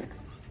can't.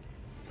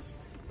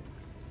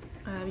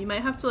 You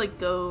might have to like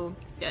go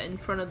in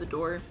front of the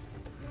door.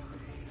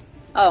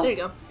 Oh. There you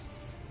go.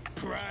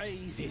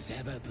 Praise his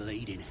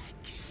ever-bleeding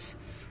axe.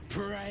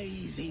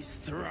 Praise his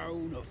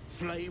throne of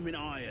flaming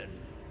iron.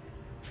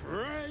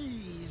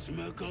 Praise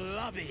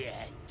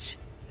Maglobiet.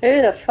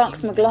 Who the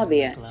fuck's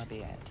Maglobiet?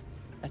 Maglobiet,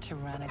 a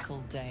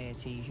tyrannical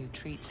deity who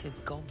treats his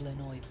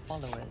goblinoid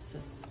followers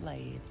as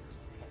slaves.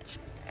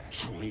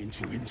 Trying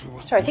to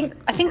interrupt. Sorry,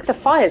 I think the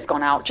fire's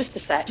gone out. Just a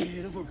sec.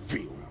 Scared of a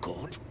real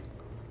god?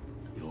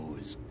 You're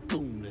as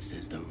goonless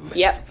as the rest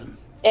Yep, of them.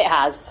 it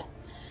has.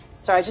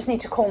 Sorry, I just need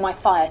to call my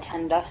fire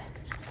tender.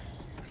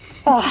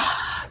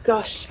 Oh,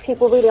 gosh,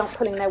 people really aren't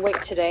pulling their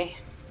weight today.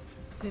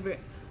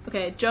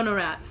 Okay, Jonah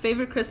Rat.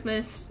 Favorite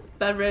Christmas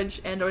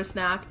beverage and or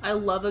snack? I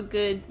love a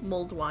good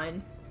mulled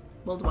wine.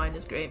 Mulled wine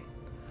is great.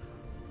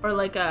 Or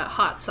like a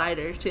hot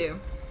cider too.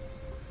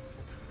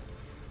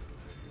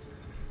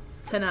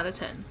 10 out of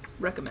 10.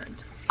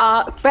 Recommend.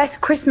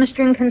 Best Christmas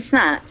drink and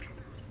snack?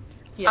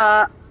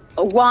 Yeah.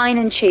 Wine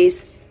and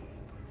cheese.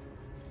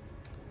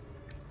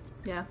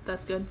 Yeah,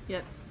 that's good.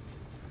 Yep.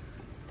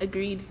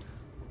 Agreed.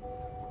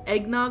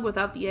 Eggnog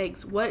without the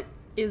eggs. What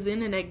is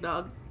in an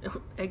eggnog?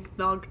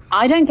 Eggnog.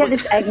 I don't get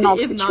this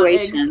eggnog If not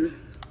situation.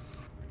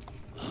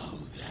 Oh,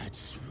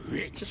 that's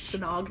rich. Just the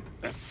nog.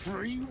 A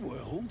free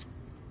world?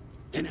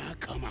 And how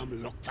come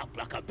I'm locked up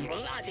like a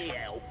bloody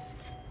elf?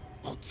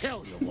 I'll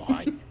tell you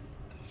why.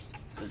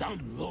 Because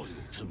I'm loyal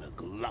to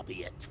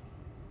Maglobiet.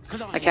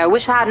 Okay, I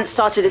wish I hadn't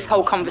started this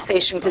whole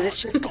conversation because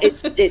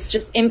it's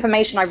just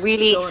information I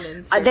really.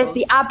 There's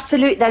the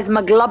absolute. There's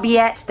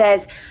Maglobiet.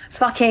 There's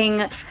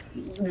fucking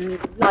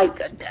like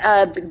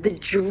the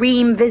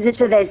Dream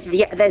Visitor. There's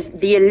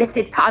the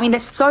illicit. I mean,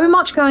 there's so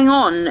much going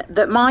on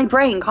that my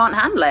brain can't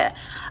handle it.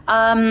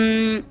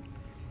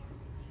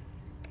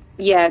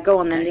 Yeah, go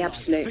on then. The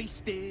absolute.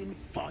 Feasting,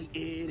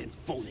 fighting, and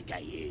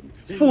fornicating.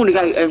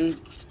 Fornicating.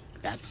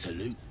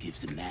 Absolute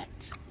gives them that.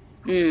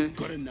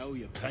 Gotta know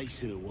your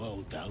place in the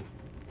world, though.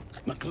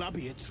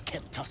 Maglobiet's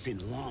kept us in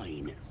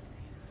line.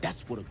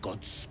 That's what a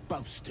god's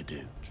supposed to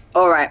do.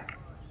 All right.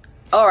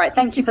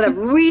 Thank you for the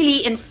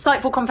really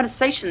insightful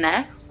conversation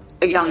there,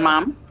 young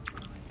man.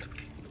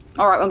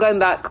 All right, we're going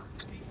back.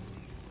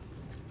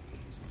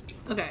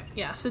 Okay,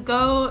 yeah. So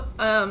go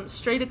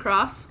straight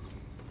across.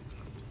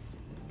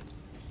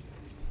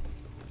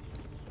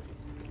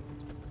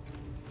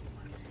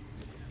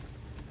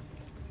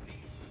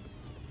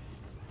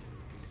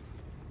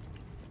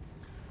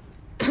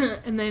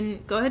 And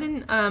then go ahead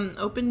and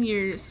open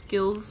your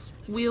skills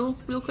wheel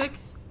real quick.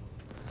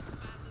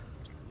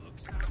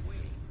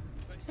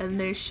 And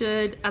there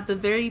should, at the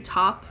very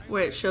top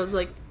where it shows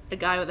like a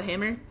guy with a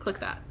hammer, click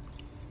that.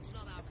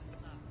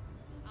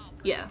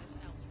 Yeah.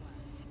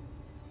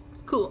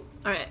 Cool.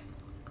 Alright.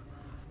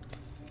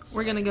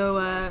 We're gonna go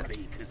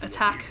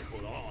attack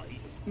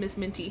Miss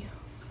Minty.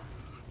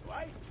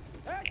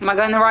 Am I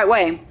going the right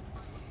way?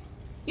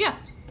 Yeah.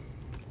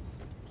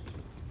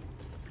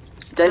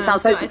 Don't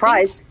sound so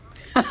surprised.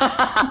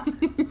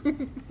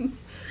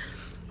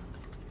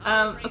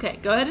 Okay,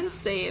 go ahead and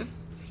save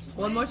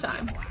one more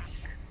time.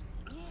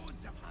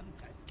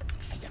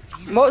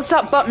 What's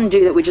that button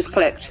do that we just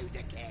clicked?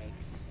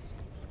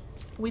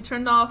 We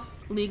turned off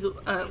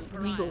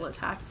lethal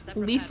attacks.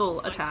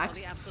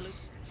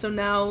 So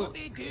now,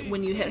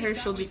 when you hit her,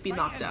 she'll just be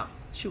knocked out.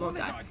 She won't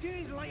die.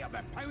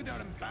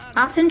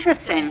 That's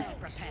interesting.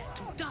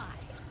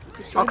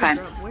 Destroy Okay.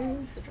 the drum. Where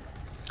is the drum?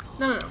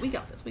 No, we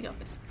got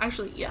this.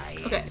 Actually, yes.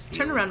 Okay,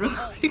 turn around real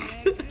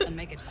quick. And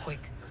make it quick.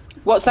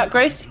 What's that,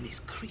 Grace?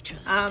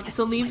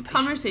 So leave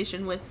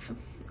conversation with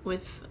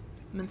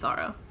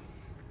Minthara.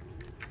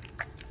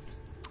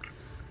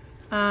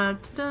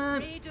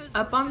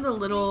 Up on the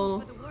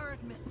little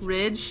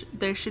ridge,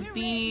 there should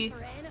be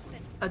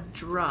a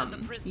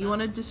drum. You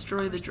want to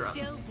destroy the drum.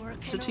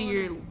 So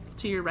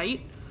to your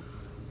right.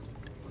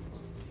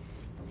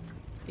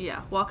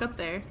 Yeah, walk up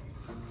there.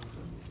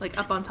 Like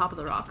up on top of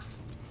the rocks.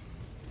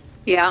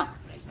 Yeah.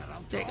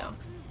 There you go.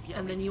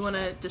 And then you want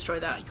to destroy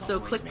that.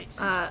 So click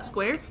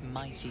square.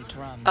 Mighty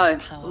drum is Oh.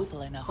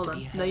 powerful enough Hold to on.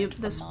 be No, heard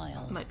for this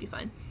miles. might be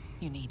fine.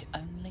 You need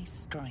only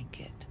strike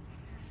it.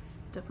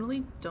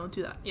 Definitely don't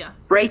do that. Yeah.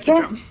 Break The it?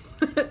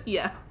 drum.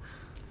 Yeah.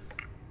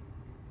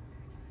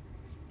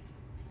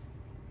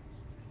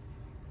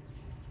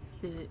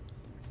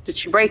 Did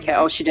she break it?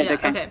 Oh, she did. Yeah,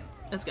 Okay.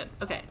 that's good.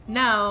 Okay,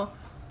 now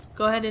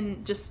go ahead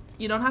and just,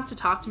 you don't have to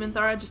talk to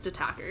Minthara, just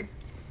attack her.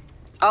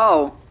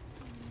 Oh.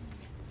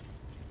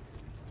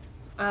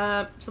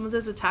 Someone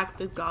says attack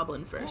the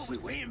goblin first.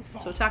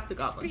 So attack the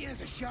goblin.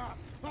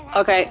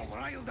 Okay.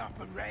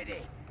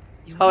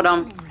 Hold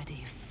on.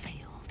 Already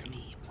failed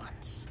me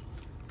once.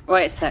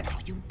 Wait a sec. Now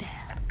you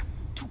dare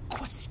to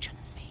question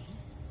me.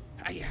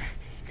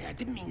 I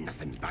didn't mean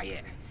nothing by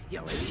it,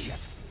 your ladyship.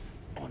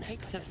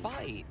 It's a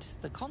fight.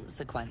 The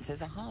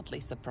consequences are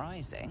hardly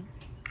surprising.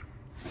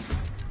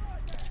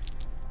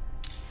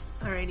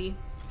 Alrighty.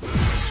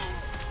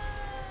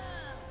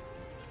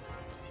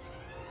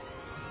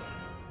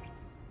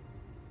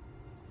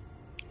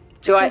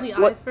 Do Kill the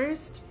eye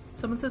first?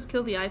 Someone says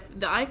kill the eye.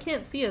 The eye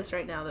can't see us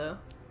right now, though.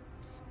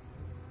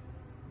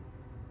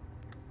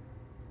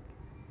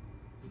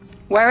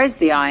 Where is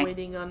the eye? I'm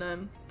waiting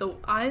on the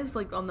eye is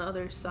like on the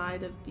other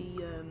side of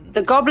the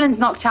The goblin's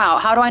knocked out.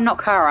 How do I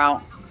knock her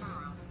out?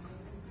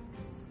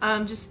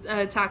 Just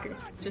attack her.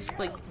 Just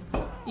like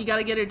you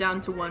gotta get her down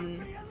to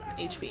 1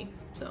 HP.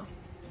 So.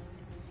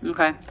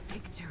 Okay.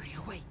 Victory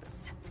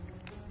awaits.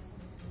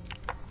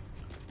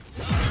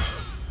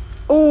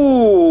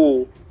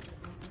 Ooh.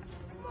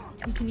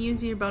 You can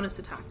use your bonus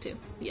attack too.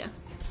 Yeah.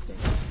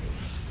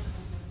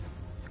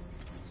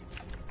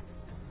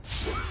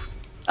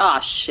 Ah,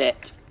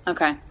 shit.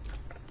 Okay.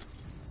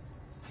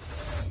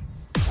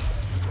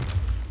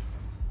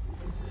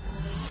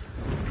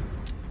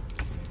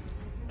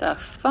 The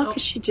fuck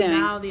is she doing?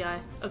 Now the eye.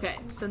 Okay,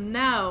 so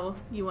now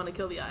you want to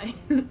kill the eye.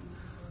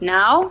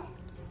 Now?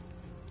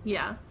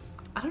 Yeah.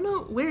 I don't know,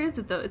 where is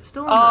it though? It's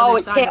still on the Oh, other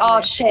it's side here. of Oh,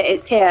 there. shit.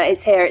 It's here.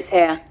 It's here. It's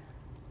here.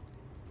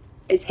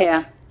 It's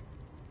here.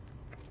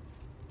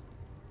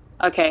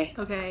 Okay.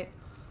 Okay.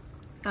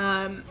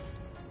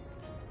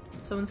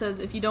 Someone says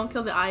if you don't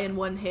kill the eye in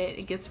 1 hit,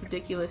 it gets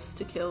ridiculous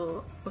to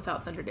kill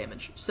without thunder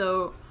damage.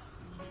 So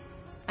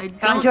I don't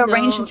Can I do a know.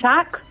 ranged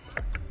attack?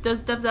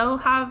 Does Devzel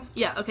have?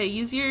 Yeah. Okay.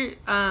 Use your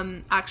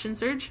action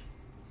surge,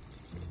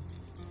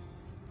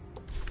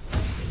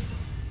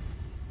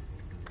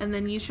 and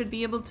then you should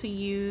be able to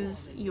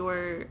use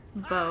your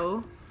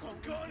bow.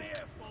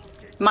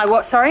 My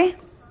what? Sorry.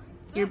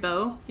 Your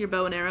bow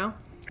and arrow.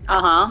 Uh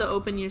huh. So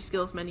open your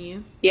skills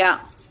menu.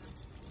 Yeah.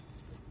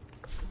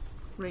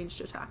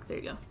 Ranged attack. There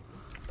you go.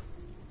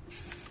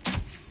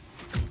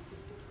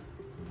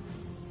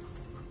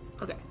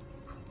 Okay.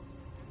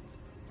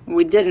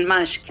 We didn't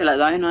manage to kill it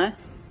though, no.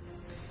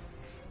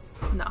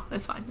 No,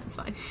 it's fine. It's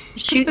fine.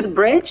 Shoot the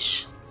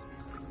bridge.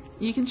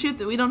 You can shoot.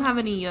 We don't have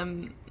any.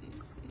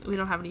 We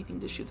don't have anything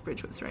to shoot the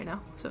bridge with right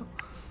now. So.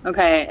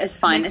 Okay, it's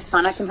fine. Next- It's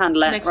fine. I can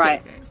handle it. next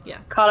Right. turn, yeah.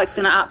 Karlach's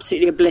gonna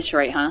absolutely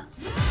obliterate her.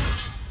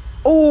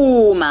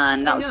 Oh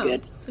man, that was There you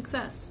good. go.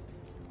 Success.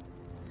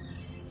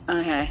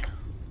 Okay.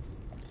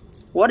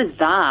 What is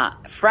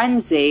that?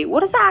 Frenzy.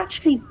 What does that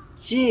actually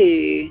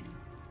do?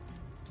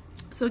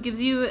 So it gives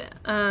you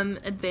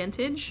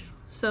advantage.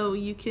 So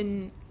you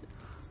can,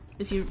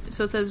 if you.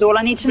 So it says. That's all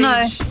I need to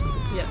know.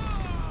 Yeah.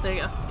 There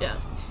you go. Yeah.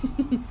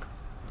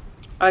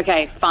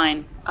 Okay,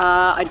 fine.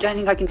 I don't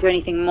think I can do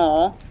anything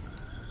more.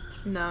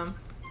 No.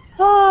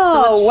 Oh,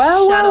 So it's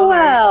well, Shadowheart.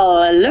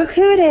 well. Look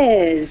who it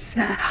is.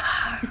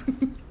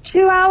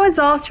 2 hours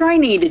after I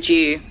needed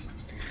you.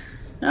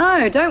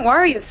 No, don't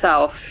worry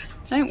yourself.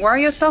 Don't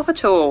worry yourself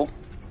at all.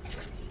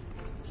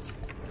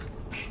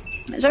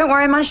 Don't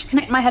worry, I managed to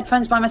connect my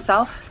headphones by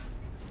myself.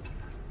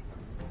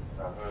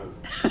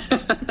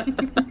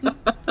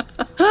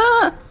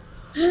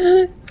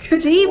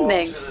 Good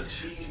evening.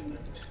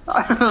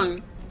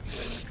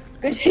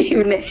 Good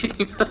evening.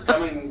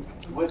 Coming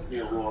with the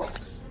award.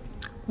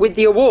 With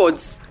the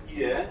awards?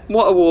 Yeah.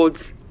 What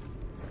awards?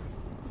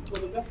 For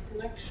the best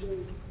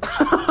connection.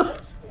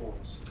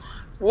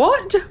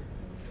 What?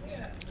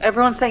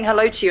 Everyone's saying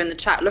hello to you in the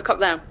chat. Look up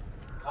there.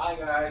 Hi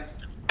guys.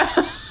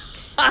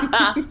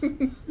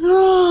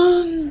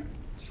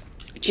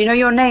 Do you know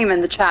your name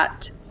in the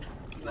chat?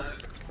 No.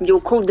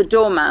 You're called the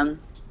doorman.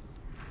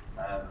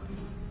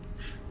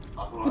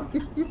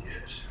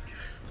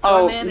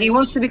 Oh, Doorman he and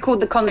wants to be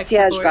called the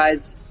concierge, support.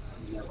 guys.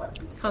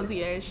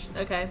 Concierge.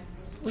 Okay.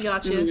 We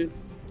got you. Mhm.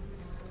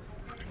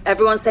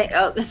 Everyone's saying,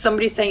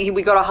 somebody's saying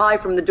we got a hi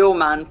from the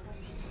doorman.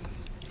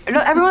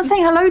 Look, everyone's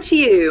saying hello to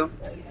you.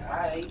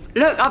 Hi.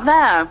 Look up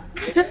there.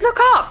 Just look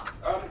up.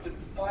 The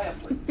fire,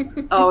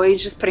 please. Oh,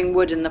 he's just putting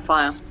wood in the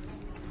fire.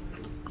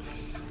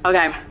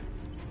 Okay.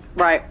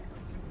 Right.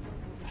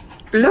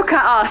 Look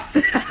at us.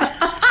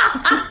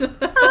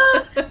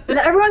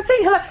 Everyone's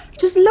saying hello.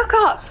 Just look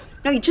up.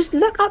 No, you just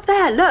look up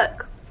there.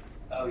 Look.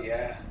 Oh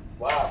yeah.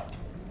 Wow.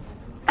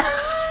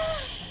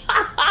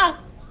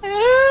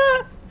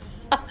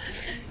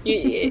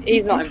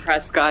 He's not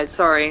impressed, guys.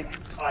 Sorry.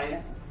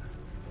 Fire.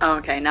 Oh,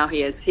 okay, now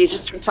he is. He's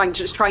just trying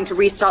to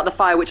restart the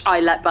fire, which I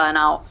let burn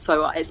out,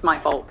 so it's my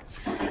fault.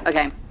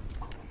 Okay.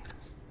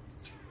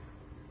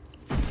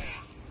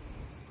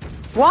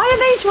 Why are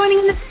they joining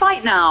in this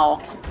fight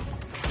now?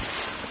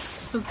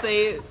 Because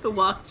they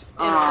walked in.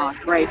 Ah,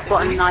 great.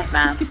 What a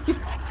nightmare.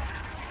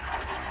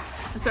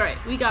 It's alright.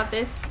 We got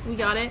this. We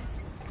got it.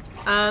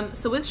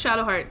 So with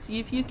Shadowheart, see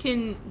if you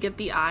can get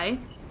the eye.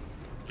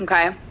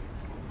 Okay.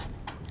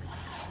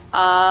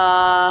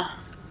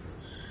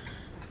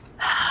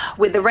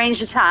 With the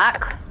ranged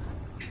attack.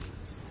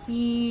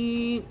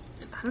 I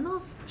don't know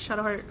if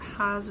Shadowheart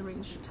has a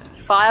ranged attack.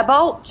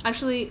 Firebolt?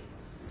 Actually,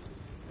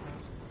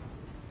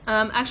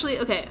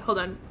 okay, hold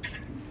on.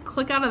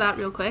 Click out of that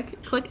real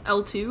quick. Click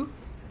L2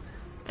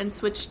 and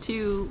switch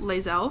to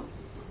Lae'zel.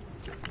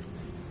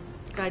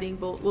 Guiding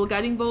Bolt. Will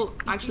Guiding Bolt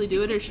actually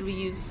do it, or should we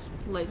use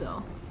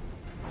Lae'zel?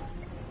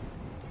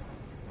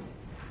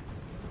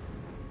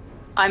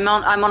 I'm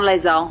on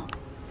Lae'zel.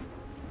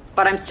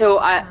 But I'm still,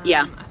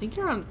 yeah. I think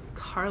you're on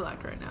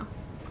Karlach right now.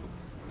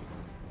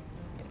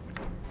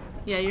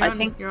 Yeah,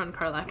 you're on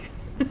Karlach.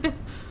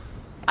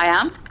 I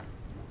am?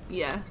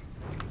 Yeah.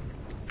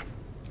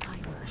 I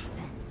will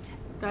ascend.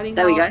 Guiding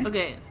There we bolt. go.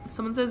 Okay,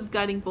 someone says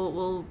guiding bolt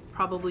will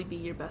probably be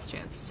your best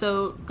chance.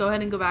 So go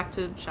ahead and go back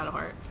to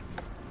Shadowheart.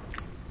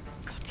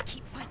 Got to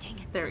keep fighting.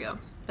 There we go.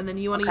 And then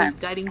you want to Okay. use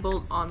guiding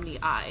bolt on the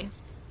eye.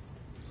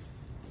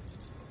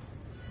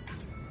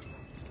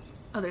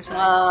 Other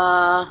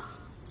side.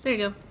 There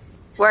you go.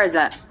 Where is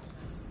it?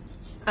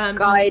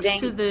 Guiding. Next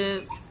to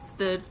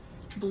the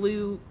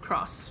blue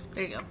cross.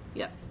 There you go.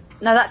 Yep.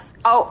 No, that's...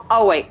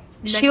 Oh, wait.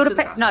 Next Shield to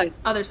the effect? cross. No.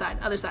 Other side.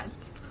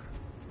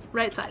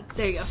 Right side.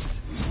 There you go.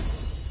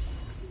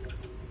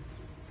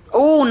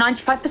 Oh,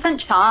 95%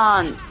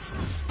 chance.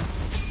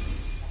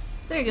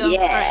 There you go.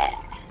 Yeah. Alright.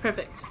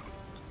 Perfect.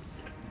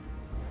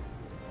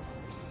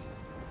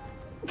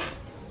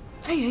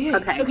 Hey.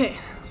 Okay.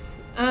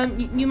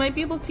 You might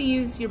be able to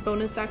use your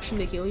bonus action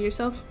to heal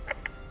yourself.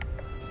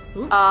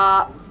 Ooh.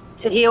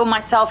 To heal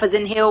myself as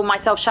in heal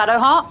myself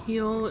Shadowheart?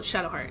 Heal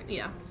Shadowheart,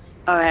 yeah.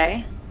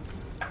 Okay.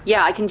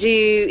 Yeah, I can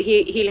do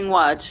healing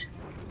word.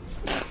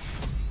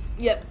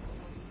 Yep.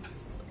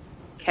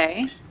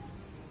 Okay.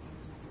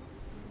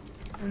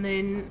 And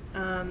then,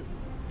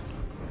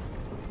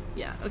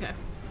 yeah, okay.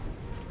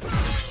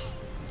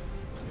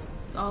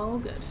 It's all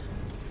good.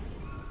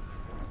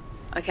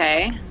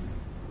 Okay.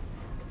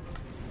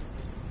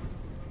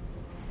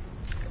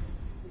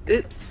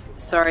 Oops.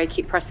 Sorry,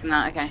 keep pressing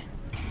that. Okay.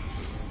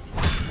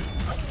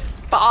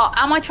 But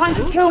am I trying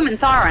to kill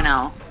Minthara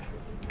now?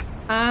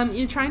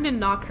 You're trying to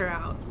knock her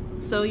out.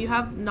 So you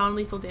have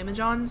non-lethal damage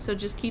on, so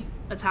just keep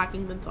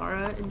attacking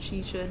Minthara, and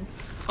she should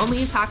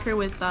only attack her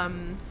with,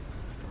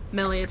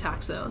 melee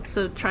attacks, though.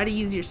 So try to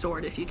use your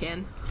sword if you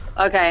can.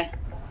 Okay.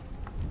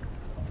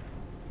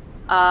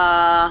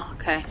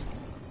 Okay.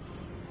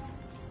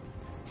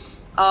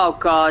 Oh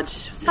god.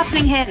 What's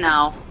happening here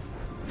now?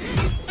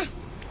 I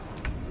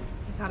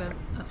got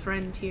a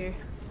friend here.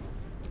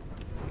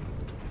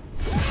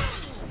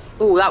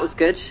 Ooh, that was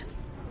good.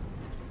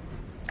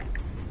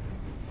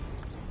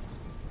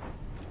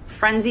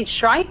 Frenzied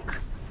Strike?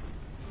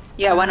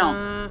 Yeah, why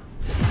not?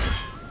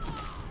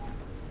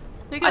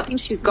 There you go. I think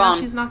she's Now gone.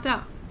 she's knocked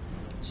out.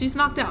 She's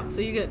knocked out,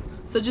 so you're good.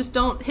 So just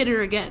don't hit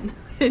her again,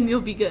 and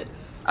you'll be good.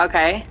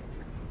 Okay.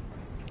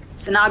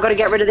 So now I gotta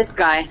get rid of this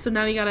guy. So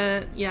now you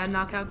gotta,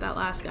 knock out that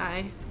last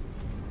guy.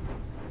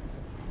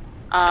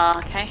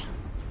 Okay.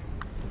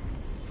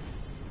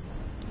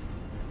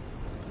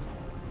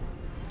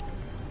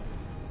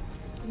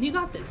 You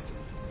got this.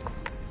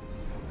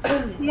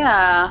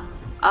 Yeah.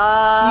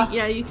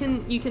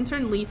 You can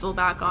turn lethal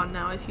back on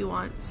now if you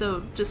want.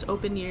 So just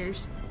open your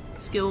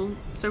skill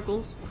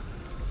circles,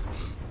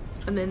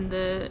 and then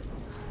the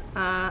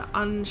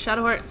on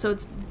Shadowheart. So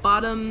it's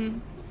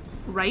bottom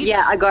right.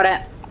 Yeah, I got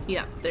it.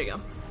 Yeah, there you go.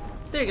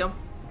 There you go.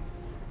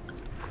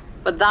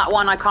 But that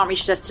one I can't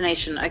reach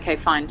destination. Okay,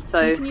 fine.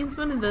 So You can use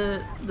one of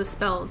the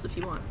spells if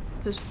you want,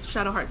 because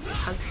Shadowheart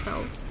has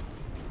spells.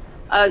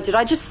 did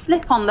I just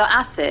slip on the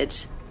acid?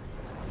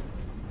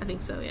 I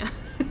think so, yeah.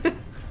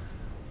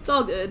 It's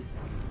all good.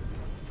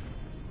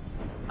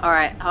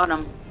 Alright, hold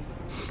on.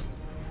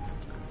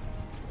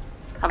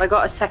 Have I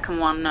got a second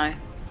one? No.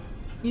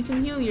 You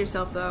can heal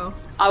yourself though.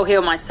 I'll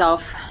heal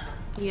myself.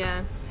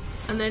 Yeah.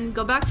 And then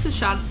go back to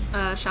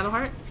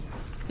Shadowheart,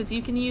 because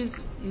you can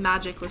use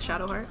magic with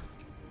Shadowheart.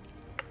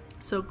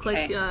 So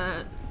click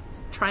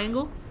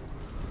triangle.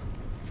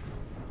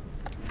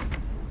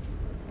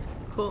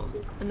 Cool.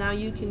 And now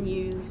you can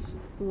use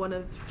one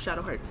of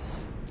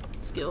Shadowheart's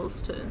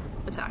skills to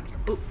attack.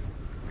 Oh.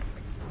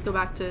 Go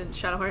back to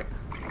Shadowheart.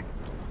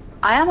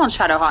 I am on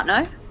Shadowheart,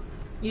 no?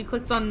 You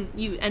clicked on...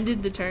 You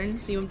ended the turn,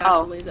 so you went back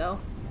to Lae'zel.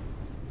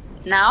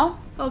 Now?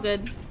 It's all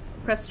good.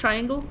 Press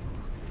triangle.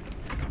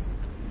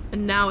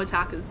 And now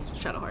attack as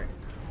Shadowheart.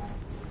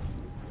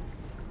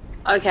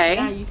 Okay.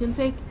 Yeah, you can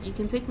take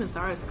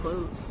Minthara's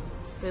clothes.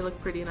 They look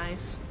pretty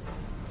nice.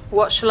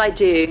 What shall I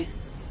do?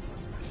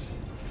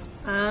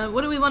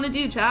 What do we want to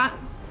do, chat?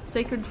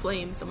 Sacred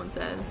Flame, someone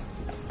says.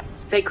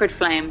 Sacred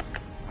Flame.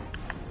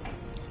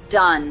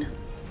 Done.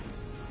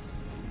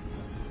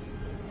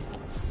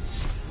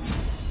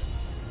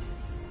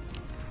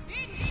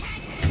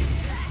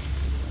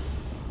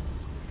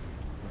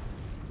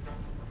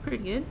 Pretty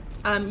good.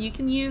 You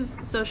can use...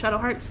 So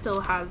Shadowheart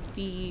still has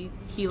the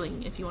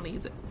healing if you want to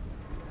use it.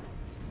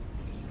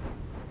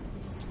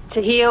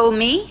 To heal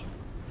me?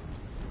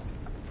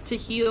 To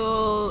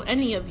heal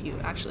any of you,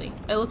 actually.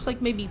 It looks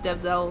like maybe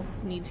Devzel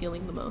needs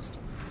healing the most.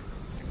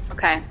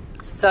 Okay.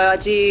 So I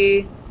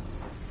do...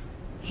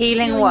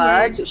 Healing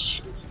word.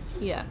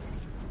 Yeah.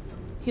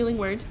 Healing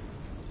word.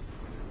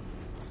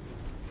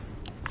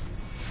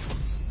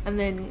 And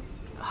then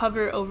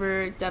hover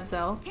over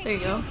Devzel. There you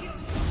go.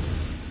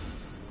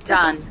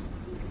 Done.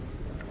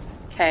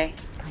 Okay.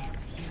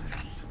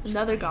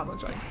 Another goblin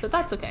joint, but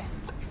that's okay.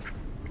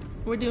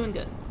 We're doing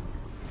good.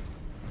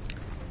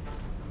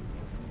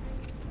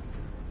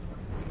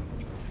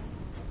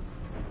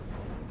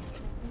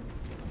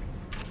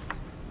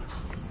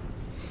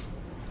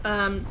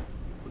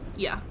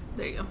 Yeah,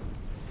 there you go.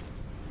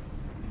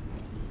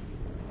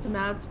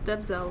 Now it's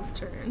Devzel's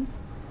turn.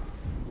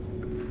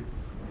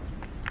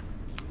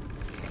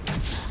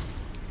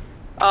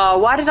 Oh,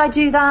 why did I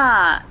do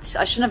that?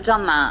 I shouldn't have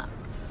done that.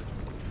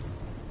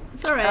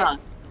 It's alright.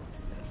 Oh.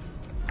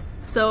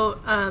 So,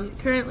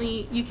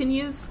 currently, you can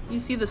use... You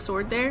see the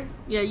sword there?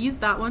 Yeah, use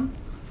that one.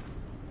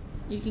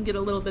 You can get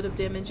a little bit of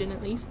damage in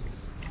at least.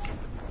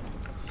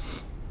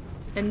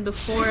 And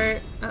before...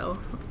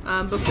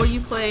 before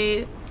you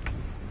play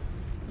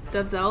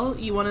Devzel,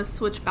 you want to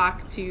switch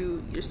back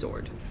to your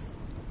sword.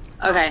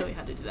 Okay. I'll show you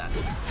how to do that.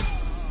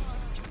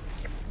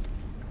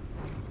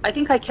 I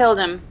think I killed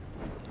him.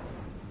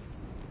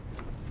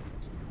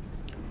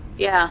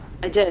 Yeah,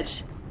 I did.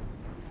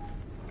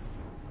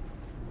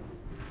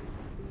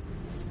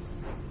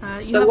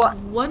 You So have what?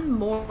 one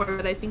more,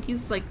 but I think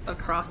he's like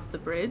across the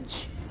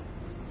bridge.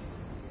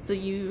 So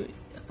you,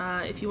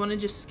 if you want to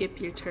just skip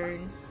your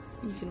turn,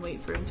 you can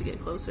wait for him to get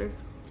closer.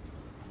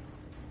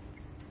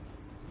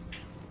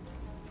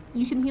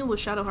 You can heal with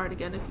Shadowheart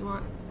again if you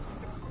want.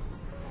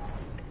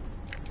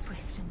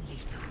 Swift and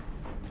lethal.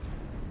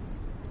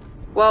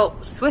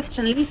 Well, swift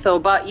and lethal,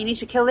 but you need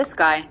to kill this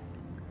guy.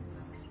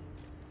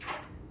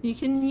 You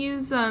can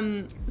use,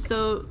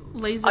 so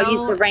Lae'zel, I'll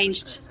use the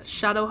ranged.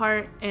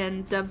 Shadowheart,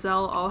 and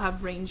Devzel all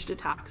have ranged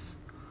attacks.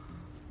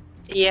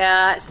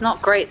 Yeah, it's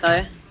not great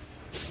though.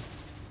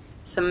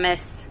 It's a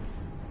miss.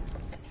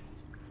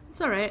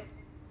 It's alright.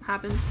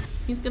 Happens.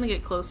 He's gonna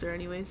get closer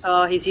anyways.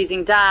 Oh, he's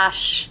using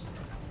dash.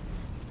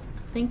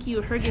 Thank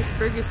you, Hergus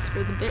Burgus,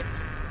 for the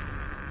bits.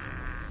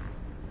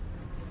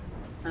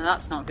 Oh,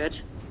 that's not good.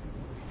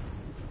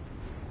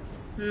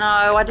 No,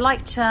 I'd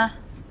like to...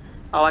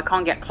 Oh, I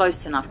can't get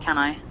close enough, can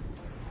I?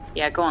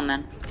 Yeah, go on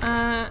then.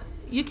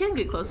 You can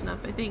get close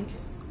enough, I think.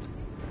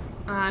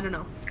 I don't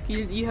know.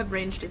 You have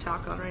ranged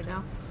attack on right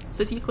now.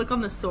 So if you click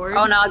on the sword...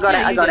 Oh no, I got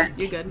it, I got it.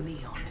 You're good.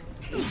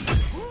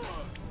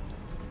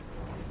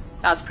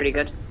 That was pretty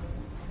good.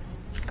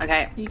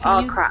 Okay. You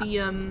can use crap.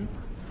 the,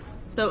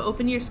 So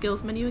open your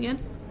skills menu again.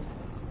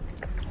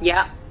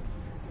 Yeah.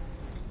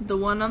 The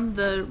one on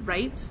the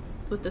right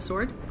with the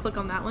sword. Click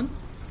on that one.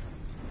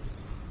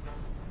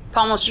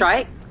 Pommel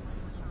strike.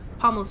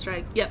 Pommel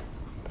strike, yep.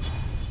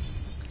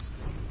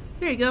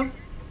 There you go.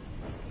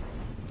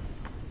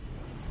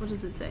 What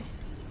does it say?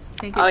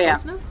 Can't get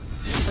close enough?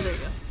 Oh, there you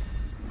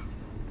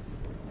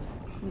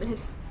go.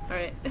 Nice.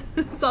 Alright.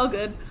 It's all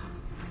good.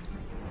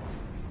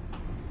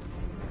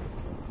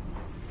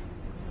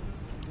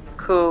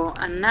 Cool.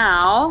 And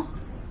now...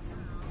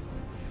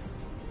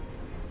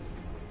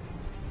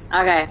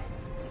 Okay.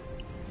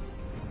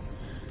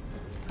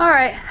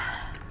 Alright.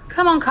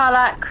 Come on,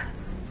 Karlak.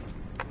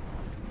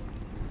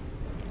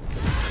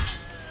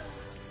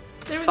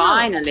 There we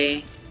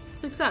Finally. go.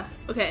 Success.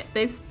 Okay,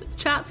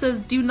 chat says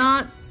do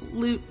not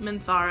loot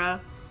Minthara,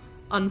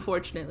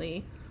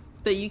 unfortunately.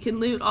 But you can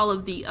loot all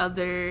of the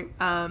other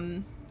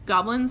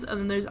goblins, and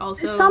then there's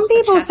also Some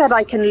people said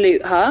I can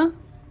loot her.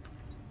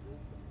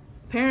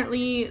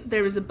 Apparently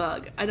there was a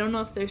bug. I don't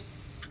know if there's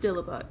still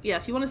a bug. Yeah,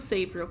 if you want to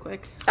save real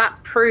quick.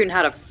 That prune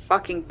had a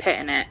fucking pit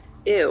in it.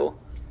 Ew.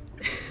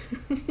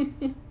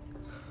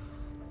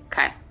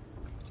 Okay.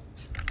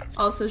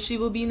 Also, she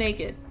will be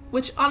naked,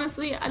 which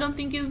honestly I don't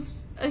think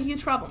is a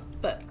huge problem,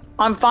 but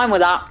I'm fine with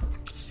that.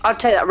 I'll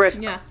take that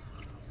risk. yeah.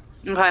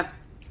 Okay.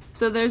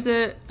 So there's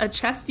a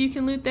chest you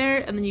can loot there,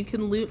 and then you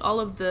can loot all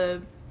of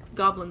the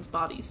goblins'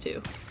 bodies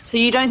too. So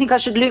you don't think I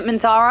should loot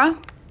Minthara?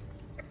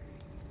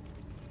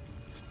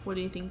 What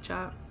do you think,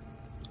 chat?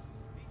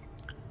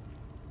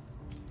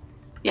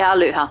 Yeah, I'll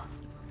loot her.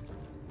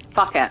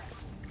 Fuck it.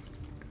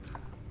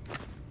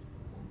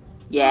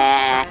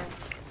 Yeah.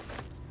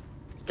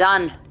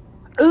 Done.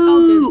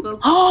 Ooh!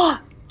 Oh,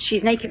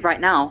 she's naked right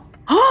now.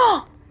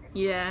 Oh!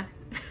 Yeah.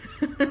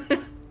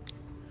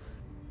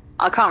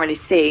 I can't really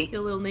see.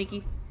 You're a little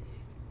naked.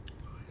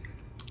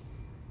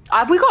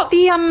 Have we got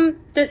the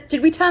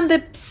did we turn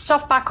the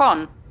stuff back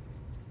on?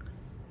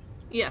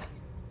 Yeah.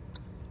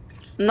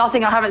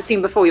 Nothing I haven't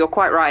seen before, you're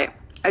quite right.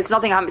 It's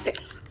nothing I haven't seen.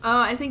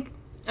 I think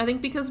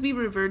because we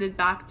reverted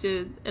back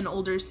to an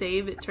older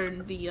save, it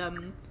turned the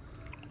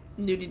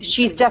nudity.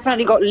 She's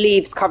definitely got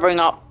leaves covering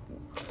up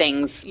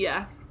things.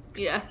 Yeah.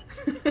 Yeah.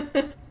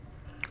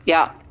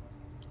 Yeah.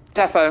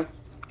 Defo.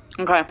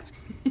 Okay.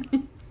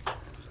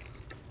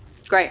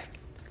 Great.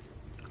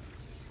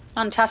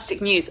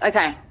 Fantastic news.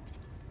 Okay.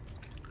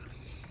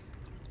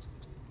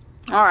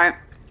 Alright.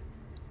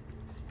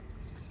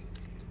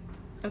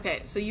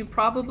 Okay, so you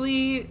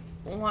probably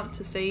want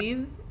to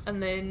save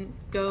and then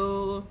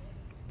go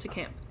to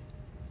camp.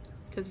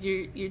 Because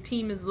your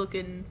team is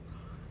looking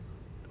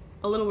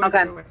a little worse.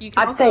 Okay. You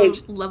can I've also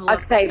saved. level I've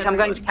up saved. I'm everyone.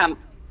 going to camp.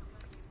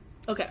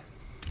 Okay.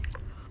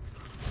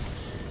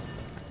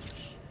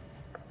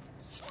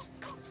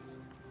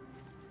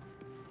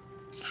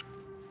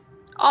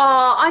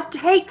 Oh, I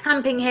hate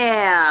camping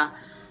here.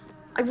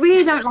 I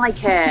really don't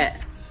like it.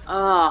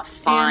 Oh,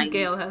 fine. And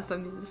Gale has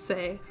something to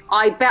say.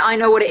 I bet I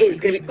know what it is.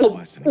 It's going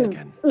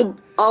to be...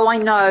 Oh, I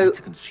know.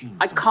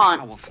 I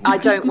can't. I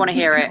don't want to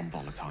hear it.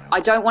 I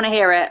don't want to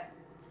hear it.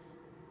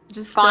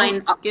 Just Fine.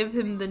 don't give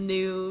him the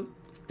new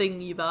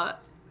thing you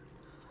bought.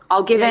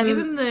 I'll give him... Give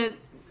him the...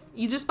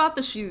 You just bought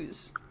the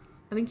shoes.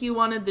 I think you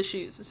wanted the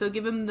shoes. So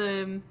give him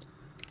the...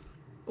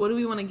 What do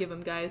we want to give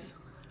him, guys?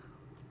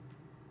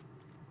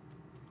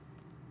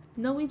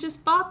 No, we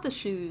just bought the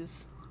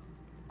shoes.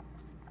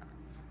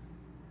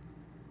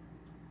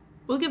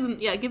 We'll give him...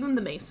 Yeah, give him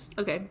the mace.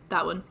 Okay,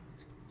 that one.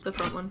 The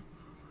front one.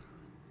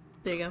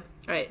 There you go.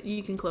 Alright,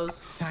 you can close.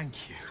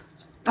 Thank you.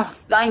 Oh,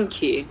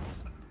 thank you.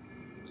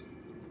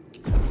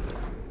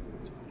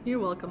 You're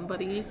welcome,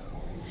 buddy.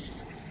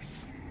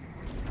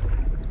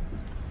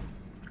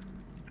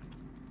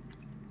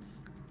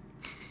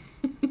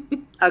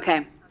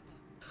 Okay.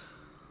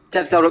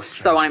 Devora looks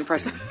so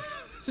unimpressed.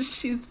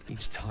 She's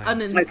time.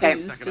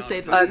 unenthused, to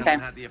say the least. Okay.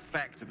 Had the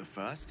effect of the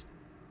first.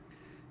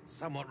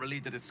 Somewhat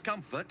relieved the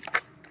discomfort,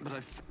 but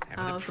I've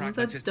the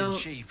pragmatist in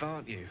chief,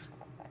 aren't you?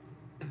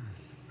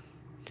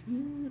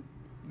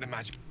 The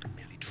magic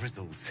merely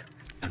drizzles.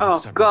 Oh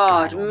so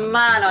God,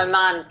 man, oh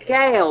man,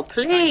 Gale,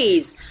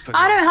 please!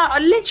 I don't have. I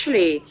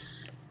literally.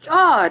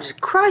 God,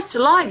 Christ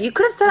alive! You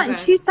could have said that in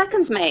 2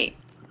 seconds, mate.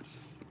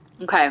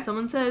 Okay.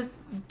 Someone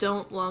says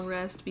don't long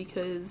rest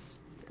because.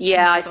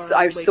 Yeah, I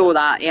saw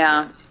that.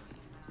 Yeah.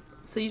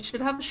 So you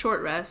should have a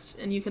short rest,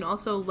 and you can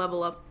also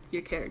level up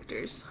your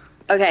characters.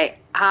 Okay.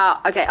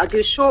 Okay, I'll do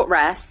a short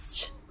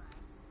rest.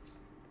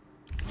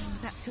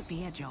 That took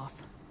the edge off.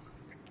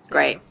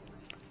 Great.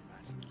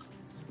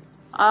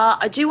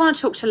 I do want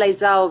to talk to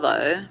Lae'zel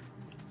though.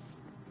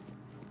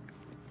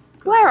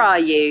 Where are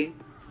you?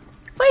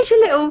 Where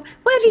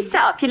have you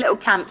set up your little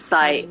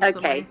campsite?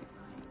 Okay.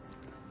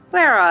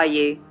 Where are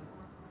you?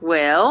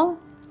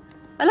 Will?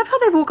 I love how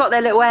they've all got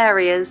their little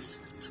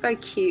areas. It's very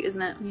cute,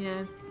 isn't it?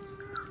 Yeah.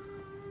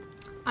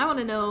 I want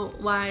to know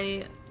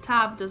why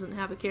Tab doesn't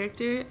have a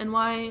character and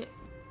why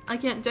I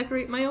can't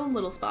decorate my own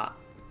little spot.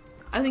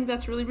 I think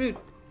that's really rude.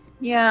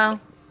 Yeah.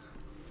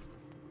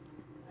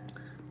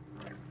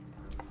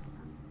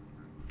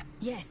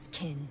 Yes,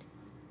 kin.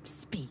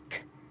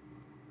 Speak.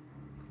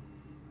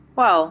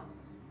 Well.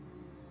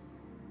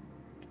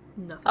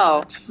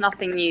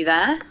 Nothing new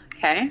there.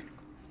 Okay.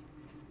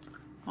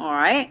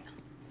 Alright.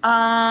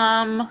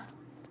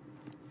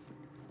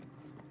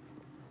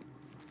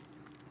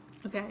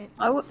 Okay.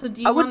 So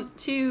do you want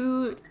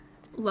to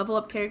level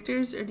up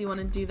characters, or do you want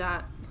to do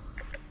that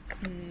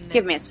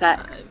Give me a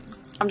sec.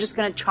 I'm just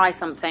gonna try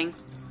something.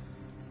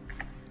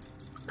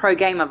 Pro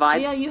gamer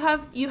vibes. Oh,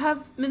 yeah, you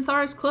have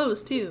Minthara's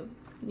clothes too.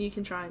 You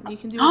can try. You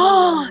can do it.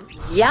 Oh,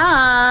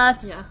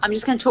 yes! Yeah. I'm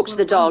just gonna talk to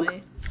the dog.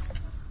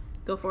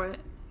 Go for it.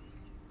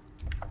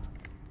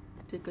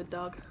 It's a good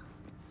dog.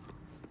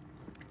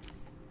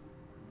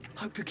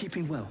 Hope you're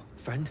keeping well,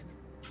 friend.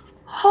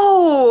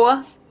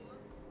 Oh!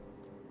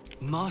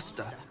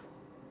 Master.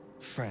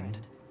 Friend.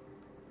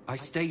 I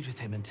stayed with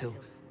him until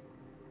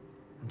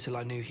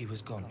I knew he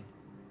was gone.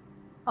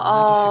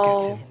 I'll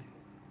never forget him.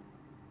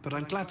 But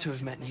I'm glad to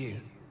have met you.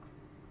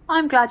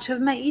 I'm glad to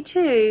have met you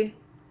too.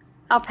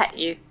 I'll pet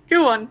you.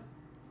 Go on.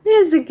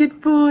 There's a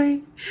good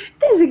boy.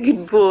 There's a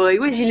good boy.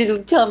 Where's your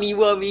little tummy,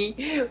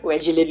 wummy?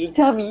 Where's your little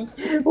tummy?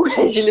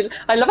 Where's your little...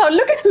 I love how...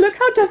 Look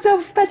how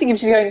Devzel's petting him.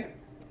 She's going...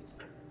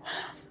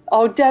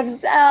 Oh,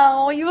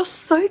 Devzel, you're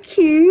so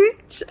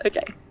cute.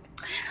 Okay.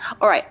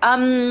 Alright,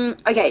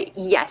 okay,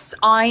 yes,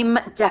 I'm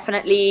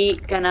definitely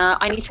gonna...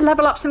 I need to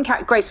level up some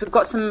character... Grace, we've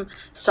got some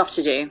stuff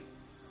to do.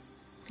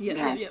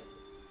 Yep.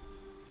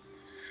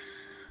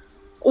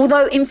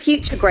 Although in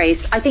future,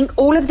 Grace, I think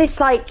all of this,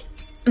 like,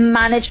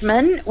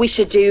 management we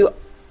should do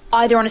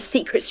either on a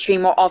secret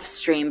stream or off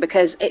stream,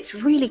 because it's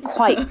really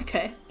quite...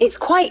 Okay. It's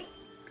quite...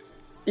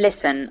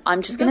 Listen,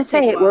 I'm just gonna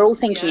say it, we're all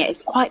thinking it,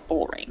 it's quite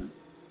boring.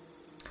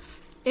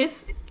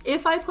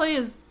 If I play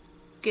as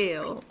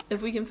Gale,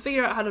 if we can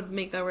figure out how to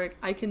make that work,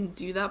 I can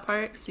do that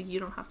part, so you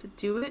don't have to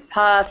do it.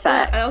 Perfect.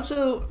 But I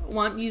also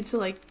want you to,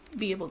 like,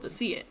 be able to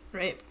see it,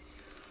 right?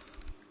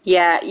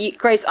 Yeah,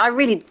 Grace, I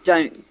really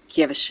don't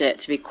give a shit,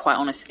 to be quite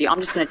honest with you. I'm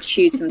just going to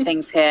choose some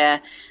things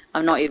here.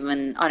 I don't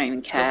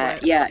even care.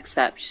 Yeah,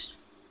 accept.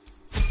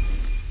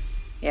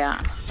 Yeah.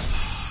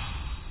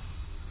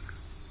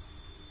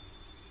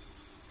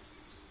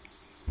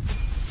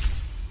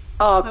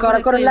 Oh god,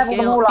 I've got to level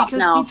them all up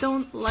now. Because we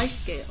don't like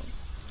Gale.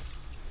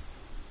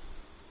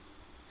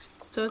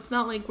 So it's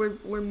not like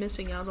we're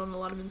missing out on a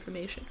lot of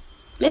information.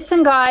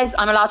 Listen, guys,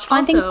 I'm allowed to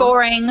find things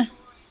boring.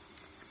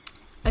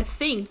 I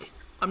think,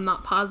 I'm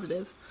not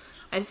positive,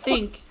 I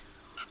think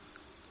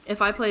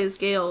if I play as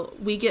Gale,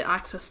 we get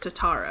access to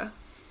Tara.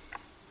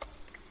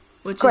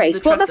 Which Grace,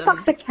 is the what the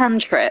fuck's a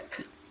cantrip?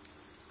 So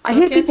I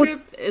hear cantrip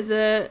is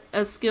a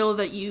skill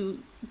that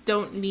you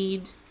don't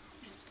need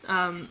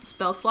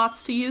spell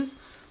slots to use.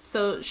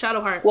 So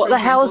Shadowheart. What the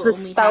hell is a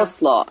spell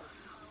slot?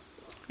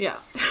 Yeah.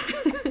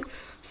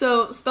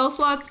 So spell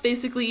slots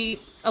basically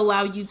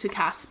allow you to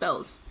cast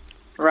spells.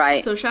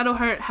 Right. So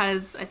Shadowheart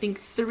has, I think,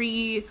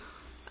 3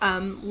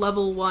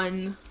 level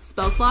 1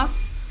 spell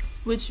slots,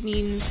 which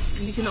means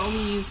you can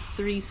only use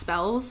 3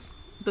 spells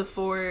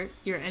before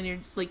your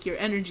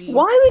energy.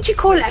 Why would you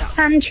call it a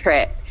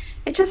cantrip?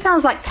 It just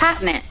sounds like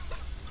catnip.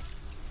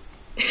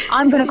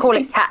 I'm gonna call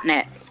it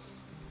catnip.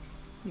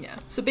 Yeah.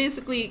 So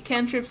basically,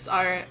 cantrips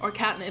or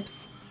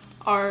catnips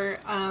are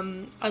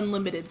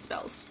unlimited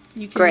spells.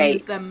 You can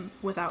use them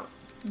without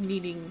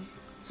needing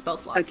spell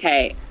slots.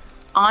 Okay.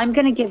 I'm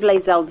going to give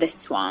Lae'zel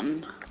this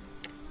one.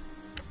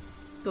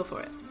 Go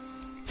for it.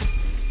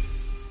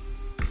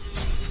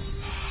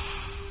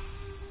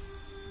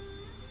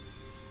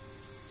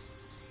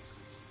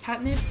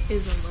 Catnip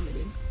is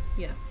unlimited.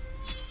 Yeah.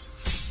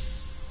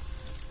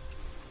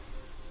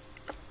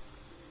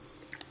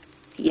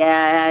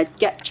 Yeah,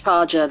 get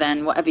Charger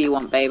then, whatever you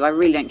want, babe. I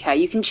really don't care.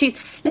 You can choose.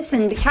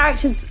 Listen, the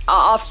characters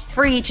are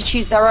free to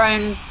choose their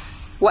own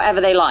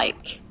whatever they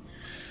like.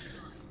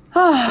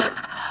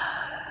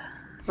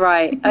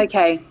 Right,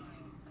 okay.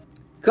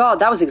 God,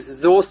 that was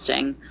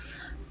exhausting.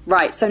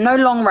 Right, so no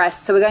long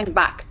rest, so we're going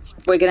back.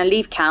 We're going to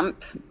leave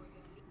camp.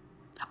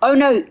 Oh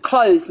no,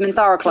 clothes.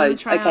 Minthara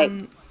clothes.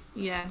 Okay.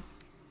 Yeah.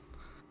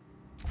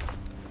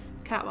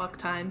 Catwalk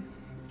time.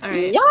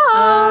 Alright.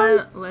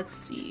 Yes! Let's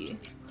see.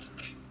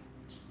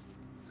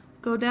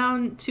 Go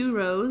down 2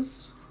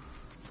 rows.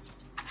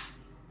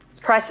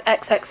 Press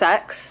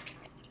XXX.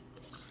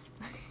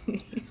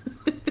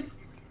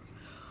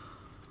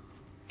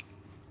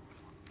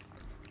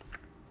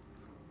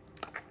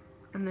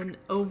 And then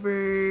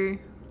over,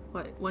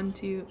 what, 1,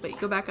 2, wait,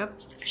 go back up.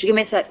 Should give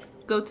me a sec.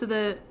 Go to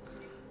the,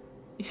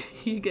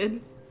 you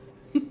good?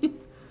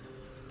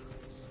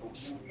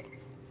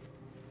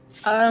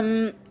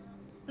 Probably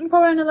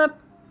another,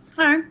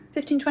 I don't know,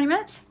 15, 20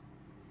 minutes.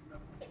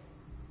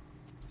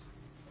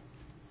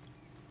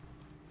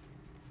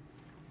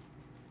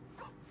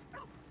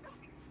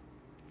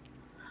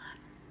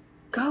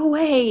 Go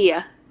away.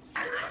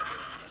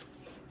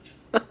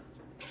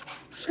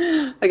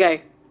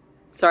 Okay.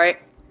 Sorry.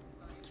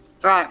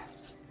 Right.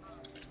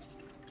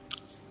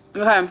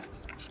 Okay.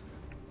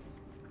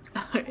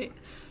 Alright.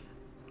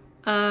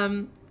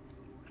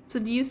 So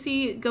do you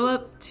see, go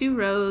up 2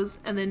 rows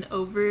and then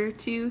over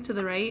 2 to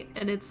the right,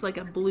 and it's like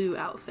a blue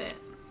outfit.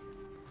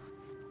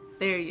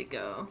 There you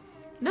go.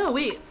 No,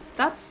 wait,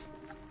 that's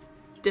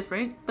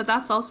different, but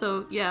that's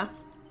also, yeah.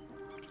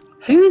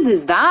 Whose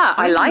is that?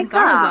 I like Minthara's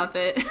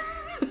that. outfit.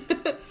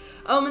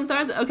 Oh,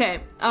 Minthara's, okay.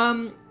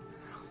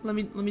 Let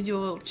me do a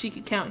little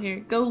cheeky count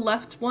here. Go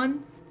left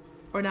 1,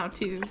 or now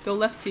 2. Go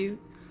left 2.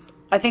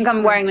 I think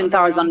I'm wearing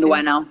Minthara's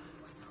underwear now.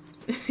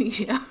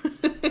 Yeah.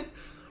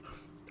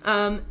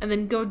 And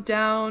then go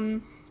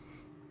down,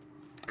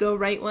 go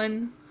right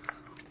 1.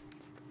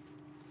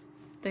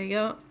 There you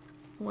go.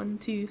 1,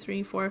 2,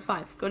 3, 4,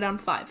 5. Go down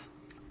 5.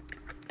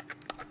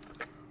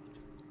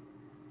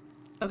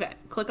 Okay,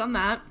 click on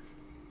that.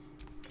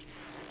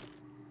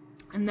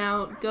 And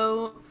now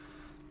go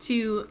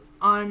to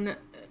on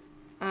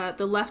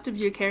the left of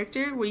your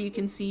character where you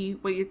can see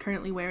what you're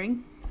currently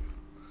wearing.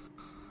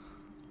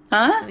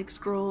 Huh? Like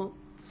scroll.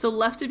 So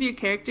left of your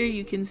character,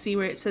 you can see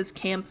where it says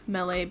camp,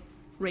 melee,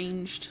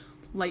 ranged,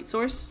 light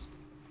source.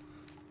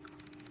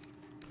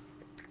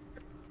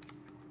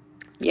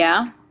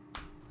 Yeah.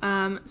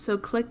 So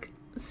click,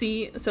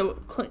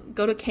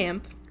 go to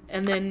camp,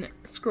 and then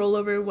scroll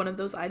over one of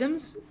those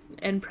items,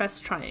 and press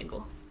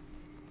triangle.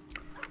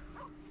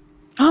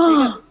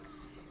 Oh,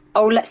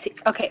 let's see.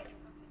 Okay.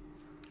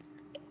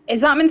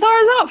 Is that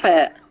Minthara's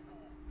outfit?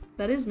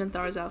 That is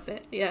Minthara's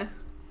outfit, yeah.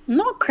 I'm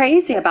not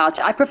crazy about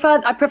it. I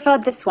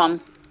preferred this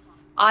one.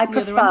 I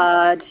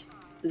preferred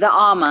the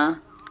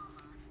armor.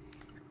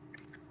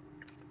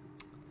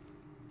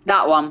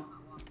 That one.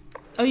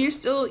 Oh, you're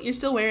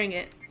still wearing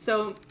it.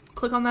 So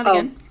click on that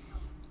again.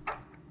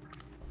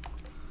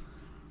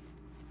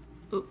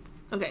 Oop.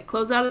 Okay,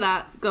 close out of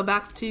that. Go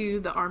back to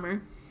the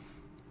armor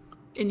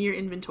in your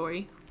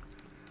inventory.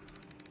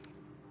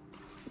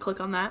 Click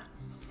on that.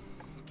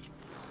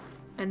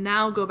 And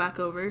now go back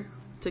over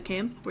to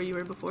camp where you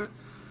were before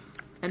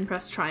and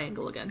press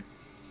triangle again.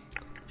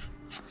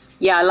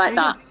 Yeah, I like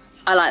that.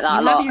 I like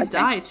that a lot. You have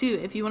your dye too.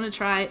 If you want to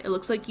try, it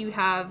looks like you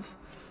have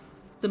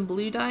some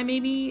blue dye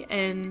maybe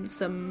and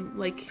some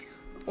like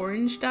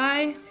orange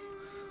dye.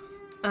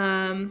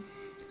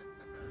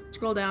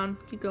 Scroll down,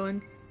 keep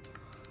going.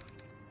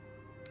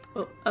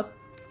 Oh, up.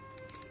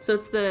 So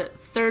it's the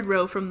 3rd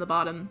row from the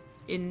bottom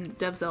in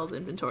Devzel's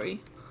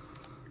inventory.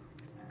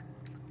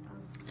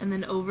 And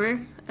then over,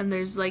 and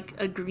there's like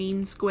a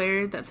green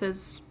square that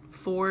says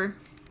 4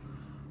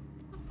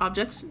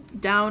 objects,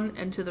 down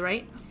and to the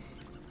right.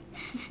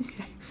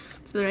 Okay,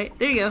 to the right.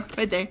 There you go,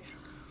 right there.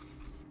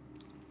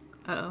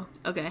 Uh-oh,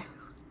 okay.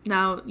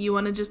 Now, you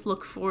want to just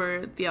look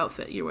for the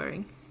outfit you're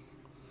wearing.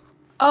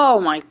 Oh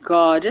my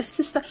god, it's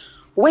just...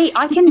 Wait,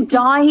 I can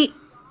dye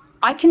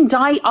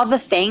other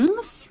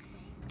things?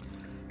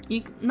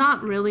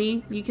 Not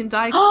really. You can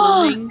dye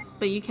clothing,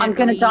 but you can't I'm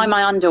gonna dye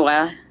my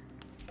underwear.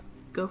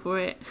 Go for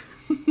it.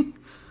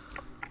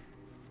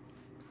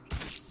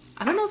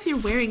 I don't know if you're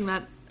wearing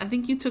that. I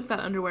think you took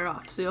that underwear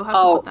off, so you'll have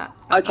to put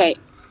that back okay.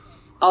 on.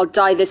 I'll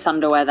dye this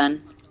underwear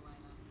then.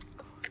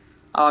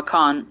 Oh, I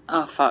can't.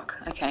 Oh, fuck.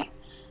 Okay.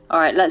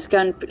 Alright, let's go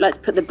and let's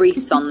put the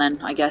briefs on then,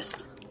 I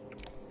guess.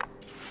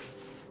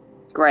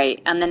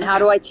 Great. And then how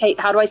do I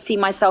see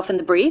myself in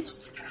the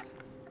briefs?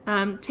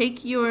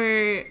 Take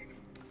your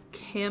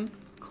camp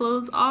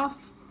clothes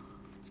off.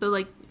 So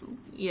like,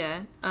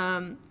 yeah,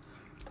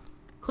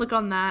 click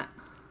on that.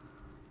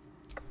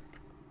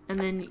 And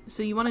then,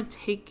 so you want to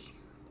take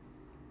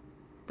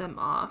them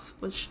off,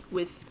 which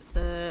with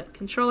the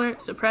controller,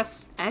 so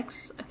press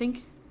X, I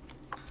think.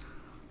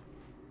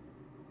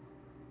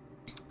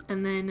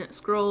 And then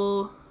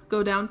scroll,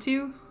 go down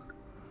to,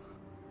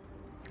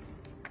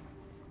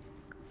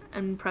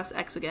 and press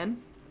X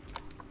again.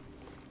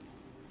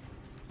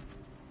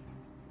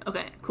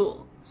 Okay,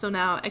 cool. So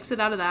now exit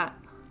out of that,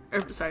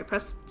 or sorry,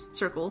 press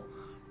circle,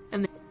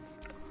 and then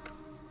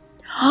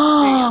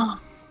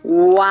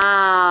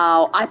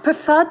wow, I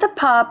preferred the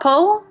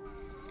purple,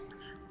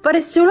 but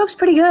it still looks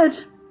pretty good.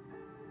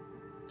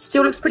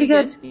 Still looks pretty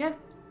good. Yeah.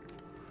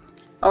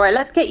 All right,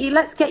 let's get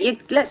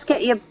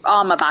your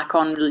armor back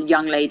on,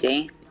 young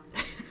lady.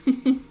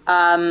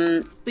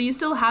 So you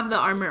still have the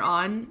armor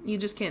on, you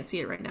just can't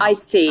see it right now. I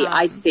see.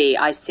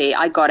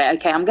 I got it.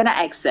 Okay, I'm gonna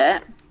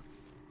exit.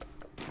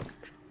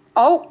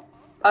 Oh,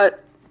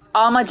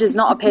 armor does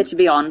not appear to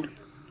be on.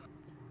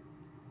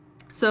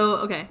 So,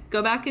 okay,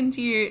 go back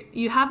into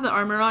you have the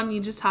armor on, you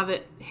just have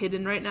it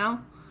hidden right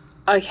now.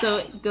 Okay.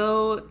 So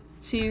go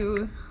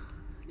to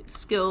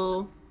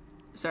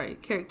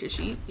character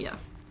sheet, yeah.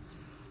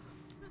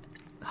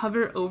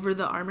 Hover over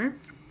the armor.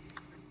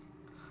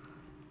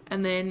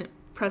 And then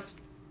press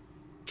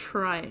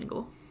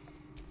triangle.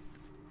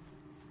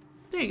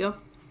 There you go.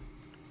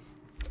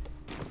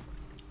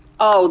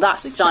 Oh,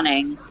 that's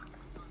stunning.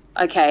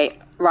 Okay,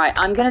 right,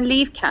 I'm gonna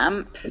leave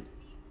camp.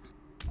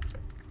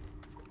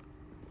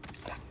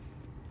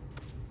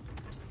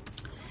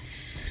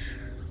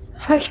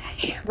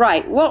 Okay,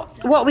 right,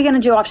 what are we gonna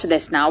do after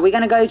this now? We're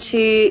gonna go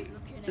to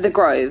the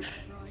Grove.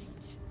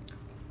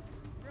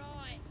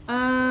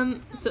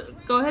 So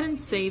go ahead and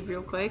save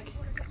real quick.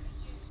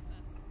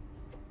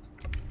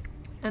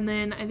 And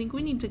then I think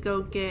we need to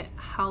go get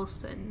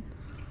Halson.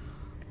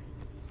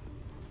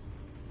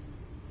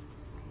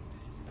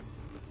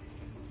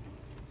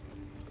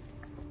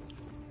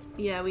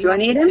 Yeah, we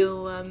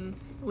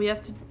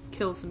have to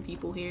kill some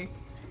people here.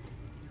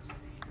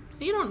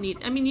 You don't need,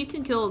 I mean, you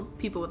can kill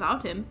people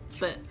without him,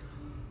 but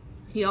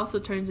he also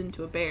turns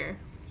into a bear.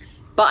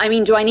 But I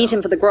mean, do I need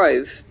him for the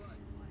Grove?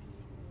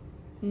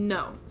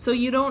 No. So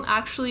you don't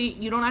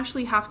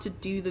actually have to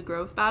do the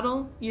Grove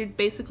battle. You're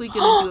basically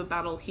gonna do a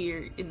battle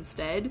here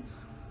instead,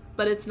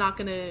 but it's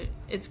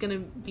gonna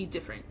be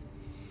different.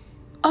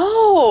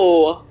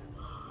 Oh.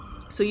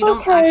 So you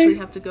don't actually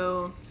have to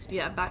go,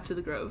 back to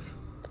the Grove.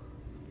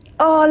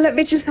 Oh, let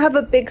me just have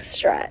a big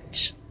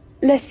stretch.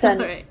 Listen.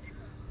 All right.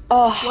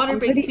 Oh, water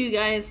break too,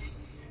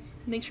 guys.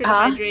 Make sure to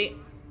hydrate.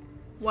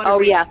 Water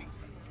break. Yeah.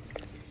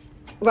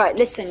 Right,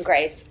 listen,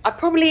 Grace. I'll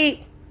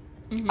probably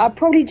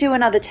do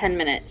another 10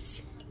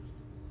 minutes.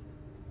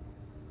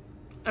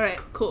 All right,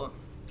 cool.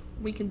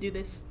 We can do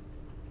this.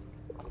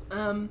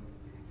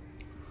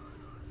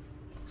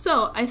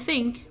 So I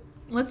think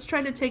let's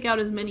try to take out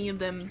as many of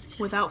them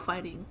without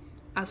fighting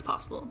as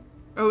possible,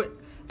 or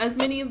as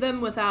many of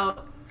them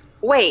without.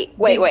 Wait.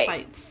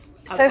 Fights.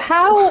 So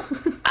how?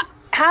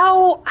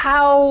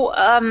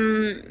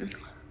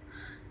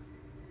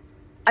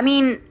 I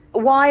mean,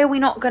 why are we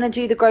not going to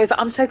do the Grove?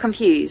 I'm so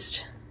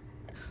confused.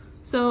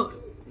 So,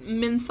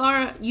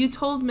 Minthara, you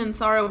told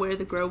Minthara where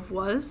the Grove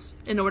was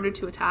in order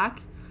to attack.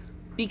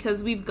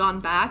 Because we've gone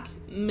back,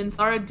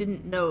 Minthara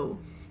didn't know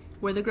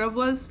where the Grove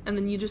was, and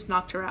then you just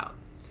knocked her out.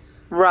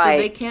 Right.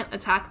 So they can't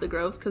attack the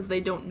Grove because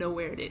they don't know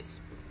where it is.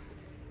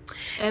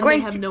 And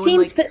Grace, they have no one,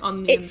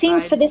 on the inside.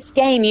 Seems for this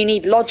game you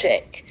need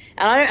logic.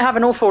 And I don't have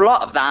an awful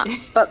lot of that,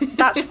 but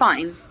that's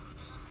fine.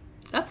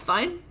 That's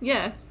fine,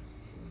 yeah.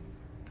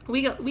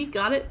 We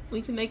got it.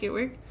 We can make it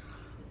work.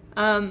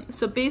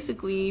 So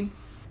basically,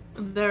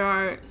 there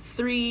are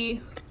 3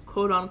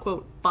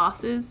 quote-unquote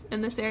bosses in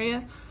this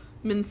area.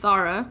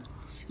 Minthara,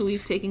 who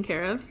we've taken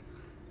care of.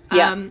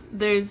 Yeah.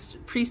 There's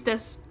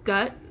Priestess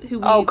Gut, who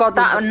we... Oh god,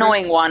 that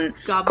annoying one.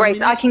 Grace,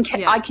 I can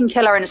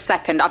kill her in a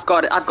second. I've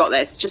got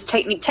this. Just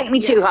take me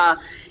to her.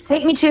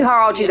 Take me to her,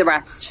 I'll do the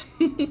rest.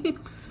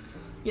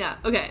 Yeah,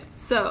 okay.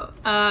 So,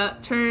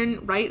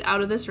 turn right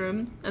out of this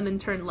room, and then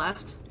turn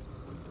left.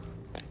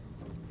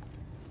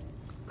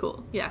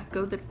 Cool. Yeah,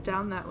 go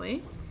down that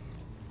way.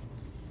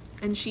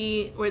 And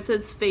where it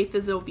says faith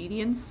is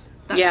obedience,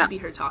 that should be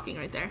her talking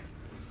right there.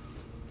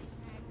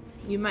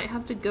 You might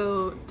have to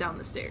go down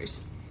the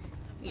stairs.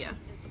 Yeah.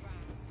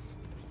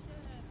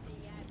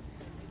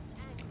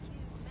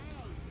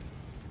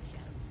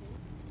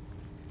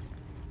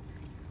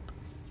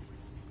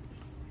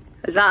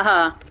 Is that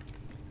her?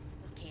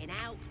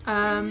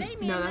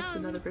 No, that's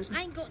another person.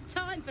 I ain't got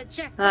time for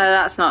chat. No,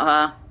 that's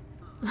not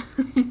her.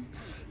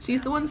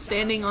 She's the one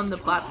standing on the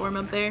platform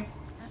up there.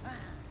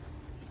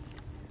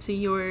 To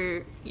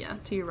your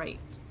right.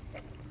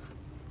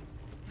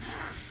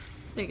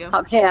 There you go.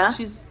 Up here?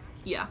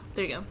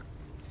 There you go.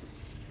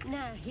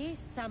 Now here's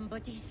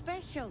somebody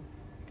special.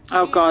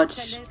 Oh god,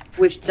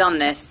 we've done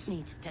this.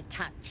 Needs to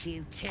touch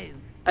you too.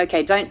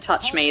 Okay, don't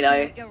touch me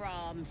though. Your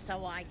arm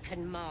so I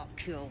can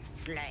mark your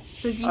flesh.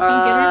 So if you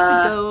can get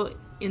her to go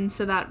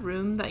into that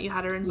room that you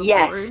had her in before.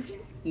 Yes.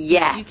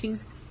 Yes. You can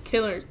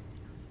kill her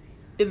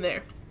in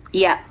there.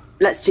 Yeah,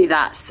 let's do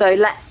that. So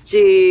let's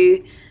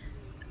do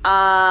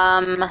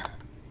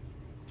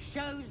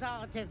Shows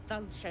our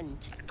devotion.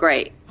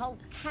 Great. Whole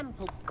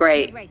camp.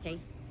 Great. You ready?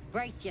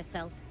 Brace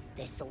yourself.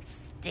 This'll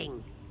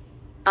sting.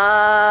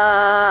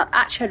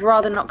 Actually, I'd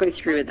rather not go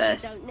through with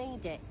this. You don't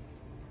need it.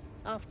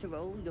 After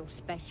all, you're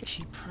special.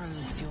 She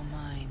probes your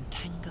mind,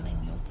 tangling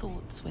your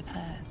thoughts with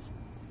hers.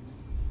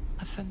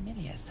 A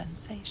familiar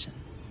sensation.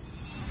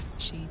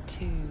 She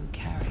too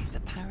carries a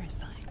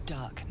parasite.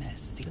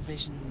 Darkness, the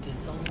vision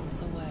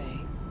dissolves away.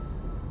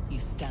 You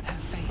stand. Her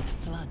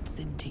faith floods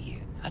into you,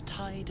 a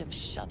tide of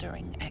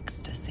shuddering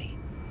ecstasy.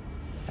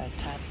 Her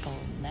tadpole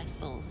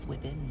nestles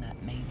within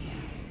that mania,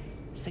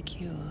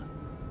 secure,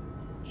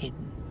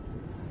 hidden.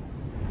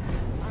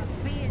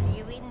 I feel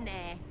you in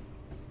there,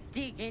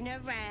 digging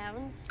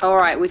around. All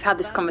right, we've had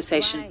this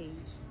conversation.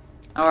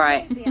 All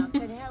right. Maybe I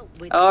can help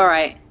with All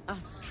right.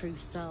 Us true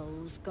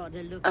souls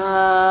gotta look.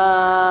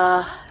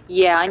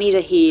 Yeah, I need a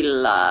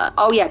healer.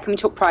 Oh yeah, can we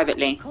talk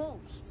privately? Of course.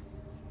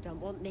 Don't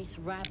want this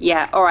rabbit.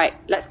 Yeah. All right,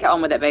 let's get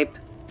on with it, babe.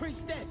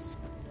 Priestess,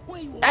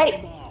 where you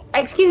Hey,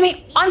 excuse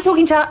me. I'm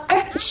talking to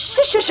her. Shh.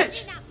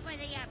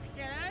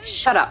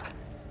 Shut up.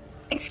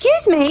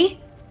 Excuse me.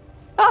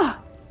 Oh,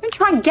 don't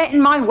try and get in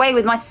my way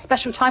with my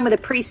special time with a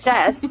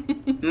priestess.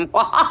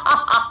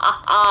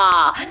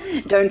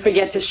 Don't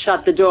forget to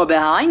shut the door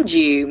behind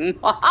you.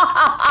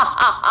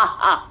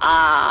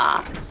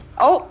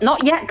 Oh,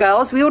 not yet,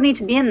 girls. We all need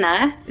to be in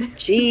there.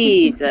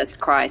 Jesus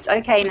Christ.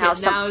 Okay, now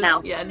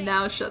now. Yeah,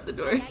 now shut the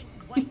door.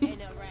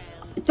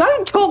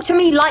 Don't talk to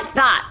me like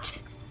that.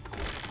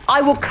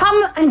 I will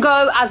come and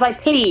go as I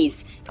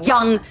please,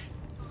 young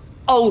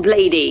old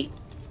lady.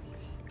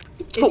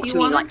 Talk If to you me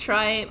want like... to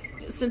try,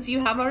 since you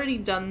have already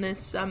done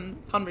this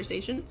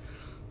conversation,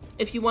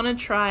 if you want to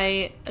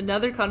try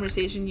another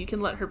conversation, you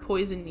can let her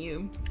poison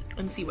you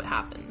and see what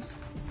happens.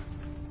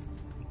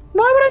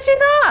 Why would I do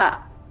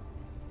that?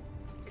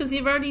 Because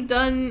you've already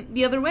done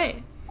the other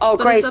way. Oh,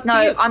 But Grace, it's up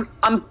no, to you.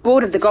 I'm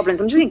bored of the goblins.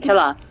 I'm just gonna kill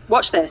her.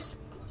 Watch this.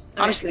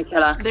 I'm just gonna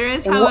kill her. There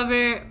is, In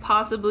however,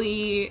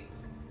 possibly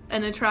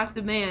an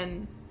attractive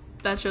man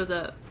that shows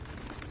up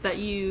that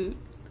you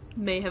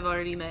may have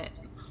already met.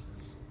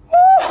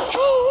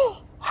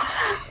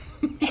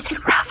 Is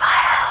it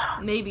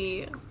Raphael?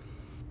 Maybe.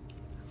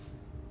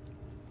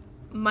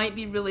 Might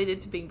be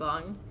related to Bing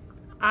Bong.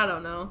 I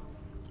don't know.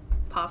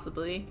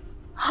 Possibly.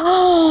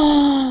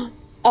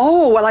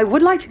 Oh, well, I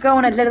would like to go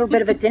on a little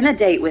bit of a dinner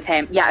date with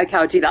him. Yeah, okay,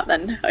 I'll do that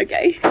then.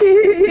 Okay.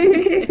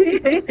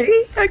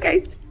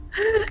 Okay.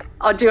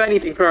 I'll do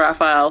anything for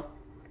Raphael.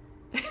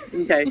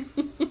 Okay.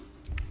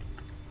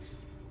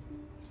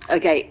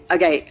 Okay,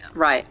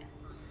 right.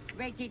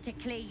 Ready to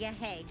clear your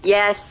head?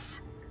 Yes.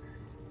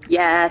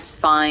 Yes,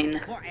 fine.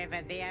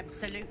 Whatever the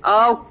absolute.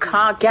 Oh,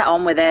 can't get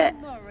on with it.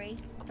 Don't worry.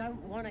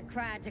 Don't want to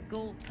cry to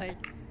gawpers.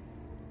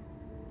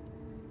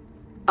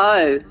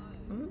 Oh.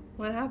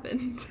 What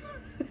happened?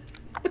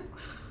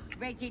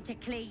 Ready to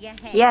clear your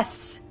head?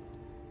 Yes.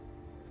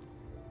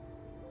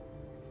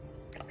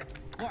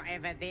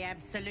 Whatever the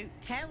absolute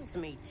tells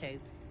me to.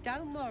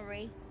 Don't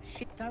worry.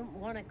 Don't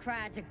want to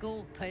cry to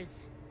gawpers.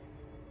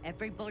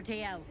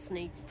 Everybody else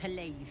needs to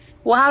leave.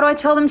 Well, how do I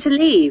tell them to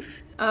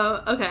leave?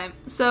 Oh, okay.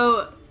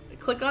 So,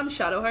 click on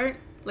Shadowheart.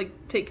 Like,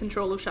 take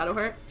control of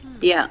Shadowheart.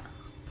 Yeah.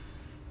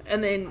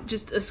 And then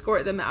just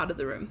escort them out of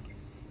the room.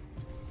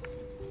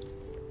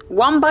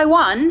 One by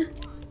one?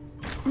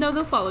 No,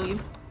 they'll follow you.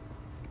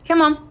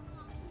 Come on.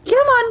 Come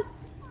on.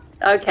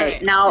 Okay,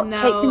 Right, now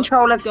take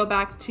control of... Go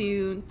back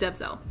to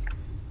Devzel.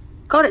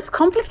 God, it's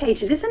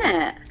complicated, isn't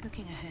it?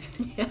 Looking ahead.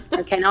 Yeah.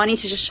 Okay, now I need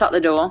to just shut the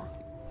door.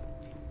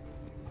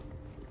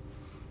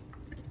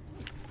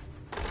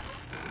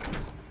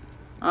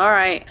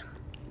 Alright.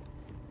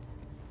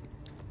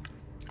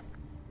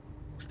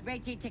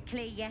 Ready to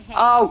clear your head?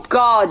 Oh,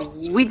 God,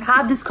 we've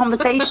had this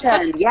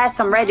conversation. Yes,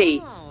 I'm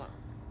ready.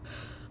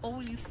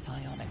 All you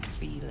psionic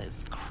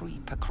feelers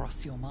creep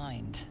across your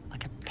mind,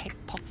 like a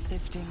pickpocket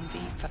sifting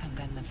deeper, and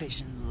then the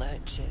vision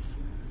lurches.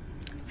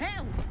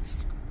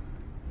 Helps.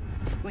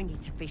 We need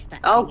to fish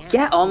that Oh, thing out.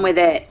 get on with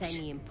it. It's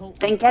any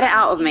important. Then get it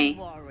out of Don't me.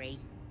 you worry.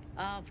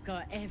 I've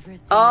got everything.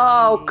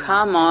 Oh, I need.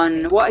 come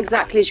on. What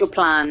exactly is your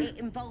plan? It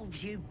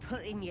involves you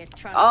putting your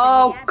trust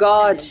Oh, in the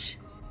God. absolute.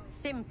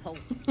 Simple.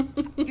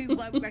 You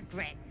won't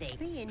regret this.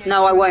 Being a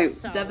No, I true won't.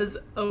 soul, Dev is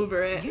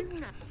over it. you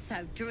know,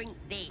 so drink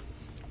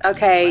this.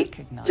 Okay,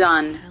 Recognize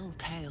done.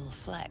 telltale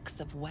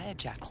flecks of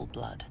werejackal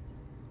blood.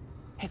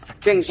 It's a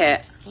Drink potion it.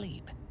 of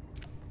sleep.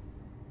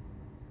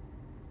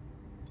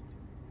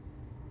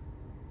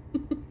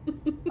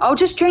 Oh,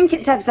 just drink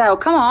it, Devzel.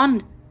 Come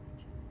on.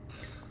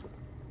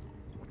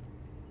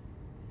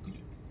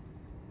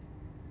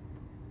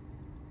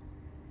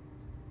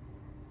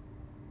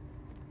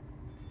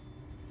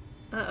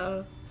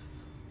 Uh-oh.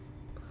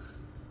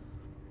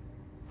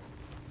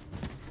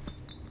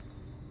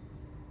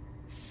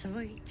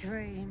 Sweet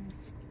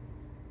dreams.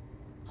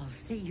 I'll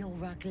see your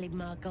ugly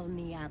mug on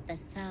the other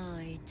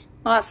side.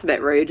 Well, that's a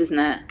bit rude, isn't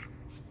it?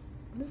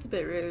 This is a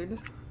bit rude.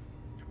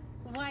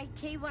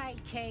 Wakey,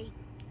 wakey.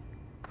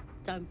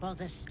 Don't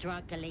bother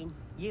struggling.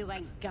 You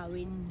ain't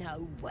going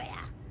nowhere.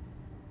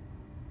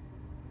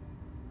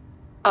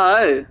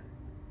 Oh.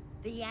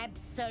 The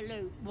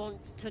Absolute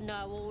wants to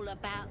know all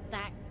about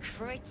that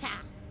critter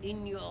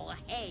in your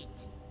head.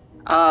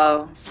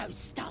 Oh. So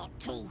start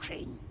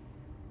talking.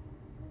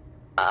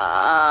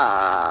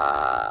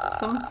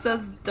 Someone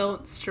says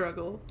don't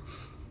struggle.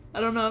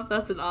 I don't know if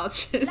that's an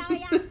option.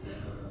 Liar!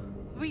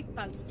 We've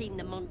both seen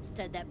the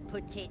monster that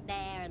put it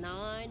there, and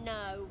I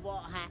know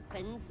what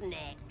happens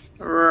next.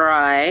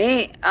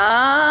 Right.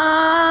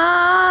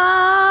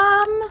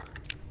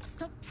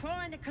 Stop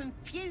trying to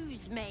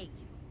confuse me.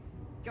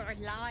 You're a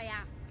liar.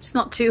 It's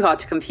not too hard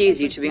to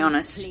confuse you, to be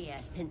honest. Clear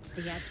since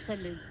the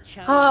Absolute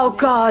chose Oh me.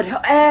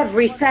 God,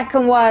 every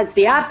second word's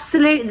the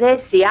absolute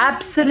this, the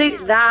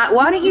absolute that.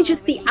 Why don't you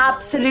just the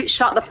absolute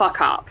shut the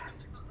fuck up?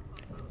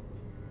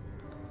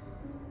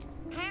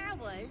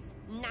 Powers?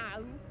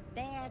 No,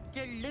 they're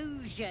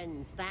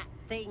delusions. That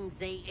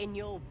thing's eating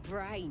your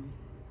brain.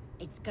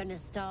 It's gonna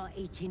start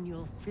eating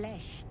your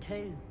flesh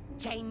too.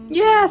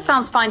 Yeah,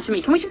 sounds fine to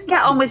me. Can we just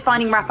get on with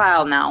finding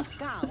Raphael now?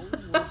 Skull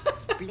will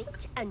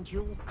split and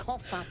you'll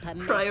cough up a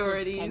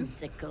Priorities.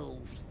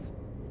 tentacles.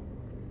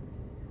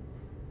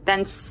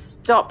 Then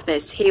stop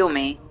this. Heal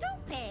me.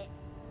 Stop it!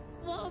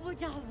 Why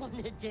would I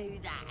want to do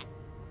that?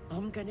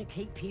 I'm gonna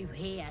keep you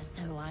here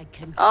so I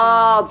can.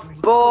 Oh,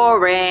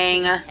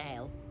 boring.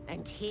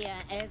 And here,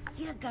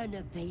 you're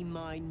gonna be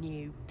my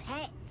new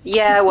pet.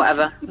 Yeah,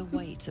 whatever. The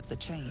weight of the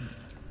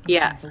chains.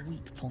 Yeah. The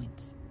weak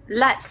points.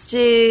 Let's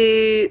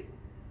do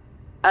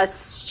a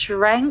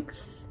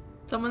strength.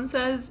 Someone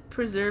says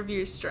preserve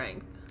your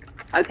strength.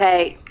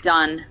 Okay,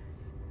 done.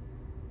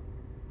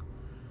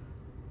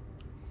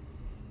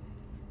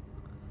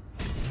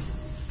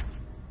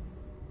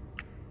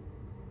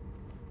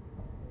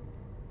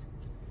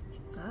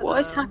 What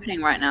is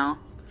happening right now?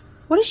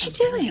 What is she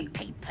doing?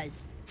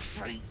 Papers,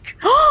 freak.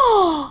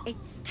 Oh!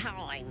 It's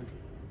time.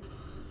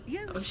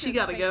 Oh, she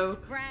gotta go.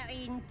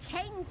 Sprouting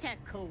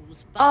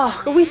tentacles.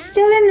 Oh, are we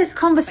still in this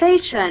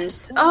conversation?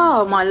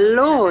 Oh my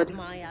lord.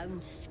 My own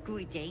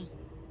squiddy.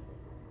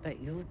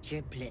 But your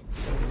giblets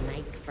will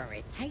make for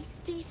a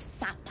tasty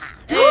supper.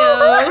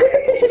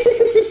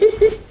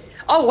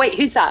 Oh wait,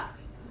 who's that?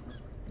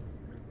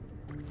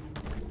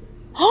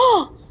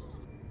 Oh!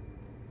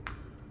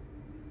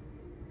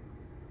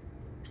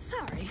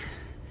 Sorry.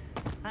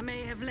 I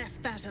may have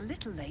left that a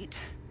little late.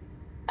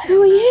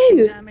 Who are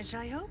you? Damage,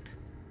 I hope.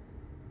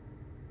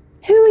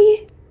 Who are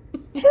you?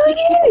 Who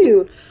are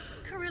you?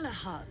 Corilla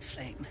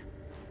Heartflame.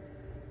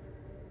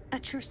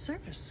 At your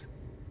service.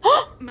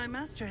 My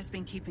master has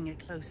been keeping a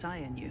close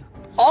eye on you.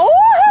 Oh,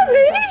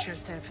 You got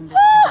yourself in this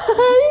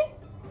predicament.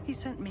 He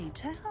sent me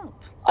to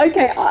help.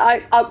 Okay,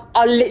 I'll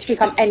literally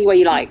come anywhere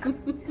you like. An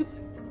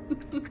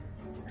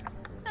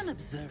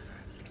observer.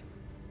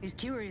 He's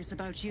curious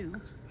about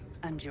you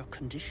and your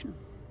condition.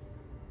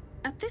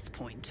 At this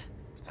point,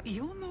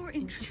 you're more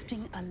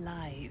interesting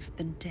alive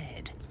than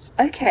dead.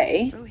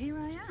 Okay. So here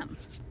I am.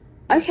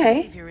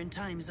 Okay. Savior in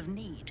times of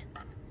need.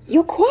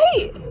 You're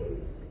quite...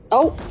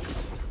 Oh.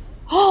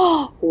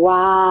 Oh,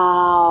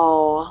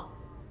 wow.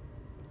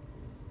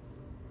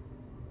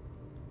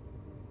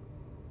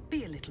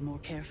 Be a little more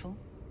careful.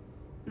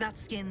 That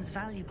skin's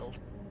valuable.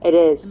 It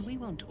is. And we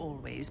won't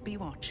always be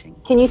watching.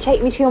 Can you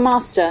take me to your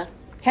master?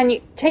 Can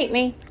you take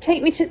me?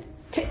 Take me to...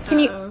 can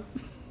you...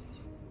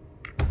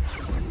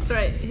 It's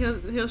right.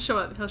 He'll show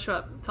up. He'll show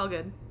up. It's all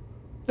good.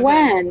 Okay.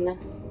 When?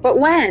 But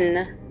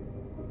when?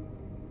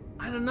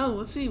 I don't know.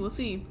 We'll see. We'll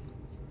see.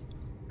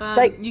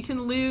 Like... You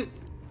can loot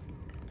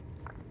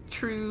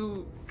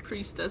True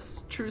Priestess,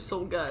 True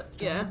Soul Gut.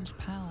 Strange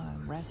power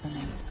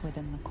resonates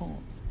within the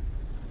corpse.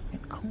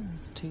 It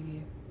calls to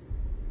you.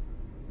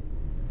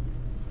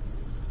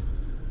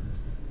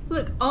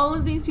 Look, all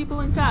of these people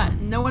in chat.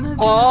 No one has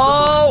seen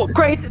Oh, this before.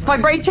 great. It's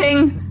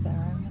vibrating. Of their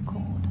own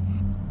accord.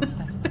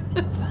 There's something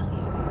of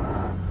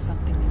value.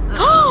 Something you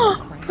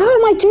How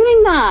am I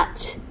doing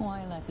that?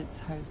 Why let its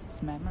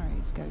host's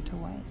memories go to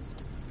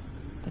waste?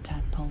 The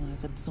tadpole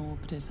has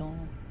absorbed it all.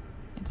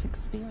 Its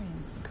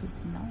experience could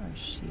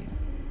nourish you,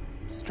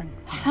 strengthen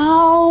you.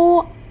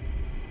 How?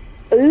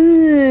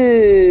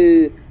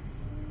 Ooh.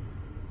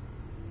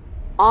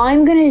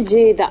 I'm gonna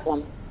do that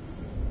one.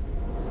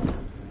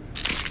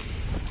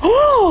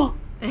 Oh!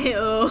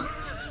 Ew.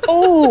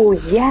 Oh,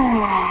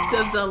 yeah.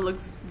 Devora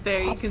looks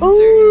very concerned.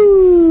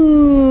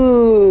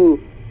 Ooh.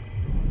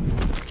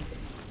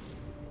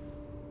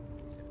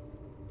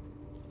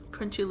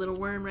 Crunchy little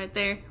worm right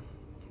there.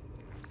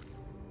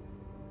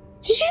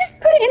 Did you just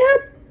put it in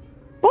her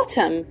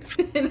bottom?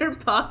 In her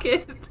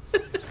pocket.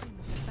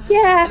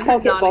 Yeah, in her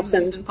pocket bottom.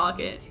 non-existent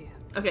pocket.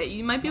 Okay,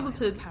 you might be able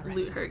to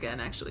loot her again,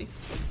 actually.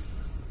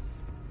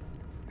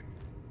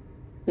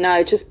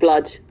 No, just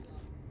blood.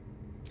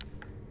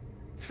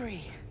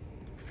 Free.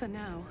 For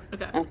now.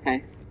 Okay.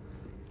 Okay.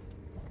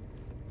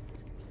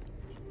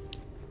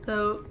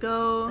 So,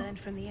 go... Burned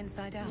from the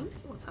inside out.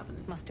 What's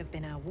happening? Must have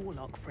been our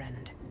warlock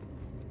friend.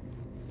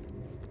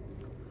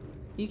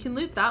 You can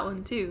loot that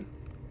one, too.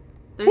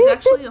 There's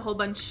actually a whole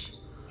bunch.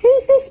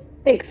 Who's this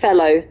big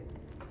fellow?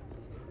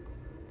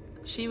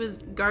 She was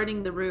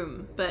guarding the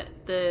room, but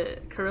the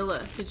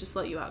Gorilla who just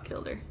let you out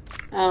killed her.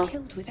 Oh.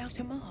 Killed without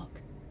a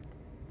mark.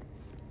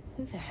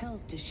 Who the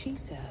hells does she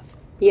serve?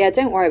 Yeah,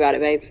 don't worry about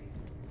it, babe.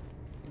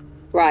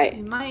 Right.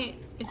 You might,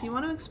 if you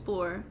want to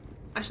explore.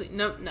 Actually,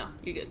 no,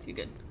 you're good. You're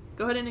good.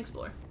 Go ahead and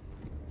explore.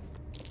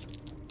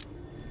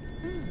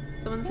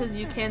 Someone says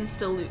you can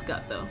still loot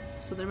Gut though,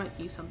 so there might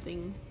be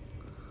something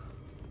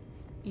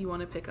you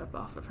want to pick up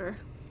off of her.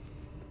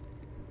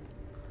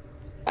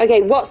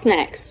 Okay, what's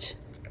next?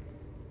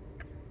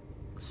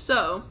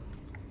 So,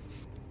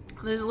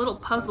 there's a little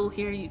puzzle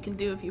here you can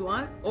do if you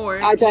want,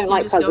 or I don't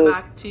like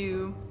puzzles. Go back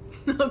to...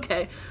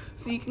 Okay,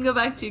 so you can go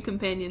back to your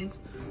companions.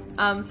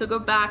 So go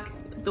back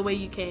the way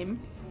you came.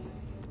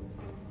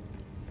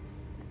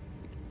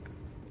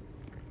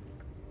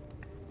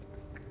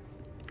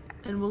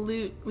 And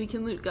we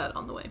can loot Gut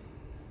on the way.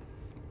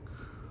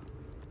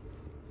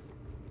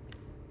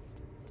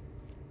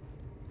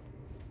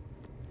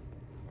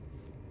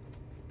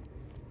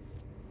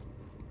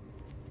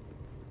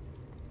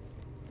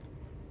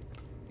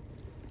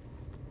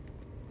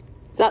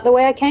 Is that the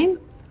way I came?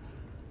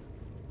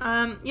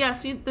 Yeah,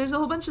 see, there's a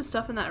whole bunch of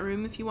stuff in that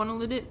room if you want to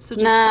loot it, so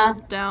just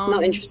hold down.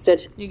 Not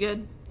interested. You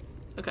good?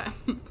 Okay.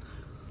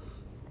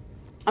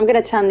 I'm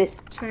gonna turn this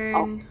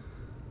off.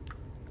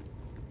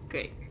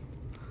 Great.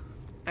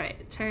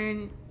 Alright,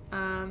 turn,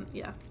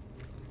 yeah.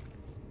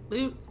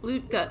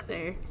 Loot Gut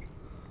there.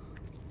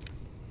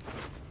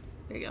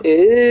 There you go.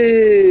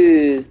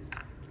 Ooh.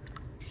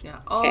 Yeah,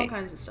 all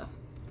kinds of stuff.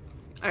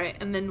 Alright,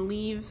 and then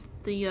leave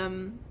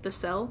the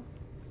cell.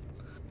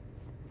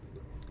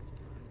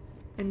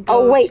 And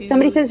go wait,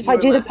 somebody says if I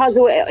do the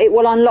puzzle, it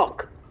will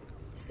unlock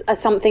a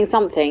something.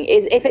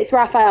 If it's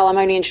Raphael, I'm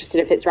only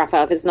interested if it's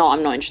Raphael. If it's not,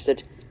 I'm not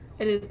interested.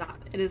 It is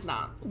not. It is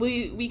not.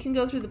 We can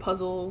go through the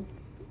puzzle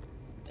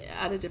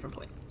at a different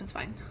point. That's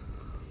fine.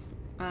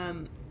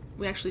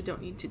 We actually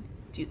don't need to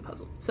do the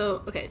puzzle.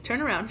 So, okay,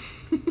 turn around.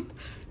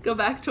 Go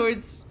back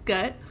towards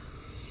Gut.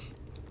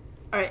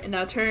 Alright, and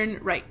now turn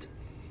right.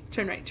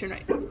 Turn right.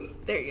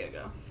 There you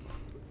go.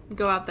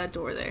 Go out that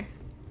door there.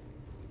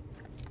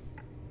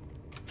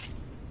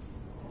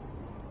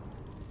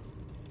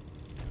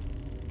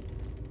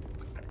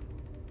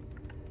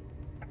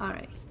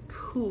 Alright,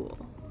 cool.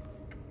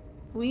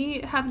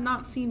 We have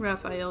not seen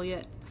Raphael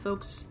yet,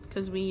 folks,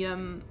 because we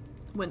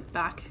went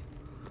back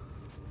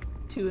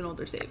to an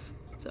older save,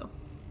 so.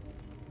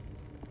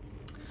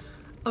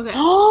 Okay,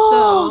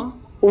 so...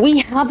 We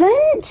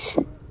haven't?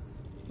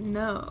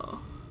 No,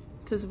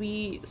 because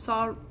we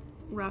saw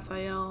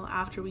Raphael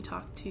after we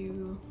talked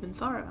to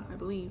Minthara, I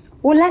believe.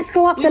 Well, let's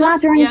go up the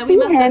ladder and see him. Yeah, we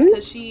must have,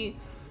 because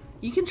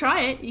you can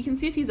try it, you can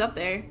see if he's up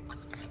there.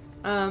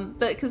 But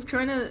because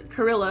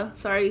Corilla,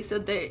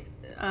 said that,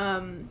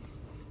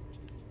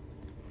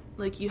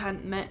 like you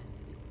hadn't met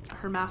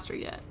her master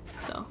yet,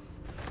 so.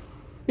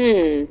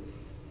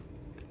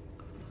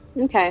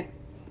 Okay.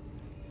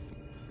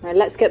 Alright,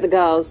 let's get the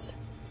girls.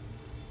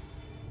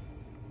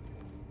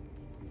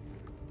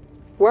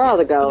 Where are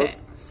the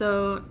girls? Okay,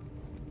 so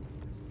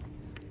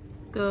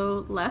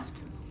go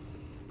left.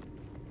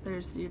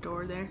 There's your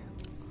door there.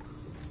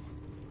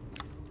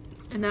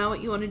 And now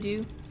what you want to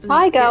do is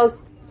Hi,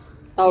 girls.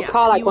 Oh,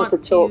 Carl wants to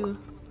talk.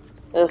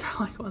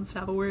 Carl wants to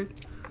have a word.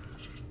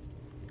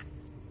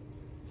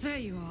 There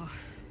you are.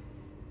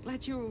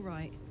 Glad you're all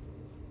right.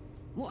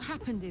 What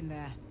happened in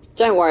there?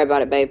 Don't worry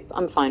about it, babe.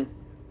 I'm fine.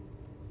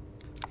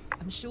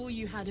 I'm sure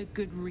you had a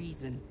good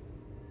reason.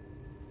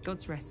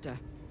 God's rester.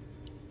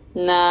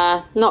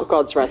 Nah, not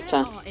God's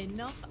rester. There are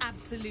enough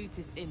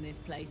absolutists in this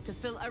place to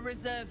fill a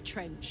reserve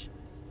trench.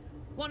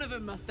 One of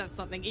them must have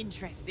something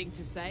interesting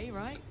to say,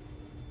 right?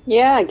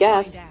 Yeah, I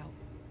guess.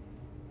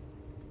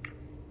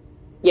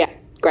 Yeah,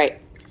 great.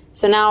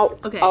 So now,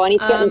 I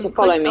need to get them to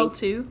follow me.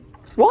 L2.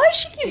 Why is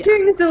she keep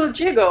doing this little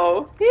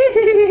jiggle?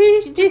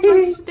 She just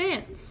likes to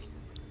dance.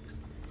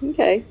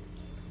 Okay.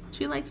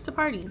 She likes to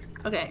party.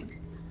 Okay.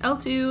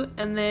 L2,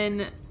 and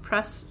then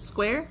press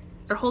square,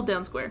 or hold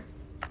down square.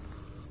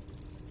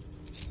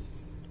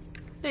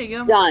 There you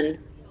go. Done.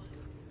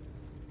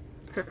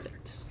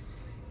 Perfect.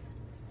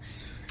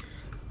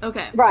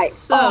 Okay. Right.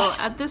 So,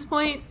 at this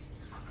point,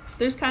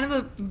 there's kind of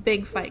a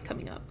big fight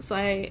coming up. So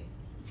I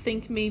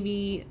think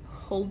maybe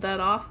hold that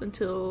off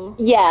until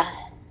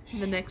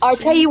the next I'll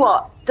stream. tell you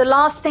what, the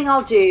last thing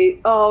I'll do,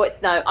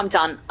 I'm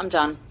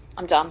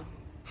done.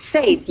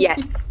 Save,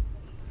 yes.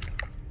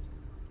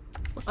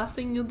 Last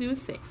thing you'll do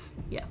is save.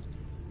 Yeah.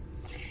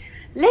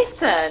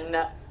 Listen,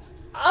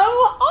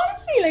 I'm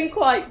feeling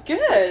quite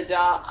good.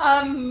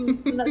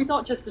 That's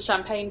not just the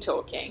champagne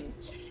talking.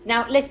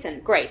 Now,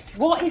 listen, Grace,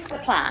 what is the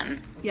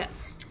plan?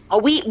 Yes.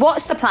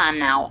 What's the plan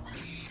now?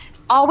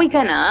 Are we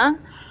gonna...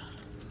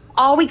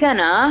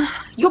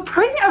 Your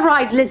print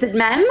arrived, Lizard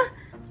Mem.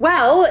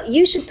 Well,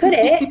 you should put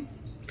it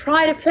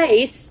pride of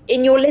place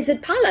in your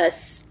lizard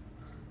palace.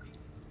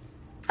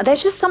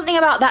 There's just something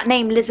about that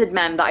name, Lizard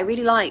Mem, that I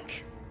really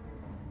like.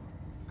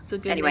 It's a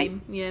good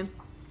name, yeah.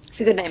 It's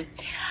a good name.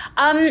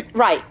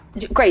 Right,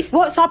 Grace,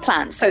 what's our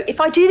plan? So if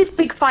I do this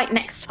big fight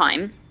next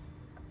time,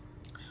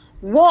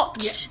 what...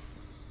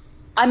 Yes.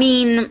 I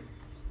mean,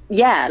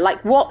 yeah,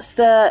 like what's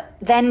the...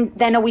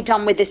 Then are we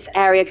done with this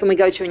area? Can we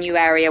go to a new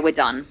area? We're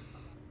done.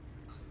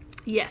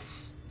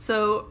 Yes.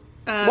 So,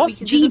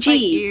 what's we can do the fight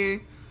GG's?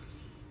 here.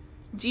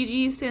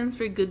 GG stands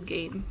for good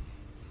game.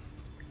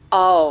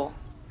 Oh,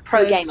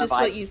 pro so gamer it's just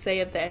vibes. what you say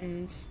at the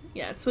end.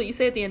 Yeah, it's what you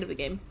say at the end of the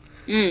game.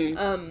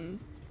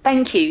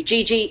 Thank you.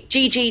 GG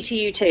to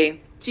you too.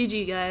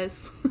 GG,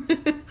 guys.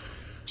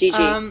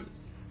 GG.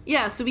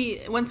 Yeah, so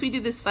once we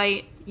do this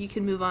fight, you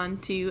can move on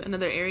to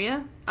another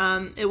area.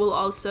 It will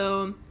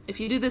also, if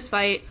you do this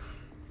fight,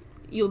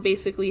 you'll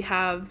basically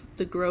have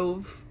the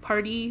Grove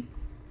party,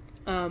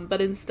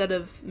 but instead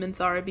of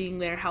Minthara being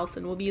there,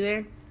 Halsin will be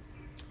there.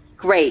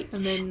 Great.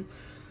 And then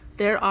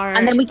there are...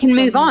 And then we can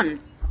move on.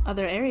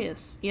 Other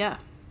areas, yeah.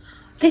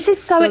 This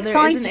is so exciting.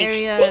 There is an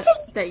area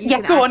that you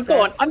can go on.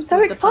 access I'm so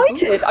with the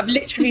puzzles. excited. I've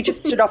literally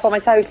just stood up on my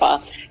sofa.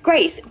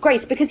 Grace,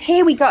 because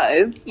here we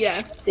go.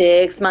 Yeah.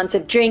 6 months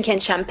of drinking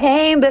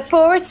champagne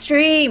before a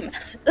stream.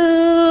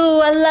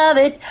 Ooh, I love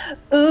it.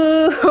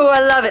 Ooh, I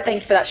love it.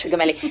 Thank you for that, Sugar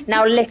Millie.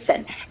 Now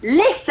listen.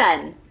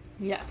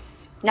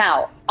 Yes.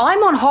 Now,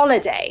 I'm on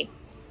holiday,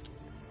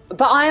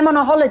 but I am on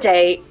a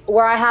holiday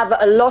where I have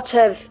a lot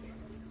of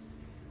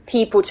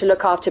people to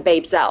look after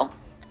Babe Zell.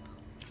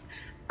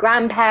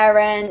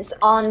 Grandparents,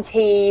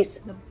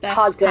 aunties,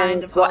 cousins,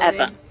 kind of whatever.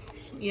 holiday.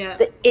 Yeah.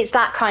 It's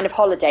that kind of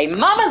holiday.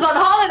 Mama's on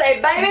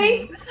holiday,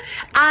 baby!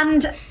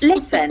 And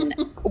listen,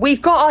 we've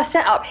got our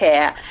setup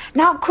here.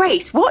 Now,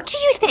 Grace, what do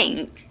you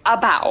think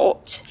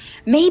about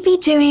maybe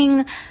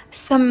doing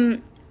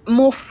some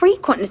more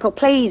frequent little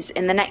plays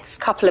in the next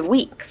couple of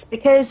weeks?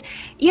 Because,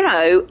 you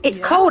know, it's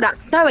cold,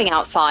 it's snowing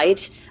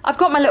outside. I've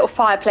got my little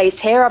fireplace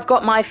here. I've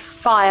got my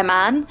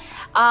fireman.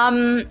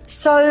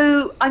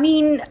 So, I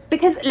mean,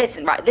 because,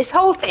 listen, right, this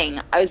whole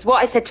thing is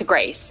what I said to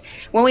Grace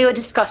when we were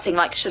discussing,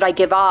 like, should I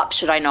give up,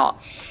 should I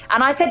not?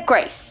 And I said,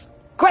 Grace,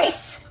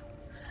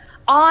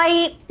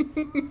 I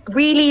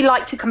really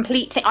like to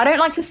complete things. I don't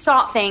like to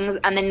start things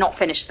and then not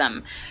finish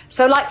them.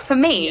 So, like, for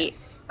me,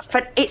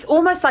 it's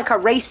almost like a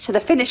race to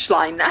the finish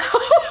line now.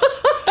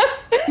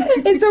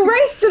 It's a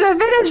race to the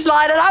finish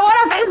line and I want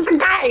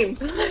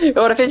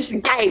to finish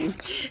the game.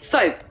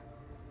 So...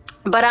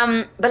 But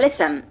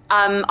listen,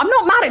 I'm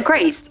not mad at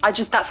Grace.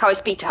 That's how I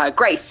speak to her.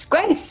 Grace.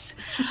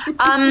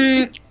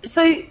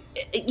 So,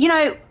 you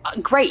know,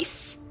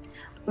 Grace,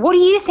 what do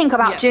you think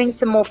about doing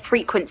some more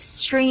frequent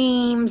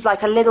streams,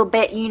 like a little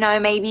bit, you know,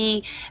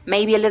 maybe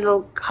a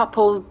little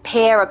couple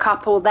here, a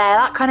couple there,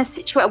 that kind of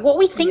situation? What are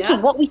we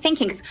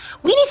thinking? Because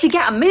we need to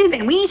get them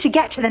moving. We need to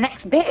get to the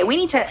next bit. We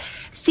need to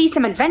see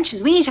some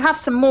adventures. We need to have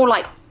some more,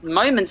 like,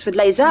 moments with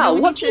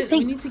Lae'zel. What do you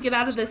think? We need to get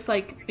out of this,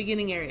 like,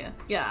 beginning area.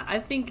 Yeah, I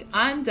think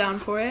I'm down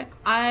for it.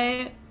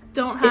 I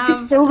don't have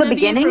Is it still the an NBA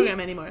beginning program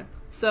anymore,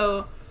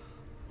 so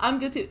I'm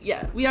good to.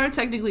 Yeah, we are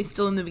technically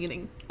still in the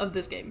beginning of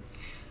this game,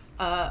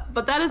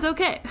 but that is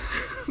okay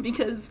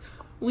because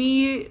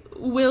we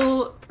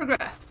will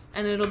progress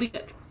and it'll be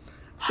good.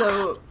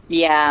 So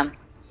yeah,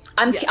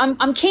 I'm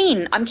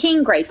keen. I'm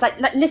keen, Grace. Like,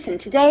 listen,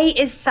 today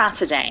is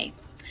Saturday.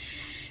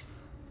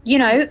 You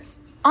know,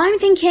 I'm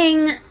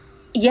thinking,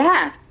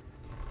 yeah.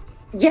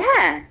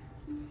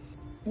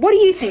 What do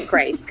you think,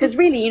 Grace? Because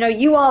really, you know,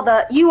 you are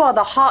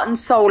the heart and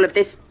soul of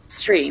this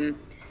stream.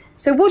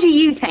 So what do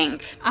you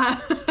think?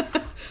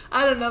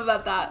 I don't know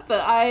about that,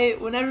 but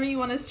whenever you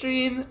want to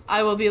stream,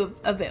 I will be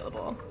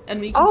available,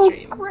 and we can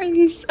stream. Oh,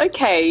 Grace.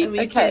 Okay. And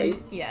we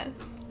can, yeah.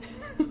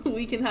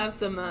 We can have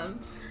some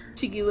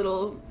cheeky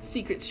little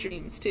secret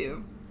streams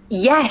too.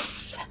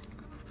 Yes.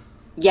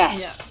 Yeah.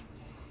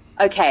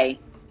 Okay.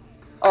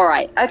 All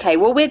right. Okay.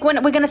 Well, we're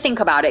going to think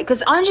about it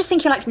because I'm just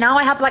thinking, like, now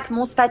I have, like,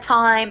 more spare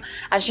time.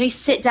 I actually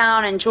sit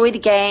down, enjoy the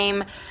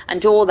game, and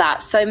do all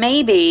that. So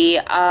maybe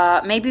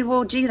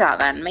we'll do that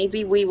then.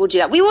 Maybe we will do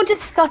that. We will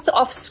discuss it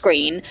off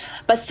screen,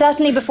 but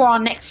certainly before our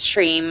next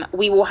stream,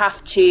 we will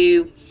have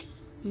to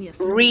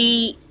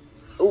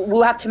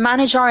we'll have to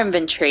manage our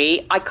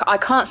inventory. I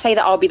can't say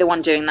that I'll be the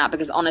one doing that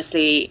because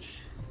honestly,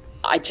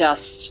 I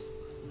don't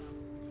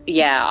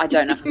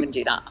know if I'm going to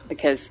do that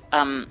because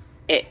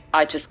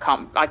I just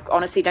can't. I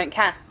honestly don't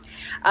care.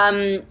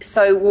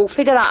 So we'll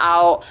figure that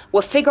out.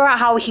 We'll figure out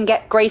how we can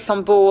get Grace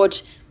on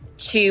board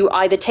to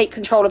either take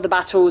control of the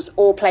battles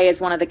or play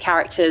as one of the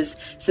characters,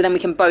 so then we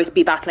can both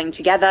be battling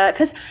together.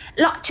 Because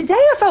today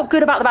I felt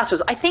good about the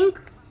battles. I think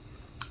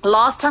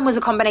last time was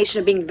a combination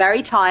of being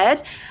very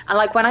tired and,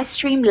 like, when I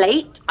stream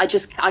late, I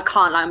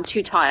can't. Like, I'm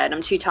too tired.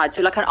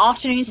 So, like, an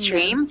afternoon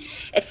stream,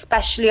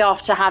 especially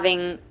after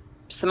having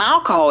some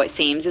alcohol, it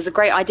seems, is a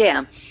great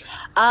idea.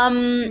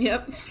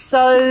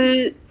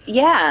 So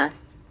yeah,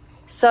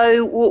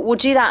 so we'll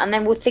do that, and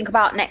then we'll think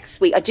about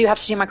next week. I do have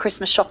to do my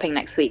Christmas shopping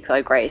next week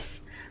though,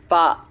 Grace,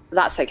 but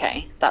that's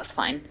okay. That's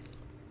fine.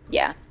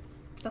 Yeah,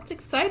 that's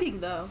exciting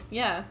though.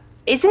 Yeah,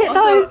 is it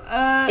also,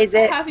 though? Is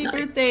it? Happy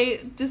birthday,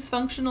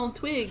 Dysfunctional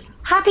Twig.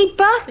 Happy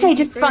birthday,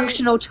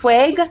 Dysfunctional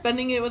Twig.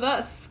 Spending it with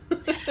us.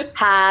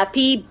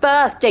 Happy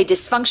birthday,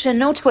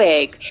 dysfunctional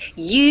twig.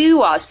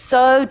 You are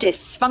so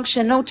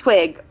dysfunctional,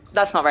 twig.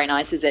 That's not very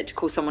nice, is it, to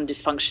call someone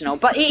dysfunctional?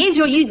 But it is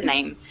your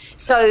username.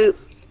 So,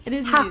 it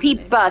is happy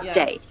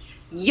birthday. Yeah.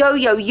 Yo,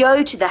 yo,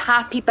 yo to the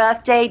happy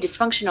birthday,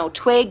 dysfunctional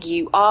twig.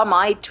 You are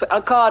my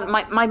oh God,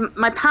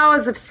 my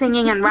powers of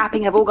singing and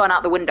rapping have all gone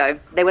out the window.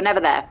 They were never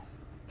there.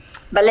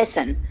 But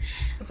listen.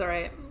 It's all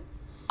right.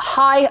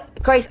 Hi,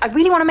 Grace. I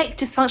really want to make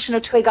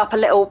dysfunctional twig up a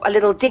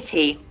little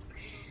ditty.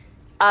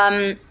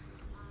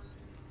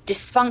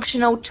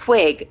 Dysfunctional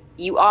twig.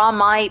 You are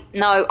my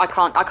no. I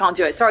can't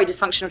do it. Sorry,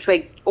 dysfunctional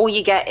twig. All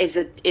you get is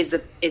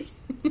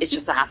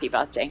just a happy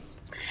birthday.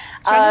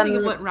 Trying to think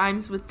of what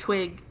rhymes with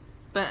twig,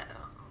 but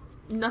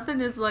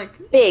nothing is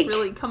like big.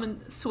 Really coming.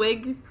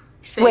 Swig.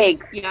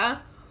 Swig. Big, yeah.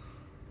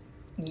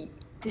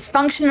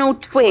 Dysfunctional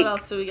twig. What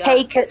else do we got?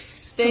 Take a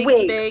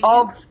swig big,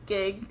 of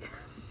gig.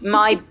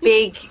 My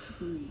big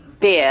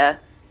beer.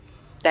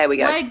 There we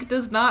go. Leg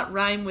does not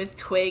rhyme with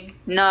twig.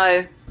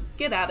 No.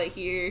 Get out of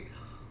here.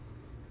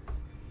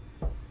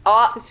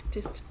 Ah. Tisk,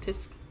 tisk,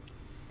 tisk.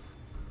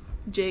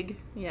 Jig.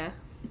 Yeah.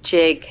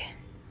 Jig.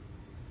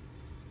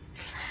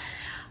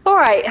 All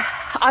right.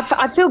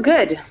 I feel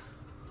good.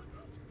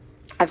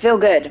 I feel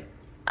good.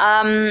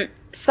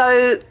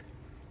 So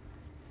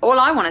all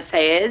I want to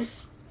say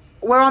is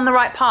we're on the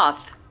right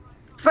path.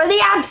 For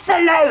the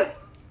absolute.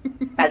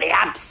 For the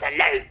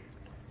absolute.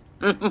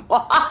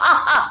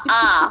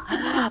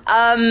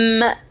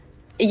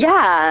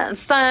 Yeah,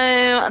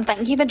 so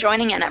thank you for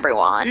joining in,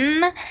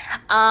 everyone.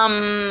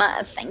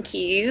 Thank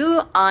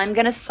you. I'm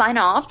gonna sign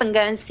off and go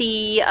and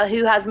see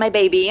who has my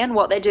baby and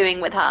what they're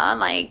doing with her.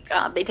 Like,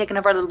 they taking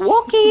her for a little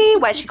walkie.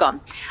 Where's she gone?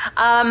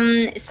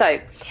 So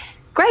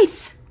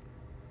Grace,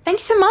 thank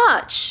you so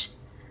much.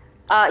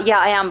 Yeah,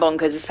 I am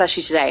bonkers,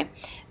 especially today.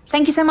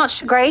 Thank you so much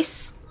to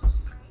Grace.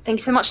 Thank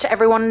you so much to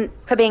everyone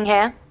for being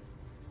here.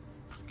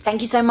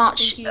 Thank you so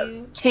much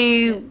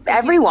to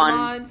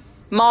everyone.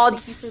 Mods.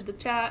 Thank you for the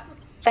chat.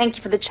 Thank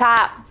you for the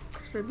chat.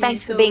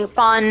 Thanks for being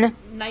fun.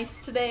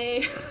 Nice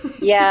today.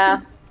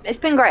 Yeah, it's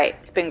been great.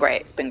 It's been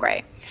great. It's been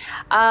great.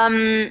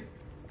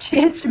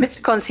 Cheers to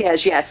Mr.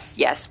 Concierge. Yes,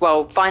 yes.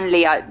 Well,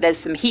 finally, there's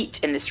some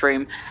heat in this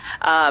room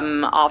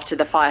after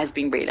the fire has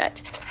been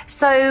relit.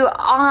 So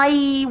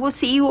I will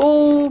see you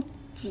all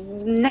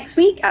next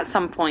week at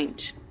some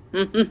point.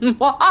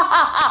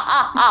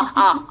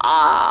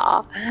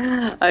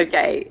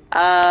 Okay.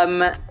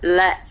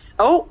 Let's.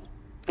 Oh,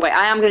 wait.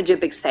 I am going to do a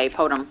big save.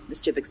 Hold on.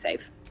 Let's do a big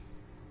save.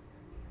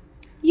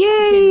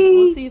 Yay!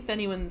 We'll see if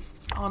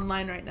anyone's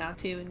online right now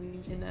too, and you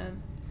can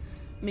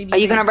maybe. Are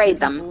you going to raid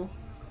them? People.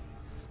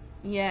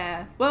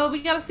 Yeah. Well,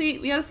 we gotta see.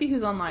 We gotta see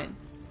who's online.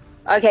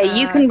 Okay,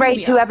 you can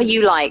raid whoever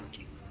you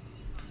like.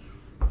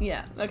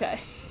 Yeah. Okay.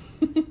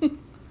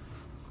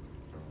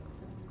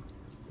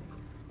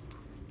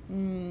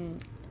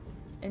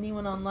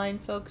 Anyone online,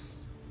 folks?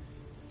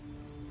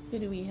 Who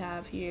do we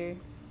have here?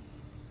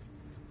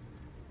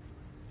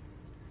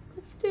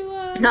 Let's do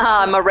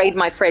Nah, I'm gonna raid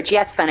my fridge.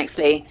 Yes, Phoenix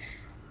Lee.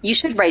 You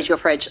should raid your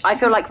fridge. I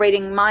feel like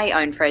raiding my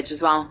own fridge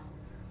as well.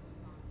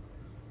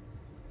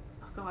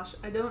 Oh gosh,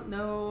 I don't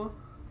know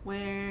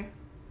where.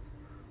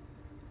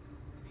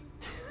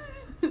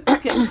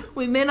 Okay,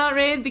 we may not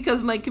raid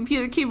because my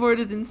computer keyboard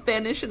is in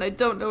Spanish and I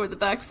don't know where the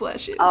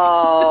backslash is.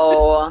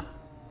 Oh.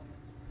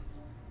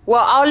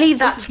 Well, I'll leave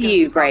that to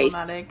you,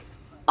 Grace.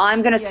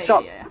 I'm going to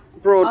stop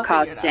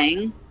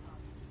broadcasting.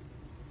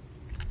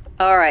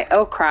 All right.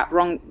 Oh, crap.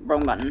 Wrong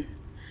button.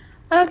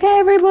 Okay,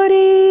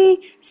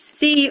 everybody.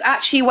 See you.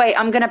 Actually, wait.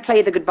 I'm going to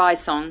play the goodbye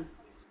song.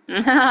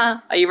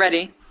 Are you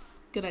ready?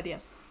 Good idea.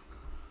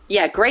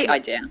 Yeah, great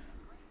idea.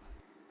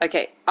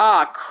 Okay.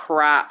 Ah,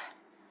 crap.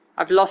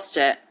 I've lost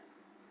it.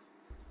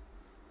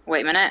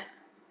 Wait a minute.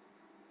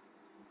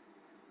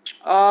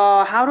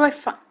 Oh, how do I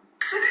find...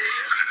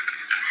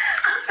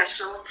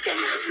 Professional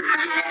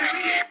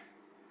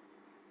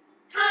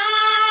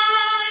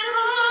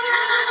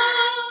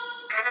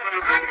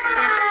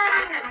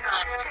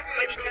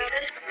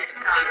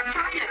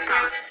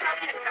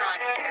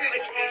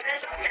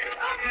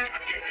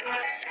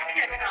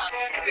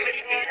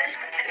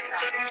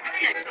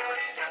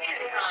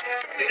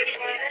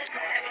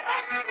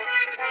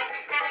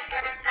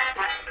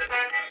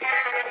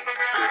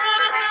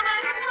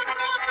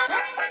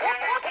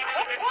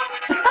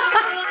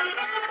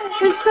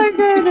It's so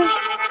good.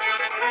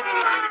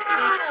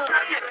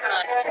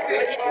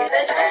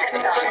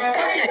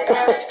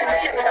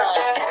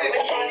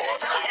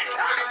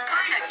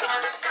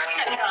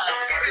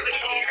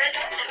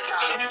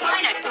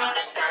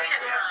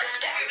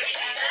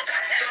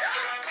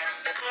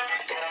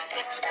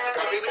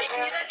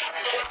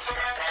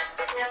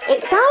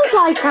 It sounds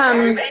like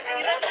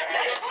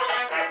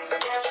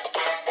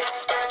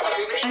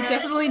I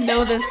definitely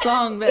know this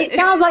song, but it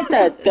sounds like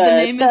the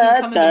name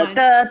isn't coming to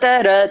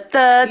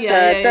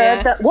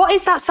mind. What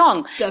is that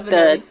song?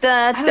 Definitely.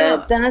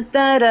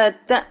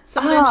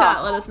 Someone in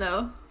chat, let us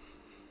know.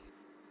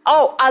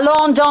 Oh,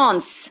 Allons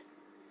Dance.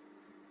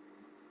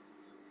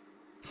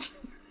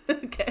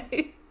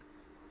 Okay.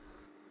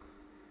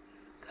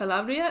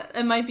 Calabria?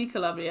 It might be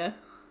Calabria.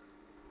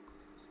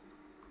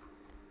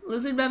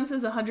 Lizard Bem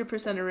says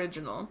 100%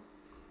 original.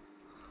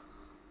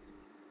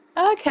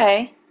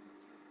 Okay.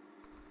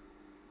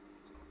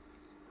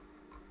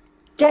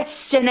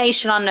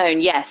 Destination unknown,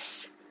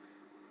 yes.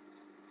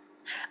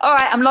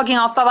 Alright, I'm logging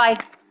off.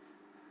 Bye-bye.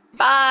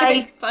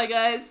 Bye. Bye,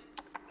 guys.